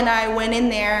Molly and I went in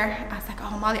there. I was like,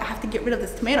 oh Molly, I have to get rid of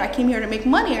this tomato. I came here to make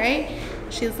money, right?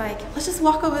 She was like, let's just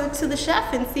walk over to the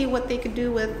chef and see what they could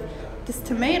do with this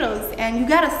tomatoes. And you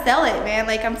gotta sell it, man.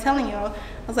 Like I'm telling you, I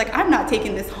was like, I'm not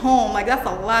taking this home. Like that's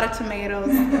a lot of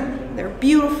tomatoes. They're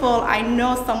beautiful. I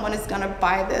know someone is gonna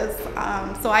buy this.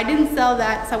 So I didn't sell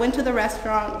that. So I went to the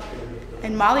restaurant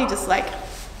and Molly just like,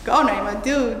 go Naima,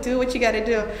 do what you gotta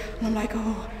do. And I'm like,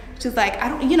 oh, she's like, I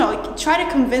don't, you know, try to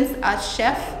convince a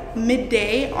chef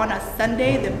midday on a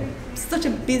Sunday, such a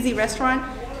busy restaurant,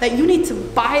 that you need to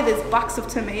buy this box of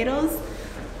tomatoes.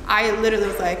 I literally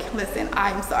was like, listen,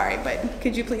 I'm sorry, but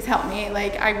could you please help me?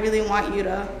 Like, I really want you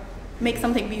to make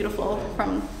something beautiful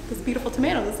from this beautiful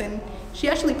tomatoes. And she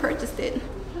actually purchased it.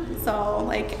 So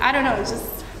like, I don't know, it's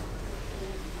just,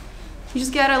 you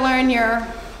just gotta learn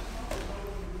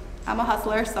I'm a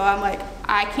hustler, so I'm like,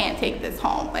 I can't take this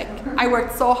home. Like, I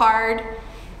worked so hard.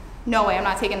 No way, I'm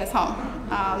not taking this home.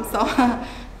 So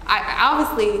I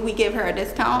obviously we gave her a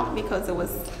discount because it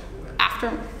was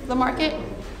after the market.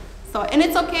 So, and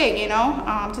it's okay, you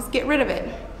know, just get rid of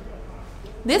it.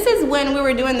 This is when we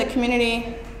were doing the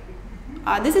community,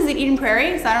 this is at Eden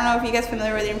Prairie, so I don't know if you guys are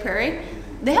familiar with Eden Prairie.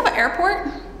 They have an airport.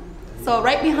 So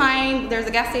right behind, there's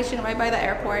a gas station right by the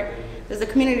airport. There's a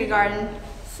community garden.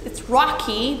 It's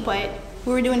rocky, but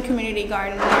we were doing community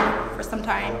garden there for some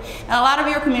time. And a lot of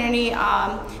your community,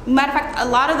 matter of fact, a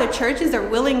lot of the churches are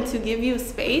willing to give you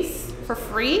space for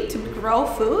free to grow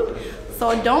food.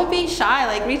 So don't be shy,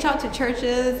 like reach out to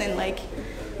churches and like,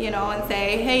 you know, and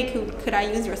say, hey, could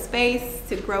I use your space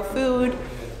to grow food?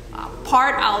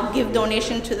 I'll give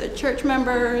donation to the church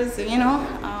members, you know.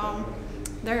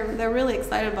 They're really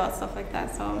excited about stuff like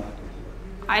that. So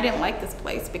I didn't like this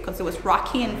place because it was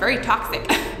rocky and very toxic.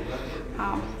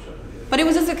 But it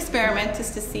was just an experiment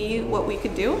just to see what we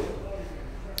could do.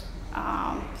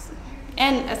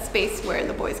 And a space where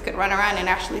the boys could run around and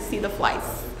actually see the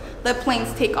flights, the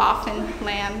planes take off and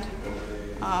land.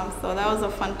 So that was a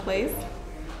fun place.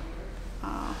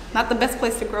 Not the best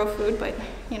place to grow food, but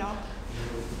you know.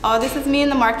 Oh, this is me in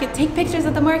the market. Take pictures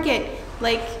of the market.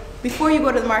 Like before you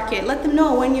go to the market, let them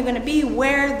know when you're gonna be,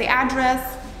 where, the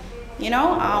address. you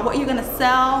know, what you're gonna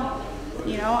sell,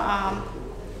 you know,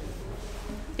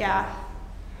 yeah.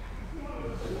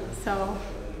 So,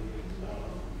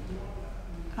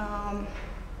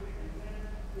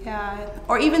 yeah,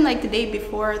 or even like the day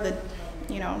before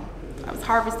you know, I was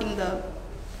harvesting the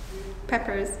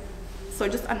peppers. So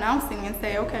just announcing and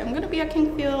say, okay, I'm gonna be at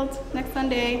Kingfield next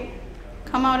Sunday.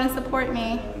 Come out and support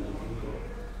me.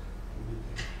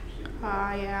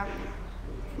 Yeah.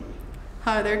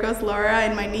 There goes Laura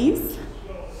and my niece.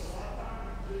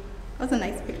 That was a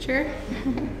nice picture.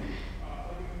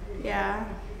 Yeah.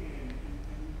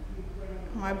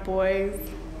 My boys.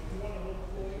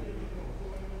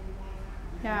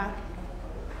 Yeah.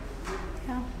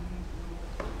 Yeah.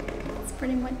 That's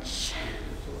pretty much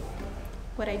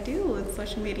what I do with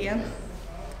social media.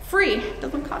 Free,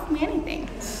 doesn't cost me anything.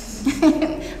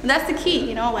 That's the key,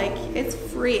 you know, like it's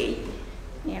free,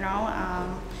 you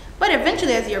know. But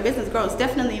eventually as your business grows,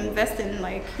 definitely invest in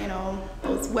like, you know,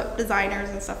 those web designers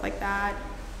and stuff like that.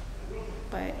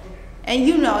 But, and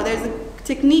you know, there's a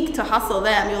technique to hustle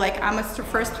them. You're like, I'm a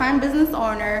first time business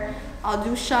owner. I'll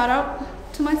do shout out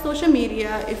to my social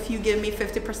media if you give me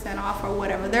 50% off or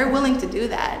whatever. They're willing to do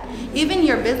that. Even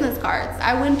your business cards.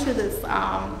 I went to this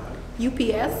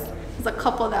UPS. There's a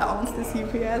couple that owns this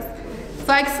UPS.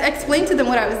 So I explained to them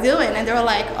what I was doing and they were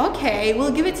like, okay,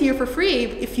 we'll give it to you for free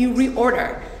if you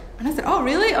reorder. And I said, oh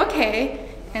really? Okay.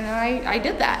 And I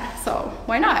did that. So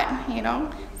why not, you know?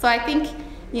 So I think,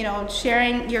 you know,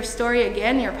 sharing your story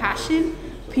again, your passion,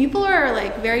 people are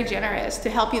like very generous to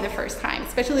help you the first time,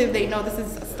 especially if they know this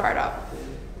is a startup.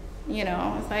 You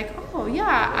know, it's like, oh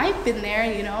yeah, I've been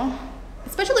there, you know.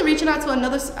 Especially reaching out to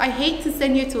another, I hate to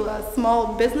send you to a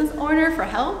small business owner for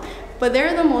help, but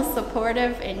they're the most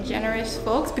supportive and generous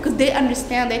folks because they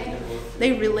understand,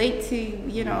 they relate to,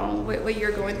 you know, what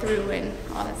you're going through and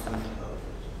all that stuff.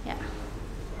 Yeah.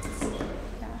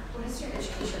 What is your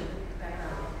education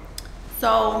background?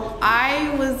 So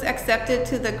I was accepted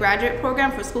to the graduate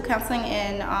program for school counseling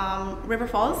in River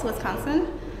Falls, Wisconsin.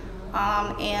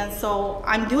 And so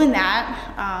I'm doing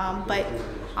that, but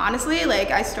honestly,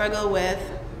 like I struggle with,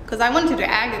 because I wanted to do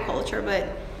agriculture, but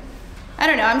I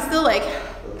don't know, I'm still like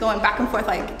going back and forth,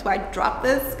 like do I drop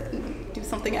this, do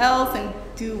something else and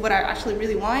do what I actually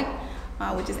really want,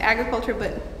 which is agriculture,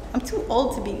 but I'm too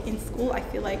old to be in school. I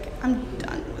feel like I'm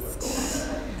done with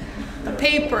school. The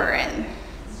paper and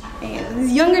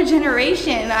this younger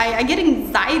generation, I get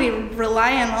anxiety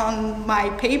relying on my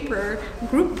paper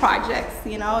group projects,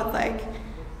 you know, it's like,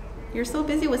 you're so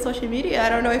busy with social media, I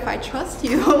don't know if I trust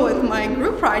you with my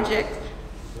group project.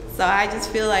 So I just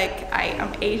feel like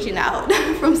I'm aging out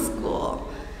from school,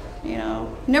 you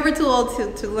know. Never too old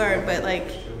to learn, but like,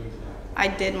 I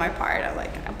did my part.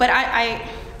 But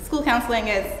school counseling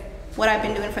is what I've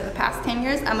been doing for the past 10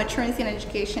 years. I'm a truancy and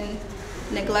education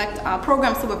neglect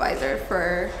program supervisor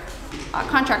for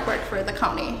contract work for the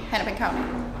county, Hennepin County.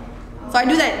 So I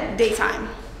do that daytime.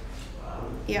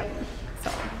 Yep.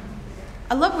 So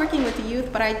I love working with the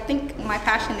youth, but I think my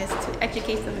passion is to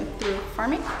educate them through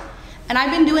farming. And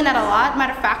I've been doing that a lot.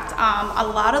 Matter of fact, a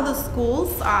lot of the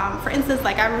schools, for instance,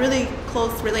 like I have a really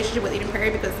close relationship with Eden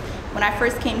Prairie because when I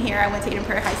first came here, I went to Eden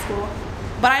Prairie High School.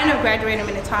 But I ended up graduating in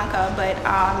Minnetonka, but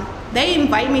they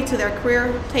invite me to their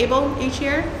career table each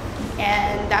year.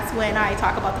 And that's when I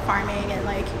talk about the farming and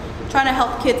like trying to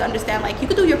help kids understand like you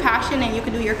could do your passion and you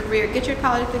could do your career, get your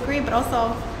college degree, but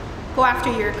also go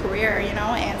after your career, you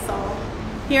know. And so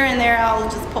here and there I'll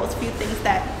just post a few things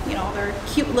that, you know, they're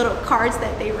cute little cards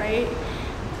that they write.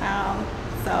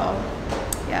 So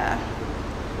yeah.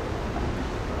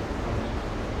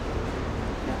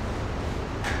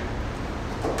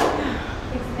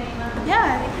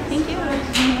 Yeah, thank you.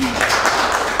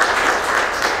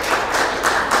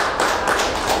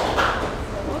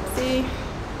 Whoopsie.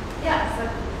 Yeah, so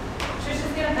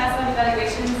Trisha's gonna pass out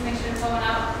evaluations, make sure it's going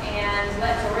out, and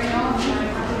let Tori know if you want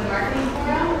to come to the market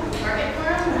forum,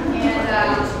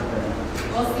 and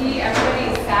we'll see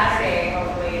everybody Saturday,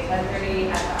 hopefully, 10:30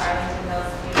 at the Arlington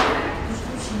Hills Community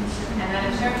Center. And then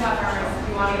Sheriff's Office, if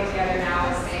you want to get together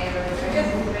now and say, everybody's good,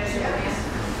 finish your plan.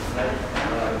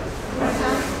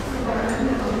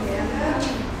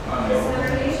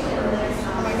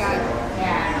 Oh my God.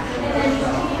 Yeah.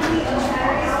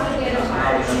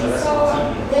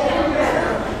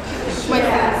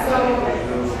 So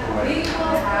we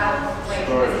will have like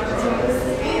as much as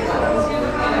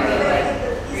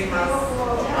greenhouse.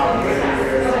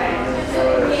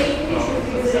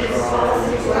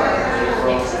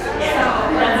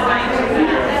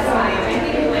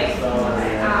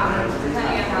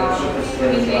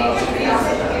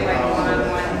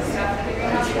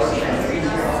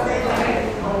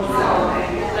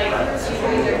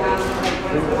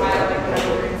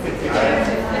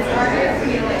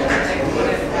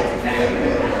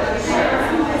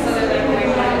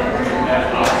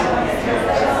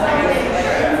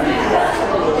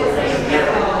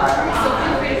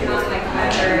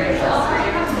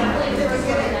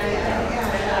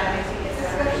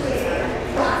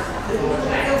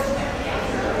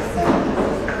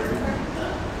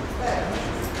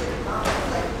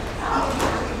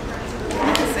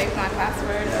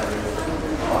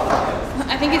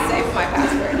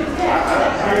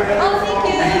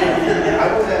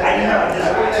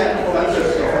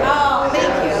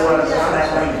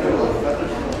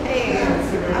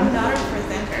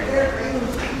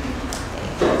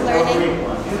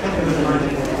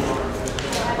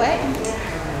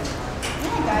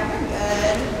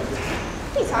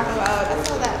 talking about. I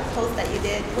saw that post that you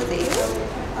did. Was it you?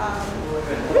 I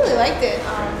really liked it.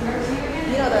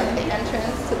 You know, the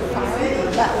entrance to the farm,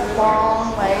 that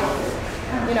long, like,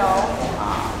 you know,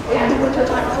 in the winter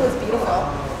time, that was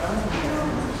beautiful.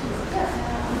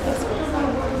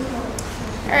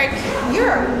 Eric,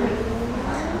 you're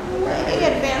way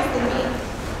advanced than me.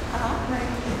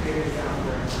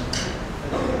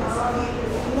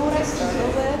 You know what I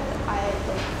struggle with?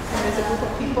 When there's a group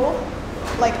of people,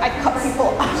 like I cut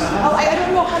people off. I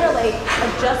don't know how to like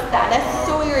adjust that. That's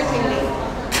so irritating.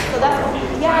 So that's,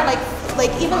 yeah,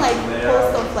 like even like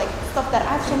posts of like stuff that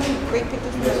I have so many great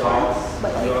pictures from the farm,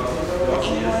 but like the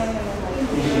angling and then like,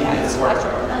 yeah, it's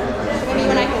frustrating. So maybe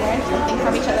you and I can learn something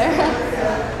from each other.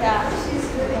 Yeah.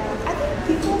 I think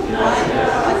people want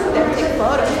authentic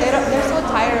photos. They're so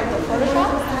tired of the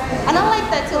Photoshop. And I like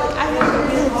that too. Like I want the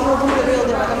real deal, do the real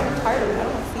deal. Like I'm tired of it. I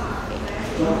don't want to see fake.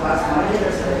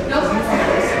 Yeah,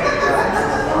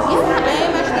 I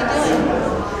am actually doing.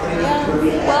 Yeah.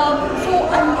 Well, so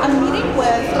I'm meeting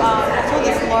with I told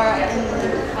this Laura, and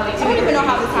I don't even know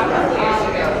how this happened.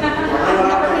 I've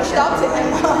never reached out to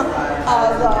him.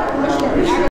 The commissioner.